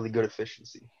 really good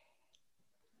efficiency.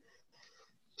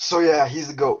 So, yeah, he's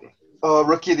the GOAT.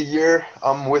 Rookie of the Year,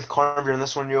 I'm with Carver on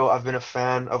this one, yo. I've been a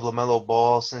fan of LaMelo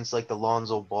Ball since, the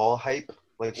Lonzo Ball hype,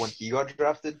 when he got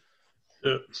drafted.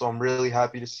 Yeah. So I'm really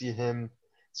happy to see him.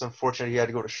 It's unfortunate he had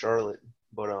to go to Charlotte,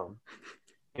 but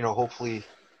hopefully.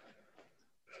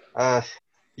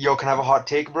 Yo, can I have a hot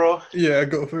take, bro? Yeah,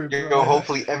 go for it. Yo,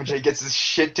 hopefully MJ gets his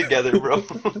shit together, bro.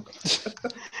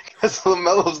 Because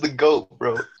LaMelo's the GOAT,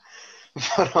 bro.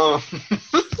 But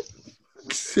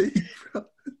See, bro.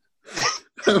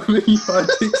 How many hot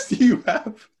takes do you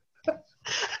have?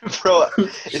 Bro,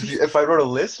 if I wrote a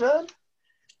list, man.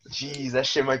 Jeez, that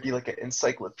shit might be like an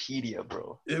encyclopedia,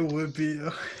 bro. It would be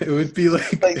like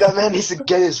that man needs to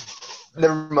get his.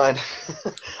 Never mind.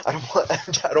 I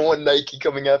don't want Nike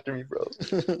coming after me, bro.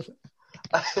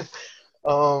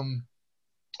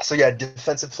 So yeah,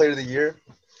 Defensive Player of the Year,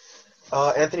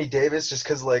 Anthony Davis. Just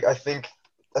because I think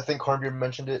Harvey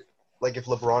mentioned it. If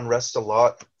LeBron rests a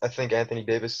lot, I think Anthony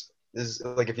Davis is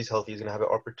if he's healthy, he's gonna have an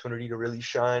opportunity to really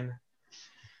shine.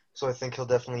 So I think he'll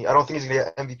definitely – I don't think he's going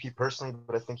to get MVP personally,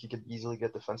 but I think he could easily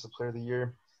get Defensive Player of the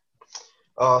Year.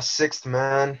 Sixth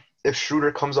man, if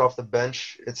Schroeder comes off the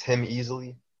bench, it's him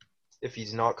easily. If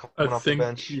he's not coming off the bench.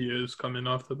 I think he is coming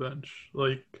off the bench.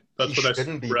 That's he what I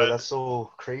shouldn't be, but read. that's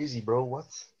so crazy, bro. What?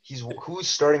 Who's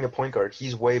starting a point guard?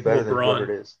 He's way better than LeBron.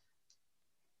 whoever it is.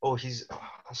 Oh, that's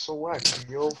so whack.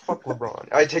 Yo, fuck LeBron.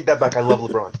 I take that back. I love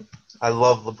LeBron. I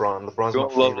love LeBron. LeBron's You my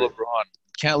don't love favorite. LeBron.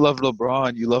 Can't love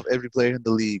LeBron. You love every player in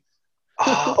the league.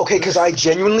 Okay, because I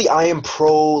am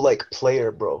pro like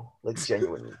player, bro. Like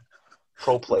genuinely,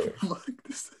 pro player. What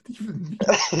does that even mean?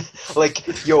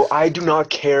 Like, yo, I do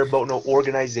not care about no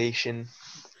organization.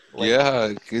 Like,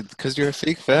 Yeah, because you're a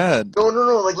fake fan. No.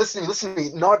 Like, listen to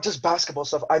me. Not just basketball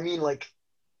stuff. I mean, like,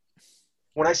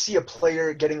 when I see a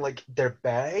player getting like their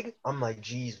bag, I'm like,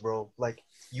 geez, bro. Like,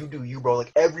 you do you, bro.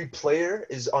 Like, every player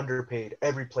is underpaid.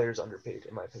 Every player is underpaid,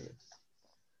 in my opinion.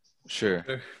 Sure.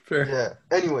 Fair. Yeah.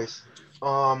 Anyways,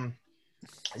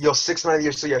 yo, 6 man of the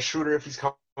year. So yeah, Schroeder if he's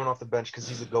coming off the bench because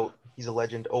he's a GOAT. He's a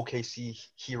legend. OKC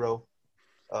hero.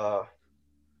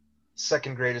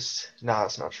 Second greatest. Nah,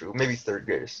 that's not true. Maybe third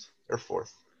greatest or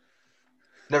fourth.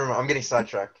 Never mind. I'm getting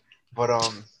sidetracked. But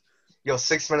yo,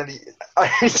 6 man of the.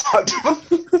 I already talked about.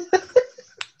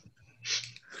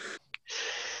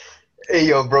 Hey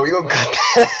yo, bro, you gonna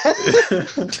cut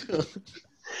that?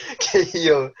 Okay,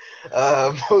 yo,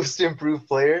 most improved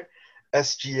player,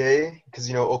 SGA, because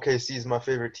OKC is my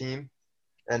favorite team,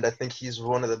 and I think he's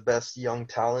one of the best young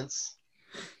talents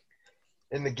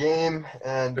in the game,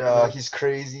 and he's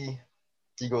crazy.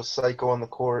 He goes psycho on the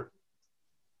court,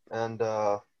 and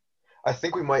I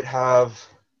think we might have.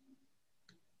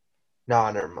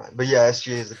 Nah, never mind. But yeah,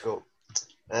 SGA is the GOAT,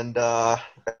 and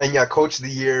yeah, coach of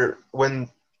the year when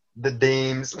the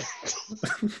Dames.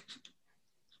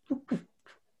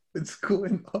 What's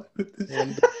going on with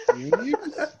this?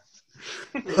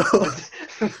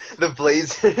 The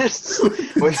Blazers.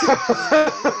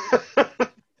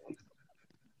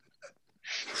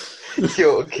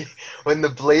 Yo, okay. When the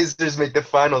Blazers make the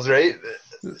finals, right?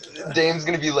 Dame's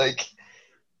gonna be like,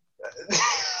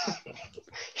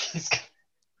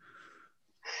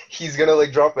 he's gonna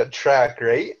like drop a track,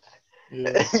 right?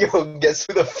 Yeah. Yo, guess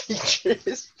who the feature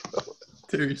is, bro?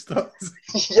 Terry Stotts.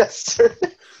 Yes, sir.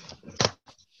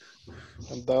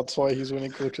 And that's why he's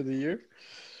winning Coach of the Year.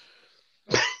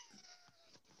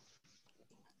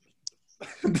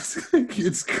 This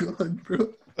kid's gone, bro.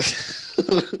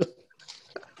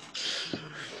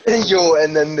 Yo,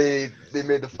 and then they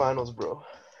made the finals, bro.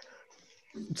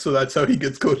 So that's how he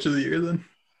gets Coach of the Year then?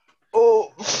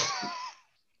 Oh.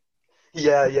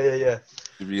 Yeah. You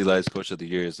realize Coach of the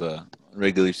Year is a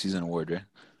regular season award, right?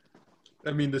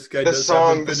 I mean, this guy The does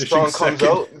song have been comes finishing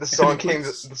out. second.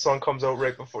 The song comes out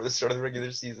right before the start of the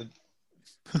regular season.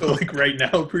 Like right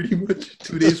now, pretty much.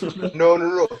 2 days from now.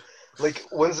 No. Like,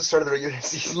 when's the start of the regular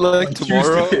season? Like On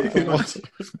tomorrow. Tuesday.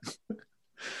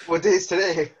 What day is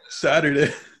today?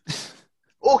 Saturday.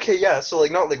 Okay, yeah. So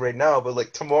like, not like right now, but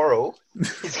like tomorrow,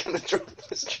 he's gonna drop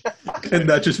this track. And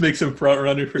that just makes him front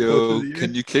runner for Coach Yo, of the Year.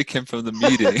 can you kick him from the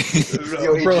meeting?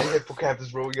 Yo, Bro. AJ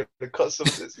Hippocampus, bro, we gotta cut some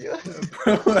of this, yeah.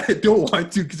 Bro, I don't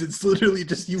want to because it's literally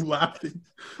just you laughing.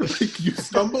 Like you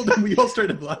stumbled and we all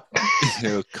started laughing.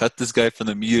 Yo, cut this guy from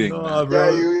the meeting, Nah, man.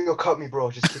 Yeah, bro. you cut me, bro.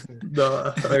 Just kick me.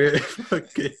 Nah, alright.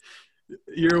 Okay.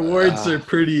 Your awards are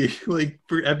pretty, like,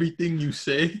 for everything you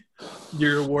say,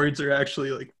 your awards are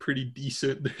actually, like, pretty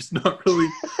decent. There's not really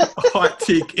a hot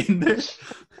take in there.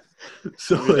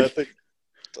 So, I mean,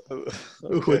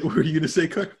 like, what were you going to say,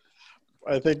 Car?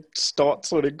 I think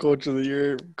Stotts winning Coach of the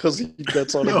Year because he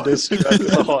gets on No. a diss track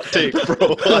is a hot take, bro.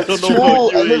 I don't know No,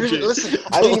 about you, AJ. listen,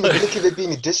 I didn't even think of it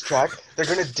being a diss track. They're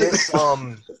gonna diss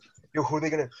yo, who are they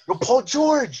gonna? Yo, Paul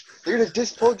George. They're gonna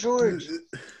diss Paul George.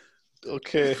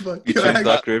 Okay. Fuck, Featuring I-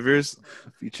 Doc Rivers.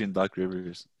 Featuring Doc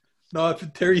Rivers. No,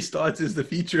 if Terry Stotts is the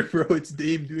feature, bro, it's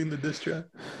Dame doing the diss track.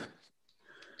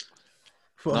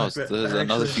 Fuck, No, but there's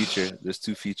another actually- feature. There's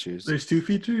 2 features. There's 2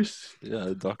 features?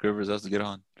 Yeah, Doc Rivers has to get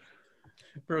on.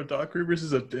 Bro, Doc Rivers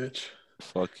is a bitch.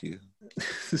 Fuck you.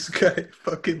 This guy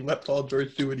fucking let Paul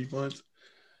George do what he wants.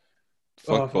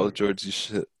 Fuck Oh, Paul fuck. George, you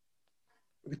shit.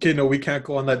 Okay, no, we can't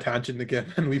go on that tangent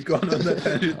again. And we've gone on that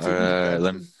tangent.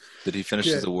 Alright, did he finish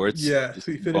his awards? Yeah, Just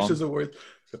he finished his bomb? awards.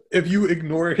 If you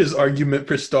ignore his argument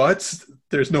for Stotts,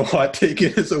 there's no hot take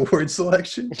in his award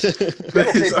selection. But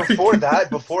Okay, his before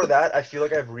argument- that, I feel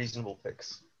like I have reasonable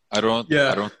picks. I don't.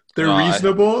 They're No, I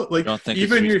reasonable. Like don't think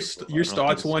even it's your reasonable. I your don't think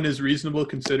Stotts it's- one is reasonable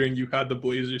considering you had the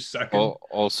Blazers second.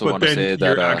 Also but want to then say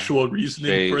your that actual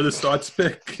reasoning Shea- for the Stotts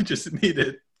pick just made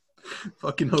it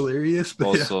fucking hilarious.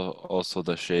 But yeah. also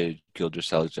the Shea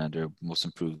Gilgeous Alexander most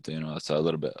improved. That's a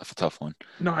little bit of a tough one.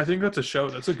 No, I think that's a show.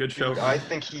 That's a good show. Dude, I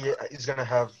think he is gonna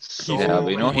have so Yeah, but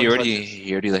many he more already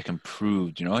touches. like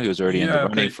improved. He was already in Yeah, the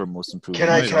running but- for most improved. Can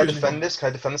I Right. defend this? Can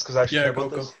I defend this because I actually Yeah, care go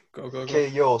about go this? go go go. Okay,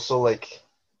 yo, so like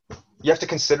you have to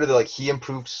consider that like he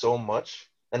improved so much,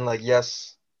 and like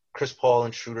yes, Chris Paul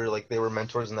and Schroeder like they were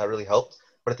mentors and that really helped.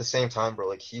 But at the same time, bro,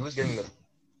 like he was getting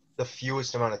the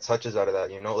fewest amount of touches out of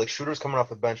that. You know, like Schroeder's coming off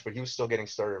the bench, but he was still getting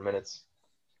starter minutes.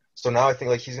 So now I think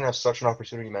like he's gonna have such an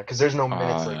opportunity, man, because there's no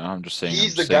minutes. Like I'm just saying. he's I'm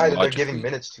the just guy saying that they're giving logically.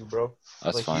 minutes to, bro.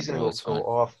 That's Like fine, he's gonna bro. go, That's fine. go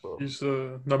off, bro. He's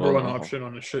the number Well, one option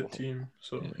on a shit team,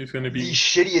 so he's gonna The be.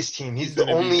 shittiest team. he's He's the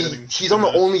gonna be only. getting He's on the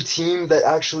minutes. only team that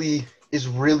actually is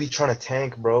really trying to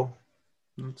tank, bro.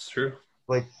 That's true.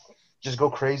 Like, just go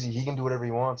crazy. He can do whatever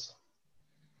he wants.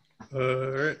 All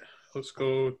right, let's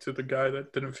go to the guy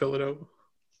that didn't fill it out.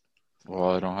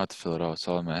 Well, I don't have to fill it out. It's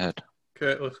all in my head.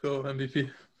 Okay, let's go MVP.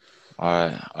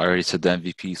 I already said the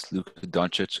MVP is Luka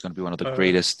Doncic. Going to be one of the Uh,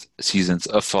 greatest seasons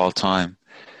of all time.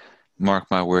 Mark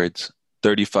my words.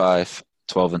 35,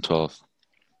 12, and 12.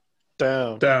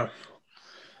 Damn. Down.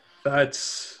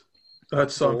 That's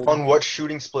something. On what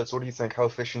shooting splits? What do you think? How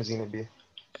efficient is he gonna be?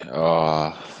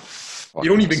 You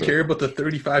don't even care about the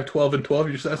 35, 12, and 12.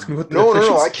 You're just asking what the No. I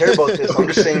efficiency- care about this. I'm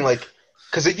just Okay. saying, like,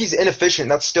 because if he's inefficient,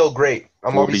 that's still great.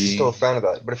 I'm 40. obviously still a fan of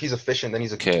that. But if he's efficient, then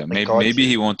he's a Okay, like, God maybe tier.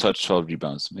 he won't touch 12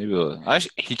 rebounds. Maybe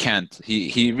actually, he can't.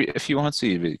 If he wants to,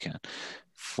 he really can.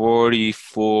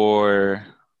 44,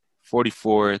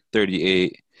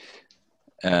 38,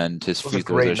 and his Those free are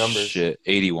throws great are numbers. shit.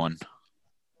 81.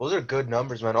 Those are good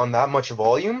numbers, man. On that much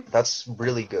volume, that's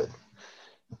really good.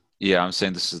 Yeah, I'm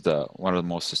saying this is one of the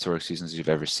most historic seasons you've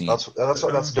ever seen. That's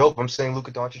dope. I'm saying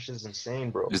Luka Doncic is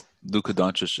insane, bro. Luka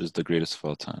Doncic is the greatest of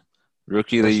all time.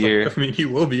 Rookie of the Respect. year. I mean, he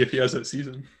will be if he has that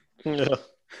season. Yeah.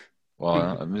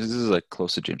 Well, I mean, this is like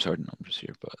close to James Harden numbers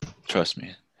here, but trust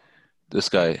me,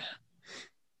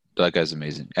 that guy's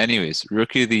amazing. Anyways,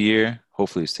 rookie of the year.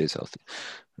 Hopefully he stays healthy.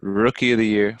 Rookie of the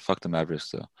year. Fuck the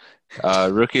Mavericks though.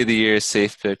 Rookie of the year,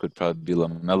 safe pick would probably be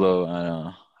LaMelo.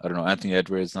 I don't know. Anthony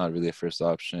Edwards, not really a first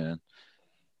option.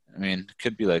 I mean,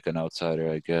 could be like an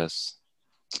outsider, I guess.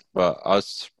 But I'll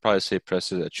probably say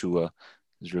Precious Achua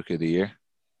is rookie of the year.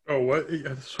 Oh, what?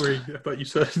 I swear, I thought you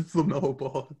said LaMelo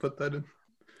Ball. I put that in.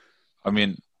 I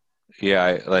mean,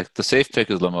 yeah, like the safe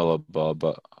pick is LaMelo Ball,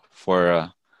 but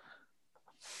for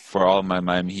all my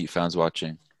Miami Heat fans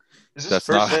watching, Is this that's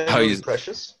first not name how really he's.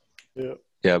 Precious?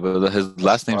 Yeah, but his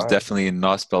last name's fine. definitely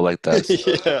not spelled like that. So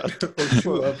Yeah.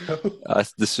 Oh, bro.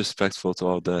 that's disrespectful to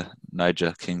all the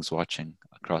Niger Kings watching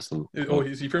across the. Oh,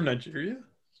 is he from Nigeria?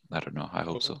 I don't know. I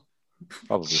hope so.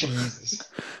 Probably. Jesus.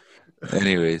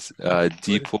 Anyways,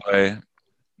 Depoy,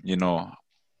 you know,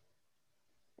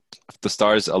 if the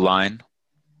stars align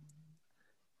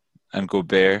and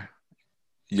Gobert,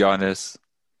 Giannis,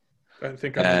 I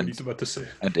think I know what he's about to say.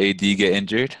 and AD get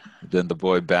injured, then the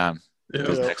boy Bam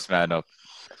is Yeah. next man up.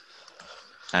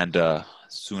 And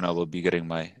soon I will be getting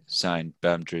my signed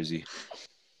Bam jersey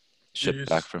shipped Jeez.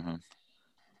 back from him.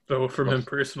 Oh, from him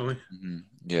personally.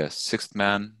 Yeah, sixth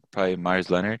man, probably Myers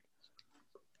Leonard.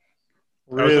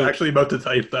 I was Really? actually about to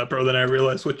type that, bro. Then I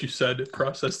realized what you said. It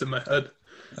processed in my head.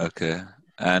 Okay.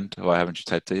 And why haven't you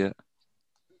typed it yet?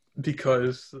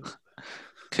 Because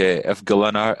Okay, if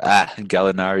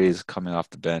Gallinari is coming off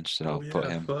the bench, then I'll put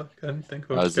him fuck, I didn't think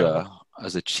about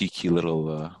as a cheeky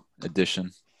little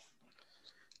addition.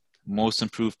 Most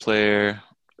improved player.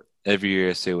 Every year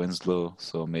I say Winslow,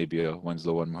 so maybe a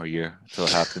Winslow one more year until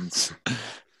it happens.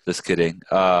 Just kidding.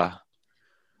 I'd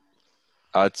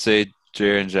say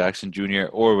Jaren Jackson Jr.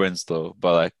 or Winslow,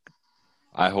 but like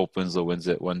I hope Winslow wins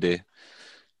it one day.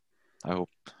 I hope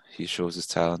he shows his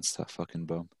talents, that fucking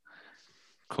bum.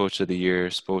 Coach of the year,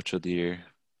 Spoach of the year.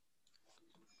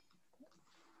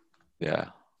 Yeah.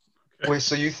 Wait,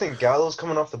 so you think Gallo's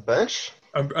coming off the bench?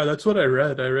 that's what I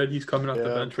read. I read he's coming off the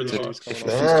Yeah, bench for the pretty sure Hawks. he's If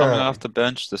coming he's off. coming Damn. off the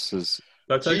bench, this is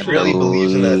That's He actually really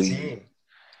believes in that elite. team.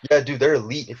 Yeah, dude, they're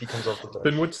elite if he comes off the bench.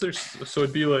 Then what's their? So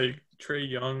it'd be like Trey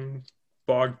Young,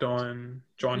 Bogdan,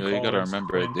 John. You gotta Collins,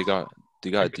 remember Clint. they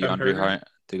got Kevin DeAndre Huerter. Hunt.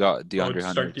 They got Oh, DeAndre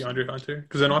start Hunter. DeAndre Hunter.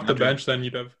 Because then off the DeAndre. bench, then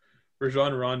you'd have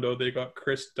Rajon Rondo. They got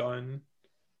Chris Dunn,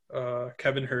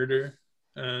 Kevin Herter,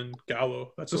 and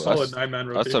Gallo. That's a So solid 9-man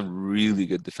That's a rotation. really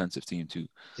good defensive team too.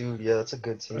 Dude, yeah, that's a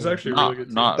good team. That's actually a really good.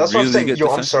 Team. Not That's what I'm really saying. good Yo,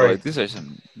 I'm defensive, sorry. Like, these are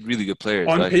some really good players.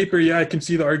 On like, paper, yeah, I can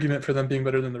see the argument for them being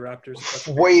better than the Raptors. That's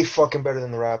fair. Way fucking better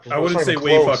than the Raptors. I It's wouldn't not say even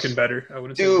way close. fucking better. I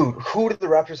wouldn't say. Dude, who did the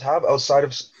Raptors have outside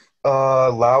of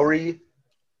Lowry,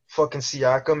 fucking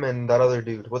Siakam, and that other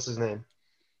dude? What's his name?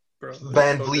 Bro,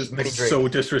 Van so Vliet, Mini Drake. so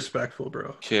disrespectful, bro.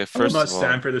 okay, I will first not of all,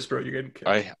 stand for this, bro. You're getting killed.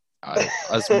 I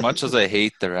as much as I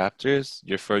hate the Raptors,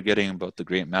 you're forgetting about the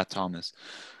great Matt Thomas.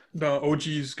 No, OG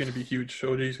is going to be huge.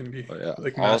 OG is going to be But yeah.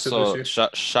 like massive this Also, year.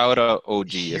 shout out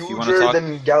OG. If you want to Huger talk,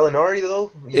 than Gallinari, though.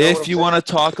 if you want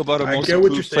to talk about a I most get what you're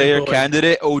improved saying, player but, like,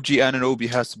 candidate, OG Anunoby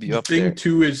has to be The up thing there.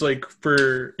 too is like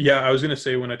I was gonna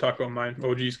say when I talk about mine,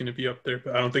 OG is gonna be up there,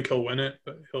 but I don't think he'll win it,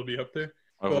 but he'll be up there.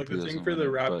 I But hope like he the thing doesn't for the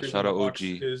win it, but Raptors shout and the out Bucks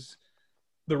OG. is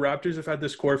the Raptors have had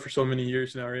this core for so many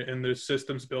years now, right? And their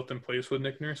system's built in place with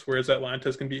Nick Nurse, whereas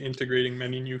Atlanta's gonna be integrating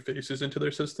many new faces into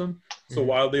their system. So Mhm.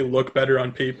 while they look better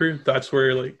on paper, that's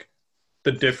where like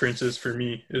the difference is for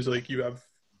me is like you have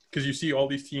because you see all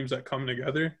these teams that come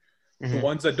together. The Mhm.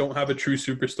 ones that don't have a true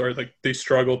superstar, like they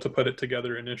struggle to put it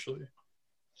together initially.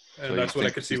 And So that's you what I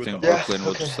think could see you with the think Bucks. Brooklyn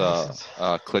will okay, just makes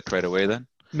sense. click right away then?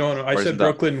 No, I Or said isn't that-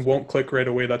 Brooklyn won't click right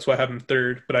away. That's why I have them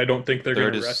third, but I don't think they're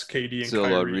going Third to rest is KD and still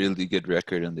Kyrie. a really good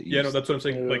record in the East. Yeah, no, that's what I'm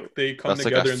saying. Yeah. Like they come That's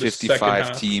like a together in the second 55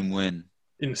 half team win.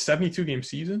 in a 72-game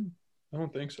season. I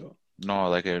don't think so. No,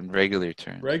 like in regular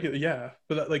terms. Regular, yeah,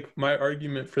 but that, like my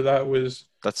argument for that was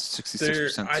That's a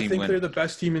 66% I team think they're win. the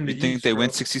best team in the You East. think they win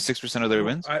bro. 66% of their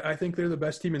wins? I think they're the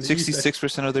best team in the East.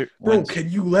 66% of their Bro, wins. can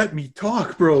you let me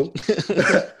talk, bro?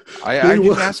 I They didn't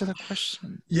will- answer the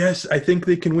question. Yes, I think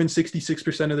they can win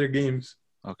 66% of their games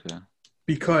Okay.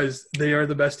 because they are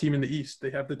the best team in the East. They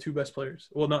have the two best players.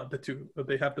 Well, not the two, but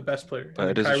they have the best player. But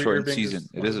And it is a Kyrie shortened Irving season.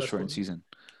 It one of is the a best shortened players. season.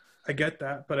 I get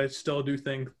that, but I still do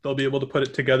think they'll be able to put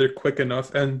it together quick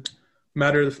enough. And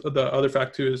the other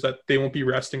fact too is that they won't be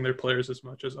resting their players as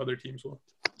much as other teams will.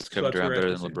 Is Kevin that's where Durant I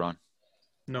better can than see LeBron?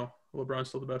 No, LeBron's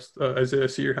still the best. Isaiah,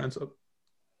 see your hands up.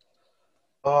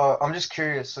 I'm just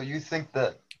curious. So you think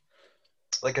that,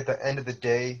 like at the end of the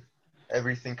day,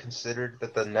 everything considered,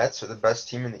 that the Nets are the best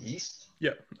team in the East?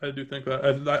 Yeah, I do think that.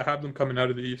 I have them coming out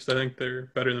of the East. I think they're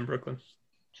better than Brooklyn.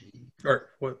 Gee, Or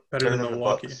what? Better than the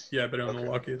Milwaukee. Bucks. Yeah, better than Okay.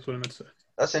 Milwaukee is what I meant to say.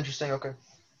 That's interesting. Okay,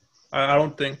 I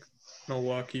don't think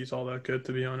Milwaukee's all that good,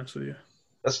 to be honest with you.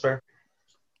 that's fair.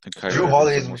 I think Kyrie Drew Irving's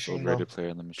Holiday the is a most machine, overrated though. player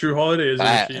in the machine. Drew Holiday is a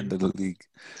That machine. in the league.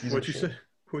 He's a What'd you machine. say?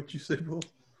 What'd you say, Bull?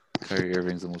 Kyrie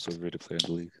Irving's the most overrated player in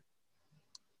the league.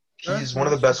 He's one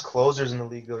of the best closers in the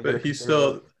league, though. You gotta But he's consider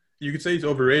still. that. You could say he's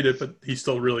overrated, but he's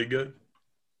still really good.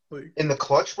 Like, In the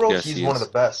clutch, bro. Yes, he's he one is. of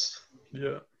the best.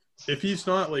 yeah. If he's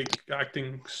not like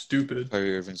acting stupid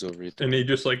Kyrie Irving's overrated. and he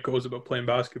just like goes about playing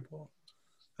basketball,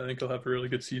 I think he'll have a really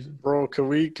good season. Bro, can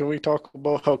we talk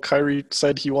about how Kyrie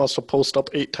said he wants to post up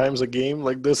 8 times a game?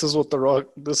 Like this is what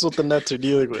the Nets are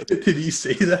dealing with. Did he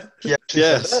say that? He actually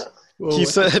Yes. said that? Whoa, He what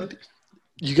the said, fuck?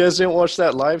 you guys didn't watch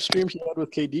that live stream he had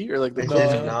with KD or like the They No.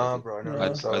 didn't. Nah, bro. I never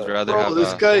No. saw I'd that. rather Bro, have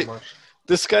this guy- So much.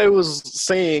 This guy was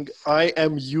saying, I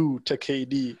am you to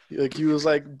KD. Like he was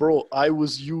like, bro, I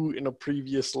was you in a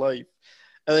previous life.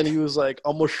 And then he was like,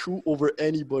 I'm gonna shoot over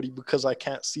anybody because I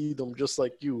can't see them, just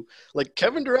like you. Like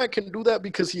Kevin Durant can do that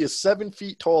because he is 7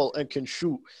 feet tall and can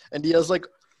shoot. And he has like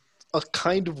a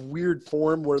kind of weird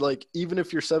form where like even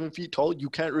if you're 7 feet tall, you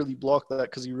can't really block that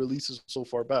because he releases so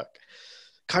far back.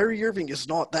 Kyrie Irving is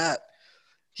not that.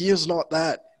 He is not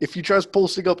that. If he tries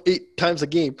posting up 8 times a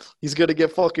game, he's gonna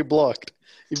get fucking blocked.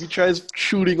 If he tries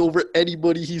shooting over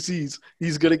anybody he sees,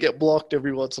 he's gonna get blocked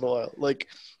every once in a while. Like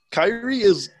Kyrie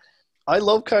is, I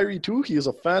love Kyrie too. He is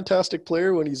a fantastic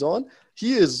player when he's on.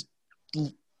 He is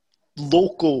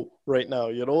local right now,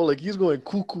 you know, like he's going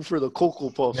cuckoo for the Cocoa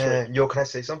Puffs. Right? Man, yo, can I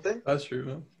say something? That's true,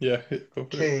 man. Yeah. Go for it.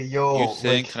 Okay, yo. You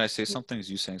saying, like, can I say something? Is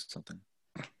you saying something?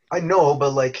 I know,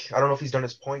 but like, I don't know if he's done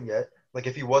his point yet. Like,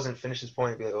 if he wasn't finished his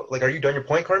point, be like, are you done your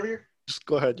point, Carver? Just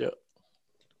go ahead, yeah.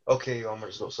 Okay, I'm gonna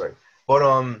just go. Sorry, but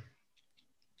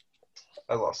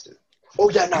I lost it. Oh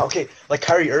yeah, no, okay. Like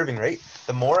Kyrie Irving, right?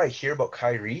 The more I hear about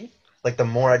Kyrie, like the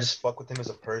more I just fuck with him as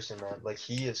a person, man. Like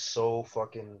he is so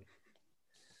fucking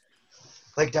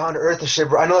like down to earth and shit,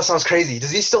 bro. I know that sounds crazy.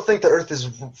 Does he still think the earth is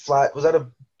flat? Was that a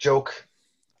joke?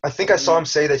 I think I saw him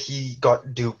say that he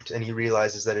got duped and he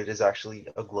realizes that it is actually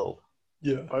a globe.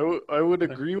 Yeah. I would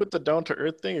agree with the down to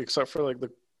earth thing, except for like the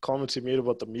comments he made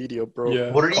about the media, bro. Yeah.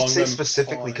 What did he calling say them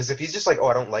specifically? pawns. Because if he's just like, oh,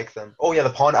 I don't like them. Oh yeah,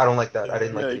 the pawn. I don't like that. I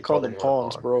didn't like. Yeah, that he called them anyone a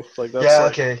pawns, pawn. bro. Like that's Yeah,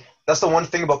 like, okay. That's the one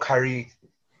thing about Kyrie,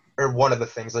 or one of the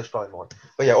things. There's probably more.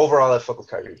 But yeah, overall, I fuck with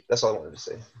Kyrie. That's all I wanted to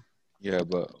say. Yeah,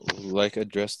 but like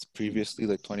addressed previously,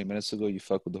 like 20 minutes ago, you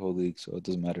fuck with the whole league, so it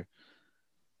doesn't matter.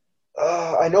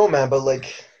 I know, man, but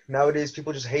like nowadays,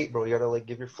 people just hate, bro. You gotta like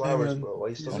give your flowers, man. bro. Why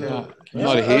you still He's I'm hate? a- not, I'm Yeah,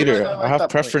 not a I hater. like I that have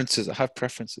point. preferences. I have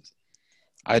preferences.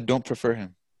 I don't prefer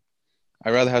him.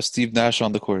 I'd rather have Steve Nash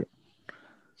on the court.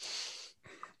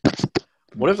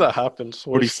 what if that happens?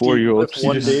 What if 44-year-old Steve-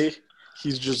 what if one Steve- day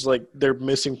he's just like they're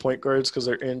missing point guards because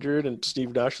they're injured, and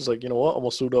Steve Nash is like, you know what, I'm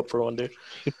gonna suit up for one day.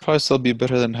 He'd probably still be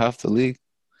better than half the league.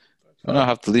 Well, not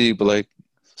half the league, but like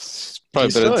probably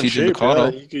He's better still than in TJ shape,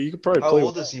 McConnell. yeah. You could probably How play.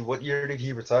 old with is he? What year did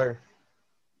he retire?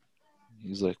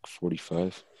 He's like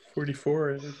 45. 44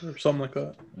 or something like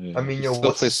that. Yeah. I mean, he yo, still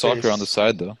what's plays his soccer face? on the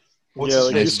side though. What's Yeah, his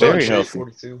like, face? he's still in very shape. healthy.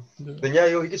 42. Yeah. Then yeah,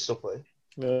 yo, he can still play.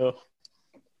 Yeah.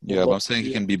 Yeah, but I'm saying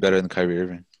he can be better than Kyrie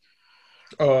Irving.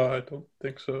 I don't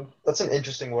think so. That's an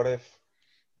interesting what if.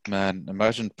 Man,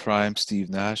 imagine prime Steve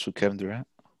Nash with Kevin Durant.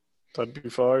 That'd be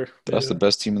fire. That's the Yeah.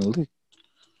 best team in the league.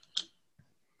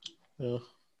 Yeah.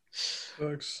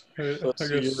 Sucks. I Let's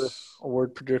see your guess.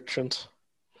 award predictions.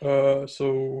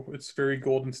 So it's very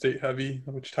Golden State heavy,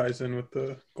 which ties in with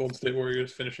the Golden State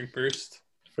Warriors finishing first.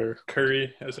 Fair.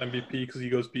 Curry as MVP because he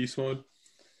goes beast mode.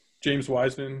 James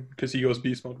Wiseman because he goes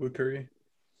beast mode with Curry.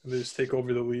 And they just take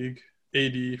over the league.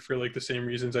 AD for like the same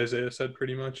reasons Isaiah said,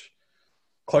 pretty much.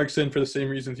 Clarkson for the same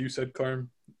reasons you said, Carm.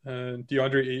 And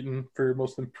DeAndre Ayton for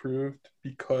most improved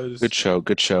because Good shout.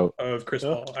 Good shout. of Chris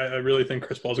Yeah. Paul. I really think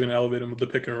Chris Paul's going to elevate him with the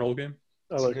pick and roll game.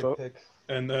 I That's a like good that. pick.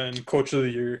 And then Coach of the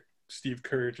Year, Steve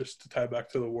Kerr, just to tie back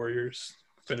to the Warriors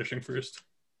finishing first.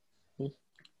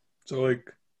 So,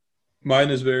 like, mine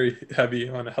is very heavy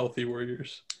on a healthy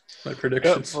Warriors. My Yeah,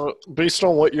 predictions. based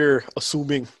on what you're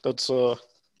assuming, that's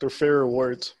they're fair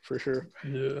awards for sure.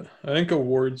 Yeah. I think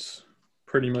awards,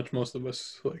 pretty much most of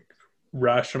us, like,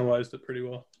 rationalized it pretty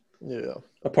well. Yeah.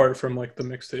 Apart from, like, the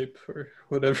mixtape or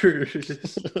whatever it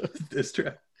is. Diss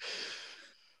track.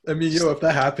 I mean, if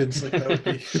that happens, like,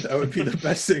 that would be the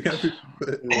best thing ever.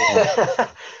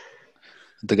 But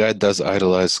The guy does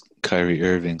idolize Kyrie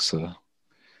Irving, so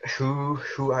Who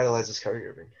idolizes Kyrie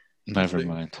Irving? never Like-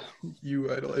 mind.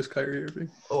 you idolize Kyrie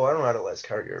Irving. Oh, I don't idolize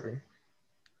Kyrie Irving.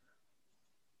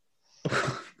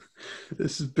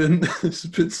 This has been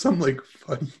some like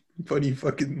funny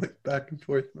fucking like back and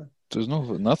forth, man. There's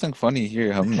nothing funny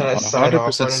here. I'm Can I sign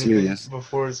off 100% on anything serious.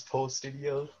 before it's posted,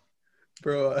 yo?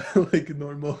 Bro, like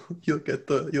normal, you'll get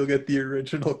the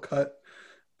original cut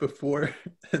before,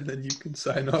 and then you can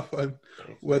sign off on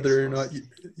whether or not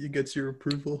you gets your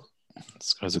approval.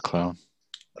 This guy's a clown.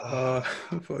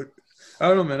 Fuck. I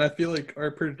don't know, man. I feel like our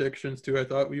predictions too. I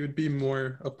thought we would be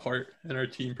more apart in our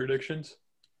team predictions,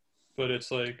 but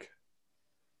it's like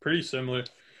pretty similar.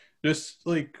 Just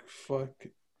like fuck.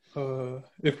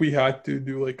 If we had to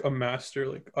do like a master,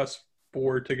 like us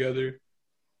four together,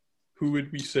 who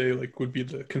would we say like would be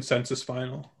the consensus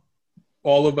final?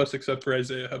 All of us except for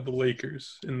Isaiah have the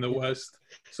Lakers in the West.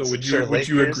 So would you Sure, would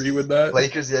you Lakers. agree with that?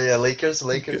 Lakers, yeah, Lakers.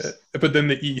 Yeah. But then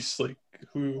the East, like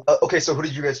who? Okay, so who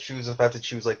did you guys choose if I have to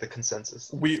choose like the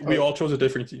consensus? We all chose a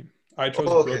different team. I chose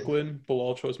okay. Brooklyn,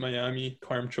 Bilal chose Miami,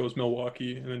 Carm chose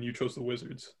Milwaukee, and then you chose the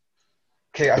Wizards.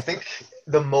 Okay, I think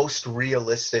the most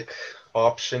realistic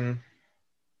option.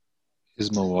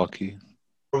 Is Milwaukee.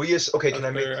 Are we just okay? Can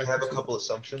That's I make? fair, Can I I have a think so. couple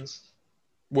assumptions?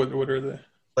 What are they?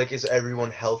 Like, is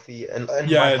everyone healthy? And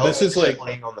Yeah, by healthy, this is like-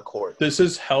 playing on the court. This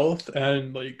is health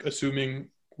and like assuming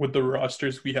with the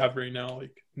rosters we have right now,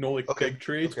 like no like Okay, big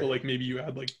trades, okay. but like maybe you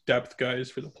add like depth guys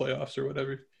for the playoffs or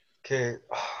whatever. Okay,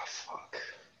 fuck.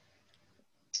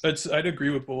 I'd agree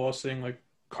with Bilal saying like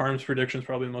Carm's prediction is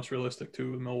probably the most realistic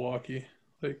too with Milwaukee,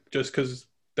 like just because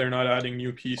they're not adding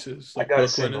new pieces. Like I gotta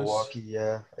say Brooklyn is. Milwaukee.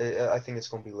 Yeah, I think it's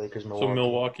gonna be Lakers, Milwaukee. So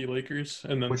Milwaukee Lakers,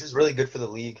 and then which is really good for the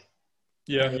league.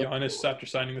 yeah, Giannis after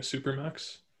signing the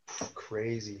supermax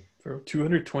Crazy. for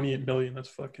 $228 million. That's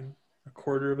fucking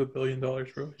 $250 million,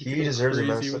 bro. He could go deserves it,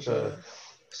 man. crazy with that.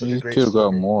 Such He a great could have got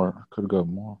story. more. Could have got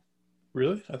more.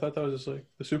 Really? I thought that was just like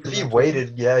the supermax. If he wasn't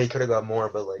waited, yeah, he could have got more,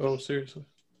 but like, it? Oh, seriously?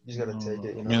 he's gotta take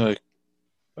it. You I know? mean, like,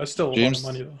 That's still a James-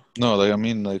 lot of money, though. no, like, I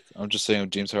mean, like, I'm just saying if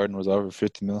James Harden was offered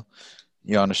 50 mil,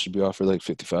 Giannis should be offered like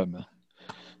 55 mil.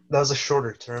 That was a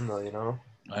shorter term, though. You know.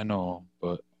 I know,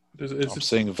 but It's I'm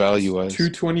saying value-wise.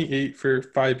 228 for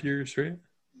 5 years, right?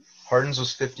 Harden's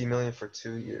was $50 million for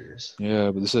 2 years.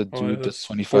 Yeah, but this is a Oh, dude that's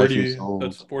 25 years old.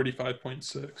 That's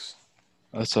 45.6.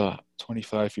 That's a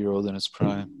 25-year-old in his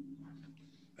prime.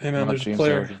 Hey man, Not James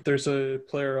Harden. there's a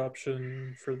player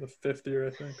option for the 5th year,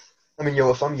 I think. I mean,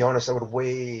 yo, if I'm Giannis, I would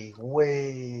way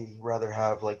rather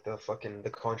have like the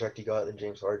contract he got than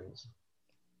James Harden's.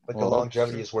 Like the Well,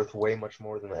 longevity is worth way much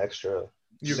more than the extra.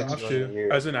 You $6 have million a to,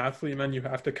 year. as an athlete, man, you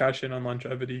have to cash in on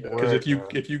longevity. Because Word, man.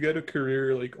 if you get a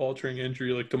career like altering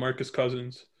injury like DeMarcus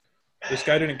Cousins, this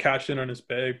guy didn't cash in on his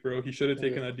bag, bro. He should have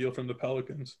taken that deal from the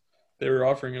Pelicans. They were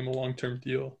offering him a long-term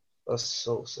deal. That's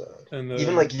so sad. And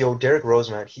Even like Derrick Rose,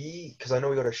 man, because I know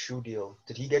he got a shoe deal.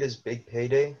 Did he get his big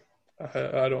payday?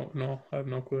 I don't know. I have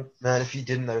no clue. Man, if he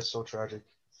didn't, that was so tragic.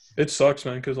 It sucks,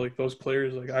 man, because like those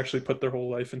players like actually put their whole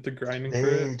life into grinding for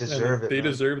They it. deserve and it, They man.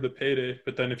 deserve the payday.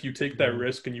 But then if you take that Mhm.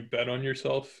 risk and you bet on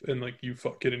yourself and like you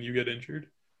fuck it and you get injured,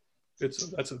 that's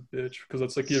a bitch because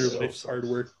that's like your So life's hard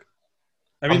work.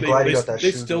 I mean, I'm glad he they got that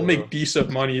they shoe still deal, make though. decent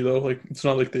money though. Like it's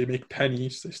not like they make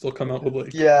pennies. They still come out with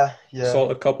like Yeah.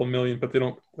 a couple million, but they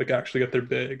don't like actually get their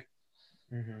bag.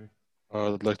 Hmm.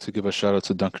 I'd like to give a shout out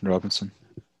to Duncan Robinson.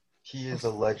 He is a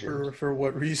legend. For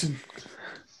what reason?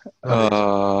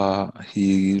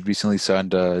 He recently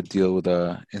signed a deal with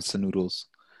Instant Noodles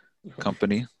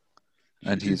company,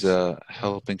 and he's Jeez.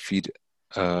 helping feed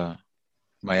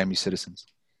Miami citizens.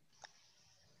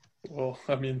 Well,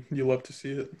 I mean, you love to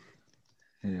see it.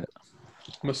 Yeah.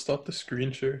 I'm gonna stop the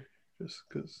screen share just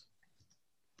because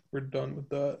we're done with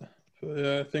that. So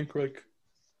yeah, I think like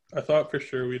I thought for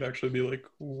sure we'd actually be like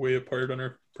way apart on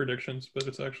our predictions, but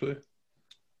it's actually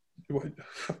what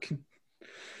fucking.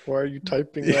 Why are you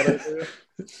typing that out there?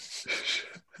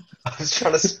 I was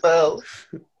trying to spell.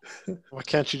 Why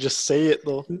can't you just say it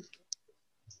though?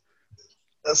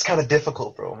 That's kind of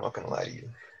difficult, bro. I'm not gonna lie to you.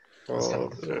 That's kind Oh,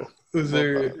 of difficult. Was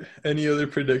there any other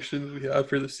predictions we have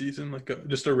for the season? Like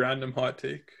just a random hot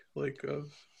take, like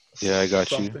of Yeah, I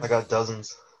got you. something? I got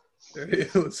dozens.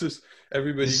 Alright, let's just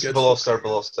everybody Just gets below start.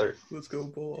 Let's go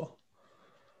ball.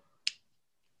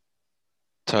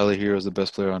 Tyler Hero is the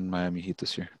best player on Miami Heat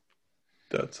this year.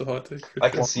 That's a hot take. For I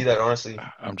sure. can see that, honestly.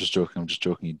 I'm just joking,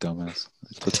 you dumbass.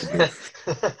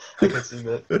 I can see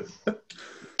that.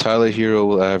 Tyler Hero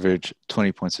will average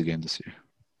 20 points a game this year.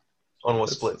 On what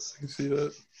That's- splits? I can see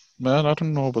that. Man, I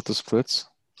don't know about the splits.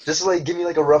 Just like give me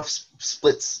like a rough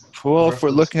splits. Well, if Rough we're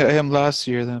splits. looking at him last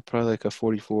year, then probably like a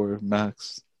 44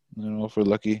 max. I don't know if we're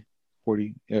lucky.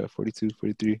 40, 42,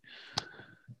 43.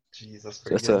 Jeez, that's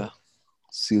pretty That's good. a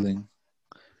ceiling.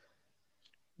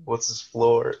 What's his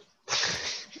floor?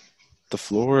 The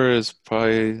floor is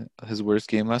probably his worst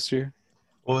game last year.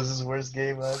 What was his worst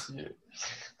game last year?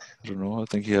 I don't know. I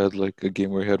think he had like a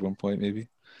game where he had 1 point maybe.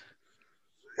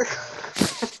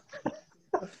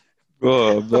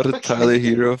 Bro, I'm not a Okay. Tyler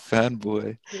Hero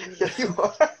fanboy. Yeah, you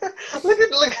are.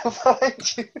 Look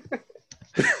behind you.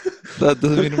 That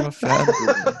doesn't mean I'm a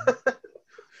fanboy.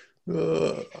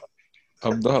 Uh,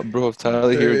 I'm not, bro. If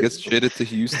Tyler Hero gets traded to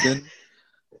Houston,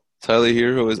 Tyler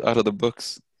Hero is out of the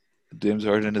books. James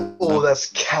Harden is Oh, not.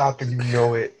 that's cap, and you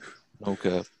know it. No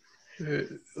cap.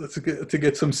 let's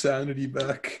get some sanity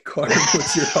back. Connor,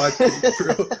 what's your hot take,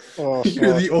 bro? Oh,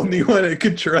 You're fuck. the only one I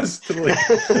could trust to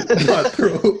like not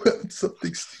throw out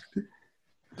something stupid.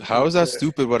 How is that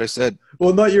stupid? What I said?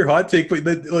 Well, not your hot take, but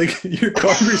that like your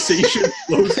conversation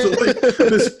flows to like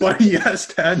this funny ass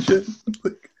tangent.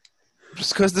 Like,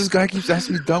 Just because this guy keeps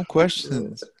asking me dumb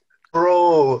questions.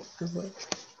 Bro,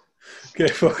 okay,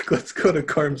 fuck. Let's go to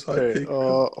Carm's hot Okay, take.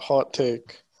 hot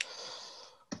take.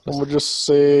 I'm gonna just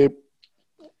say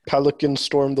Pelicans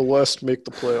storm the West, make the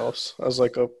playoffs as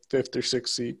like a 5th or 6th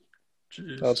seed.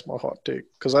 Jeez. That's my hot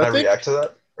take. Because can I I think react to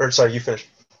that? Or sorry, you finish.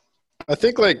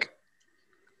 like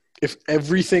if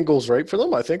everything goes right for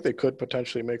them, I think they could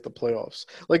potentially make the playoffs.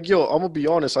 Like, yo, I'm gonna be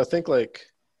honest. I think like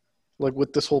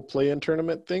with this whole play-in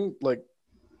tournament thing, like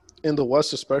in the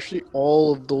West especially,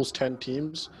 all of those 10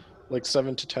 teams, like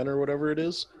 7 to 10 or whatever it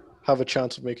is, have a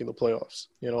chance of making the playoffs.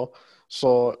 You know,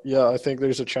 so yeah, I think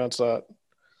there's a chance that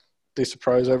they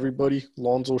surprise everybody.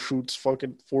 Lonzo shoots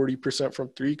fucking 40% from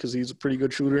 3 because he's a pretty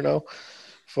good shooter now.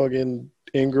 Fucking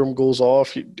Ingram goes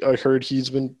off. I heard he's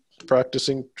been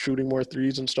practicing shooting more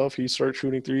threes and stuff. He starts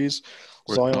shooting threes.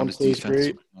 Working on Zion his plays defense.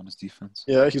 great. Working on his defense.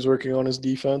 Yeah, he's working on his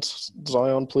defense.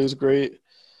 Zion plays great.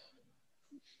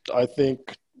 I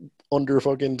think under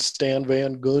fucking Stan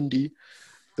Van Gundy,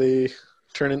 they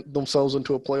turn themselves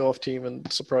into a playoff team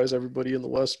and surprise everybody in the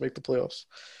West, make the playoffs.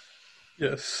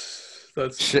 Yes,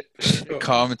 that's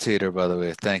Commentator, by the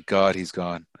way. Thank God he's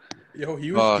gone. Yo,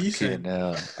 he was Fucking decent.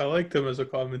 hell. I liked him as a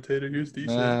commentator. He was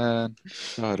decent. Man,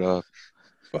 shut up.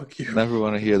 Fuck you. Never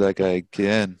want to hear that guy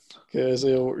again. Okay,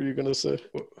 Isaiah, what were you gonna say?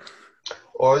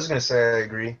 Oh, I was gonna say I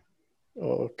agree.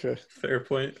 Oh, okay. Fair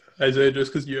point. Isaiah,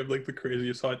 just because you have like the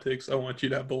craziest hot takes, I want you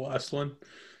to have the last one.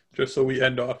 Just so we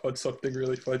end off on something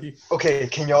really funny. Okay,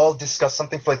 can y'all discuss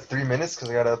something for like 3 minutes? Because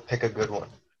I gotta pick a good one.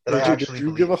 That I AJ, did actually you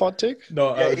believe. give a hot take?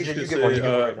 No, Yeah, I was AJ, just you gonna give one, say you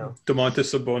give one right now.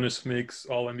 DeMontis Sabonis makes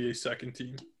All NBA second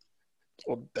team.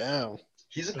 Oh, damn.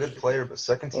 He's a good player, but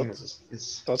second team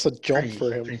is That's a jump pretty,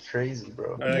 for him. pretty crazy,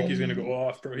 bro. I think he's gonna go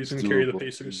off, bro. He's gonna carry the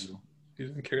Pacers. He's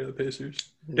gonna carry the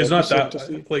Pacers. That'd It's be not sick that to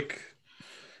see, like.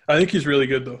 I think he's really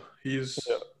good though. He's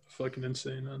Yeah. fucking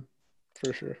insane, man.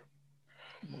 for sure.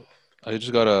 I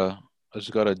just got a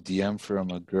DM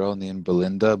from a girl named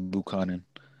Belinda Buchanan.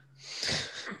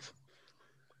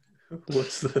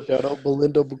 What's the? Shout out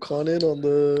Belinda Buchanan on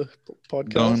the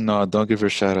podcast. Don't give her a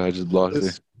shout out. I just blocked her.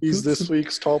 He's this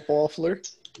week's top waffler.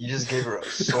 You just gave her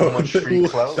so much free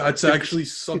clout. That's actually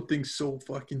something so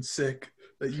fucking sick.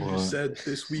 that you What? just said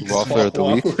this week's Waffler of the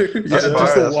week? Waffler. Yeah, That's just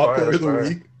fire, the that's fire, Waffler that's of the fire.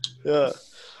 week. Yeah.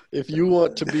 If you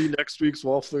want to be next week's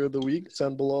Waffler of the Week,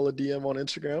 send Bilal a DM on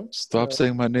Instagram. Stop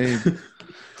saying my name.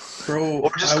 Bro,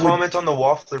 Or just I comment on the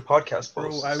Waffler podcast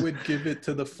Bro, post. I would give it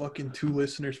to the fucking 2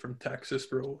 listeners from Texas,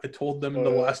 bro. I told them in the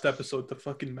last episode to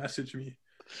fucking message me.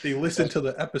 They listened to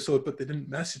the episode, but they didn't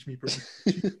message me, bro.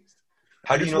 Jeez.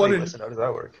 How I do you just know wanted- they listen? How does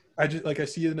that work? I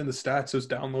see it in the stats. It was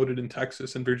downloaded in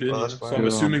Texas and Virginia, Oh, that's so fine. I'm Yo,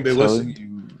 assuming they telling listened.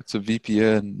 you, it's a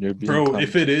VPN. You're being Bro, con-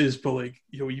 if it is, but like,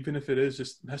 even if it is,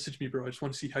 just message me, bro. I just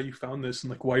want to see how you found this and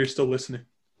like why you're still listening.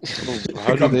 How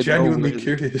Like, do I'm they genuinely know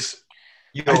where- curious.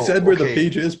 Yo, I said where the okay,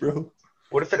 page is, bro.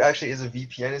 What if it actually is a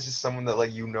VPN? It's just someone that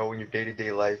like you know in your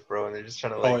day-to-day life, bro, and they're just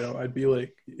trying to like. Oh, I'd be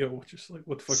like, just like,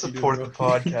 what the fuck Support you the doing,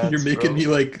 bro? podcast, You're making bro. me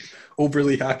like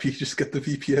overly happy. Just get the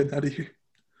VPN out of here.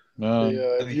 Man,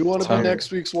 Yeah, if you want to be tired.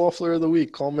 next week's Waffler of the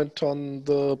Week, comment on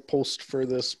the post for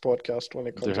this podcast when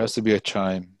it comes there out. has to be a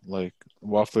chime, like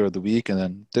Waffler of the week, and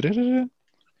then da-da-da-da.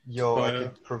 Yo, Oh, I yeah.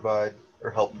 could provide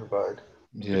or help provide.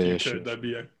 Yeah, If you yeah, could, sure.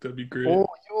 that'd be great. Oh,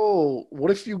 yo,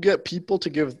 what if you get people to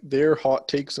give their hot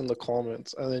takes in the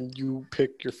comments and then you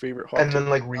pick your favorite hot And take? then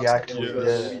like react That's to the Yeah. Waffler of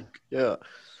the it. Week. Yeah.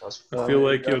 That's I fine. feel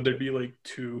like exactly. there'd be like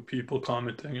 2 people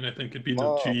commenting, and I think it'd be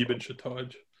Oh. Najib and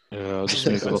Shataj. Yeah, I'll just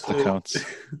make That's all it. accounts.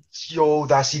 Yo,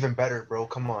 that's even better, bro.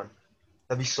 Come on,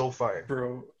 that'd be so fire.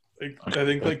 Bro. Like, I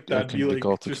think I like that'd can be make like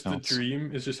alt just accounts. the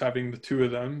dream is just having the 2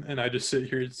 of them, and I just sit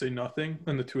here and say nothing,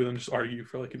 and the 2 of them just argue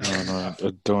for like an hour. No, and a no, half.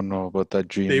 I don't know about that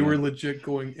dream. They man. were legit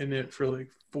going in it for like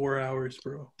 4 hours,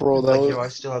 bro. Bro, that Like, was yo, I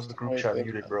still have the group chat thing.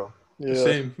 muted, bro. Yeah.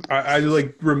 Same. I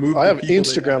like removed. I the have people they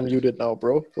Instagram had. muted now,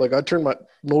 bro. Like I turned my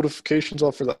notifications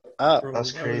off for the app. Bro,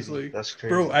 That's I was crazy. like, That's crazy.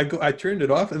 bro, I turned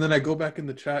it off, and then I go back in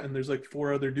the chat, and there's like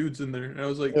 4 other dudes in there, and I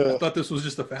was like, Yeah. I thought this was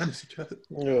just a fantasy chat.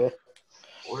 Yeah.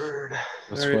 Word.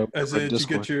 That's All why right, we're Isaiah, on did you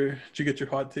Discord. get your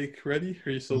hot take ready? Or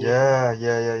are you still? Yeah.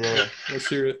 Let's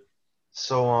hear it.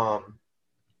 So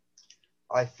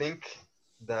I think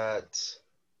that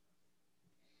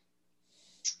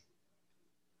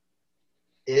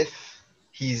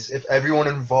if everyone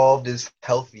involved is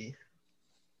healthy,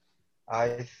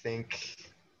 I think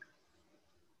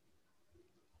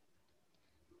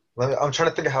I'm trying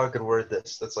to think of how I could word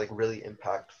this that's like really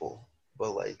impactful.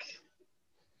 But like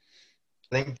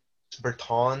I think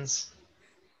Bertans,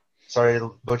 sorry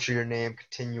to butcher your name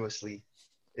continuously,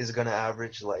 is gonna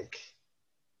average like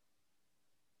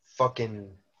fucking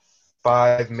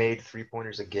 5 made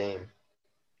 3-pointers a game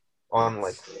on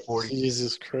like 40.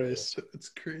 Jesus Christ. It's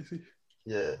crazy.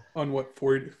 Yeah. On what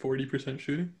 40%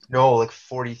 shooting? No, like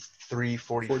 43,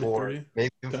 44, 43? maybe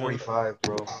even Damn. 45,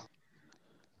 bro.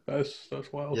 That's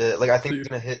wild. Yeah, like I think So he's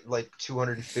gonna hit like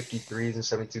 253s in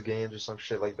 72 games or some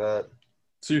shit like that.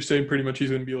 So you're saying pretty much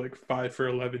he's gonna be like 5 for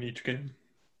 11 each game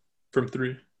from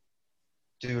 3.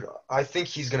 Dude, I think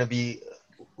he's gonna be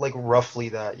like roughly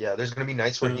that. Yeah, there's gonna be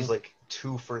nights where Yeah. he's like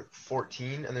 2 for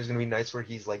 14, and there's gonna be nights where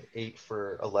he's like 8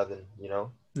 for 11. You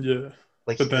know, Yeah,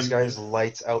 like But this then- guy's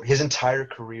lights out his entire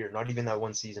career, not even that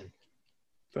one season.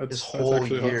 that's His whole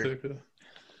actually a hot year. take. Yeah.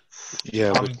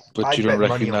 Yeah, I'm- but I'd you don't bet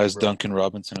money on recognize it, bro. Duncan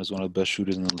Robinson as one of the best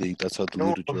shooters in the league. That's how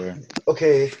No, deluded you are.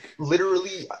 okay,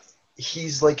 literally,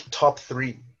 he's like top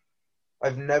 3.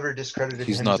 I've never discredited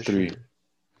He's him not as a 3. shooter.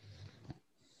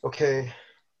 Okay,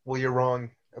 well you're wrong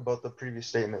about the previous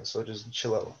statement, so just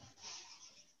chill out.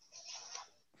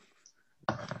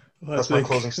 Well, That's my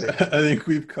closing statement. I think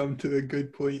we've come to a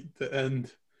good point to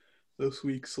end this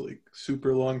week's like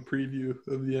super long preview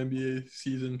of the NBA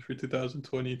season for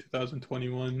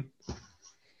 2020-2021,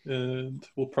 and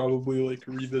we'll probably like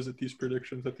revisit these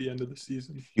predictions at the end of the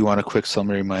season. You want a quick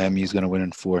summary? Miami's going to win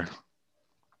in 4.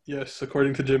 Yes,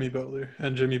 according to Jimmy Butler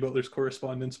and Jimmy Butler's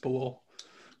correspondence below.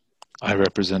 I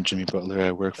represent Jimmy Butler.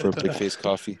 I work for Big Face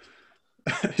Coffee.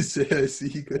 I see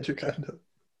you got your hand up.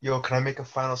 Yo, can I make a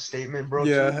final statement, bro?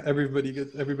 Yeah,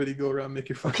 everybody go around, make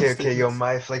your fucking Okay, yo, statements.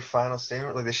 my like final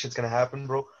statement, like this shit's gonna happen,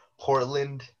 bro.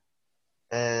 Portland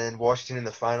and Washington in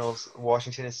the finals.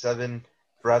 Washington is 7.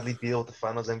 Bradley Beal with the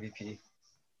Finals MVP.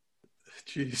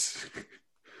 Jeez.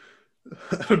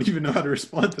 I don't even know how to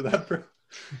respond to that, bro.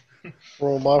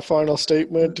 Bro, my final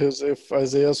statement is if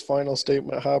Isaiah's final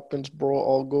statement happens, bro,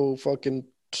 I'll go fucking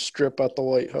strip at the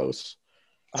White House.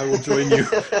 I will join you.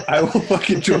 I will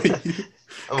fucking join you.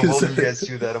 I'm 'Cause- holding you guys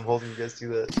to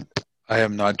that. I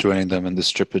am not joining them in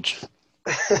this strippage.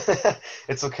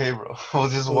 It's okay, bro. We'll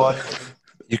just watch.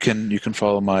 You can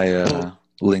follow my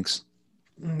links.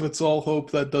 Let's all hope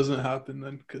that doesn't happen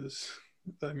then, because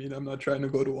I mean, I'm not trying to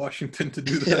go to Washington to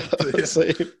do that. but yeah,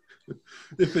 Same.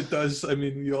 if it does, I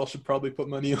mean, you all should probably put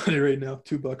money on it right now.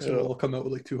 $2, and Yeah. it'll all come out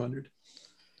with like 200.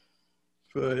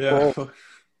 But yeah, Well, fuck.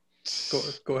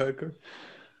 Go ahead, Kurt.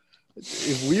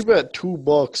 If we bet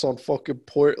 $2 on fucking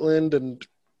Portland and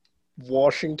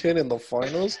Washington in the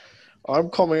finals, I'm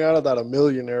coming out of that a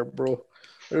millionaire, bro.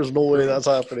 There's no way that's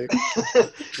happening.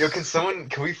 Yo, can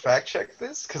we fact check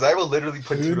this? Because I will literally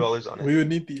put $2 on it. We would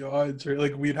need the odds, right?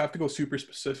 Like we'd have to go super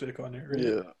specific on it, right?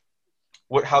 Yeah.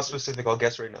 How specific? I'll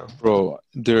guess right now. Bro,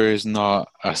 there is not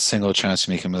a single chance to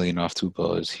make $1 million off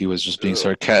 $2. He was just being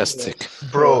sarcastic.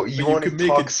 Bro, But you want could to make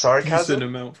talk a decent sarcasm?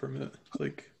 amount from it.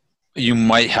 Like You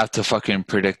might have to fucking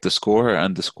predict the score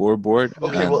and the scoreboard.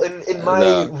 Okay, and well, in my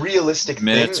the realistic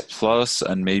minutes thing. plus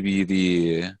and maybe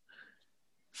the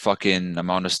fucking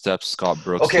amount of steps Scott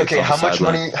Brooks Okay. takes on How the much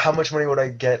sideline. money? How much money would I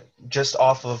get just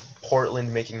off of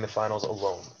Portland making the finals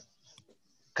alone?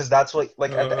 Because that's what,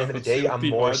 like, at the end of the let's see day, what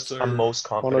the odds are. I'm most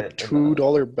On a confident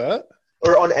 $2 bet?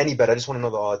 or on any bet. I just want to know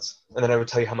the odds, and then I would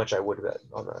tell you how much I would bet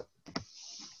on that.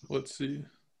 let's see.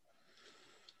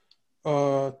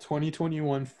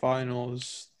 2021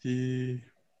 finals, the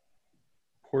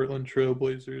Portland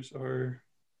Trailblazers are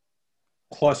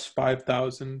plus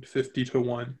 5,000, 50 to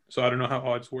 1. So I don't know how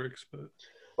odds works, but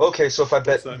Okay, so if I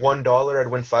bet What's that $1, I'd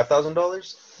win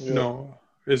 $5,000. Yeah, no.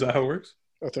 Is that how it works?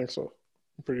 I think so.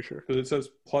 I'm pretty sure. Because it says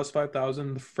plus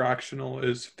 5,000, the fractional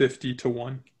is 50 to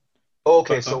 1.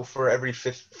 Okay, so for every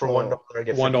for Oh. $1, I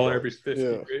get $1 $50. every 50, Yeah.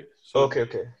 right? So Okay.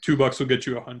 $2 will get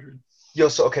you 100. Yo,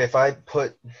 so okay, if I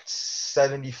put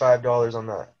 $75 on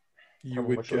that, You How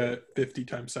would much would it get 50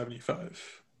 times 75,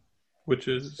 which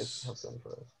is, it's not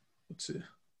 $75. let's see,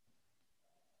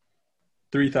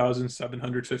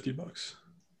 $3,750.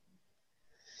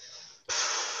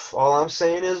 All I'm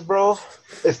saying is, bro,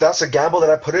 if that's a gamble that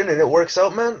I put in and it works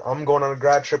out, man, I'm going on a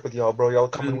grad trip with y'all, bro. Y'all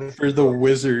coming with For the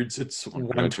Wizards, it's I'm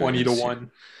 120 to graduating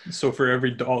 1. So for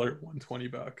every dollar, 120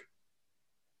 back.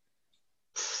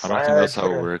 I don't think that's how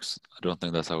it works. I don't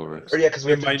think that's how it works. Or yeah, because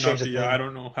we It have to might change not the be. thing. I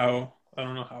don't know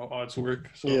how odds work.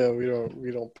 So Yeah,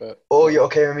 we don't bet. Oh, yeah,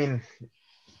 okay. I mean,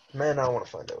 man, I want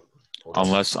to find out.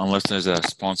 Unless there's a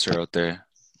sponsor out there.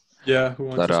 yeah, who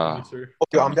wants That, to sponsor? Oh,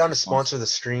 yo, I'm down to sponsor the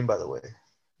stream, by the way,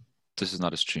 This is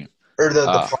not a stream. or the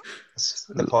Ah. podcast.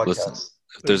 The podcast. Listen,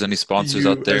 if there's any sponsors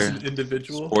You out there, as an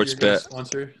individual, Sports you're gonna bet.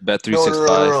 sponsor.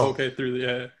 Bet365, No. Okay, through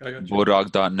the I got you.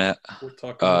 Bodog.net, We'll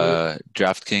talk about it.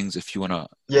 DraftKings. If you wanna,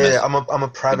 Yeah, I'm a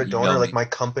private Email donor. me. Like my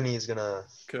company is gonna.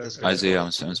 Okay. is gonna- Isaiah,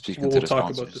 I'm speaking We'll to the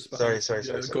talk about sponsors. this.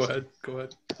 Sorry. Go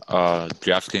ahead.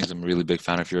 DraftKings, I'm a really big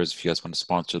fan of yours. If you guys want to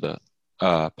sponsor the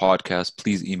podcast,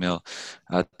 please email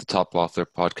at the Top Waffler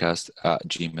Podcast at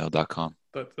gmail.com.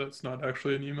 That's not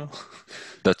actually an email.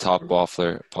 The Top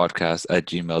Waffler Podcast at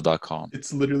gmail.com.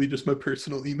 It's literally just my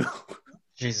personal email.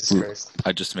 Jesus Ooh. Christ.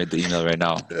 I just made the email right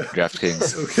now.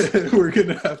 DraftKings. Okay, we're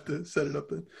gonna have to set it up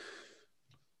then.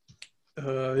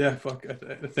 Yeah, fuck.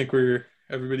 I think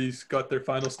everybody's got their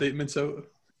final statements out.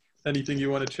 Anything you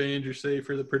want to change or say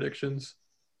for the predictions?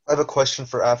 I have a question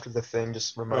for after the thing.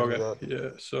 Just remind me Okay. that. Yeah.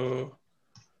 So,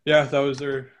 yeah, that was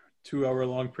our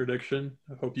 2-hour-long prediction.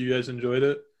 I hope you guys enjoyed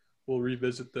it. We'll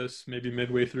revisit this maybe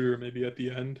midway through or maybe at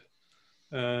the end,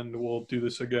 and we'll do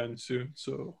this again soon.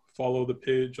 So follow the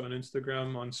page on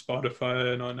Instagram, on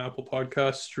Spotify, and on Apple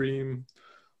Podcasts, stream,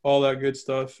 all that good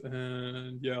stuff.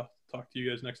 And yeah, talk to you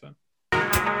guys next time.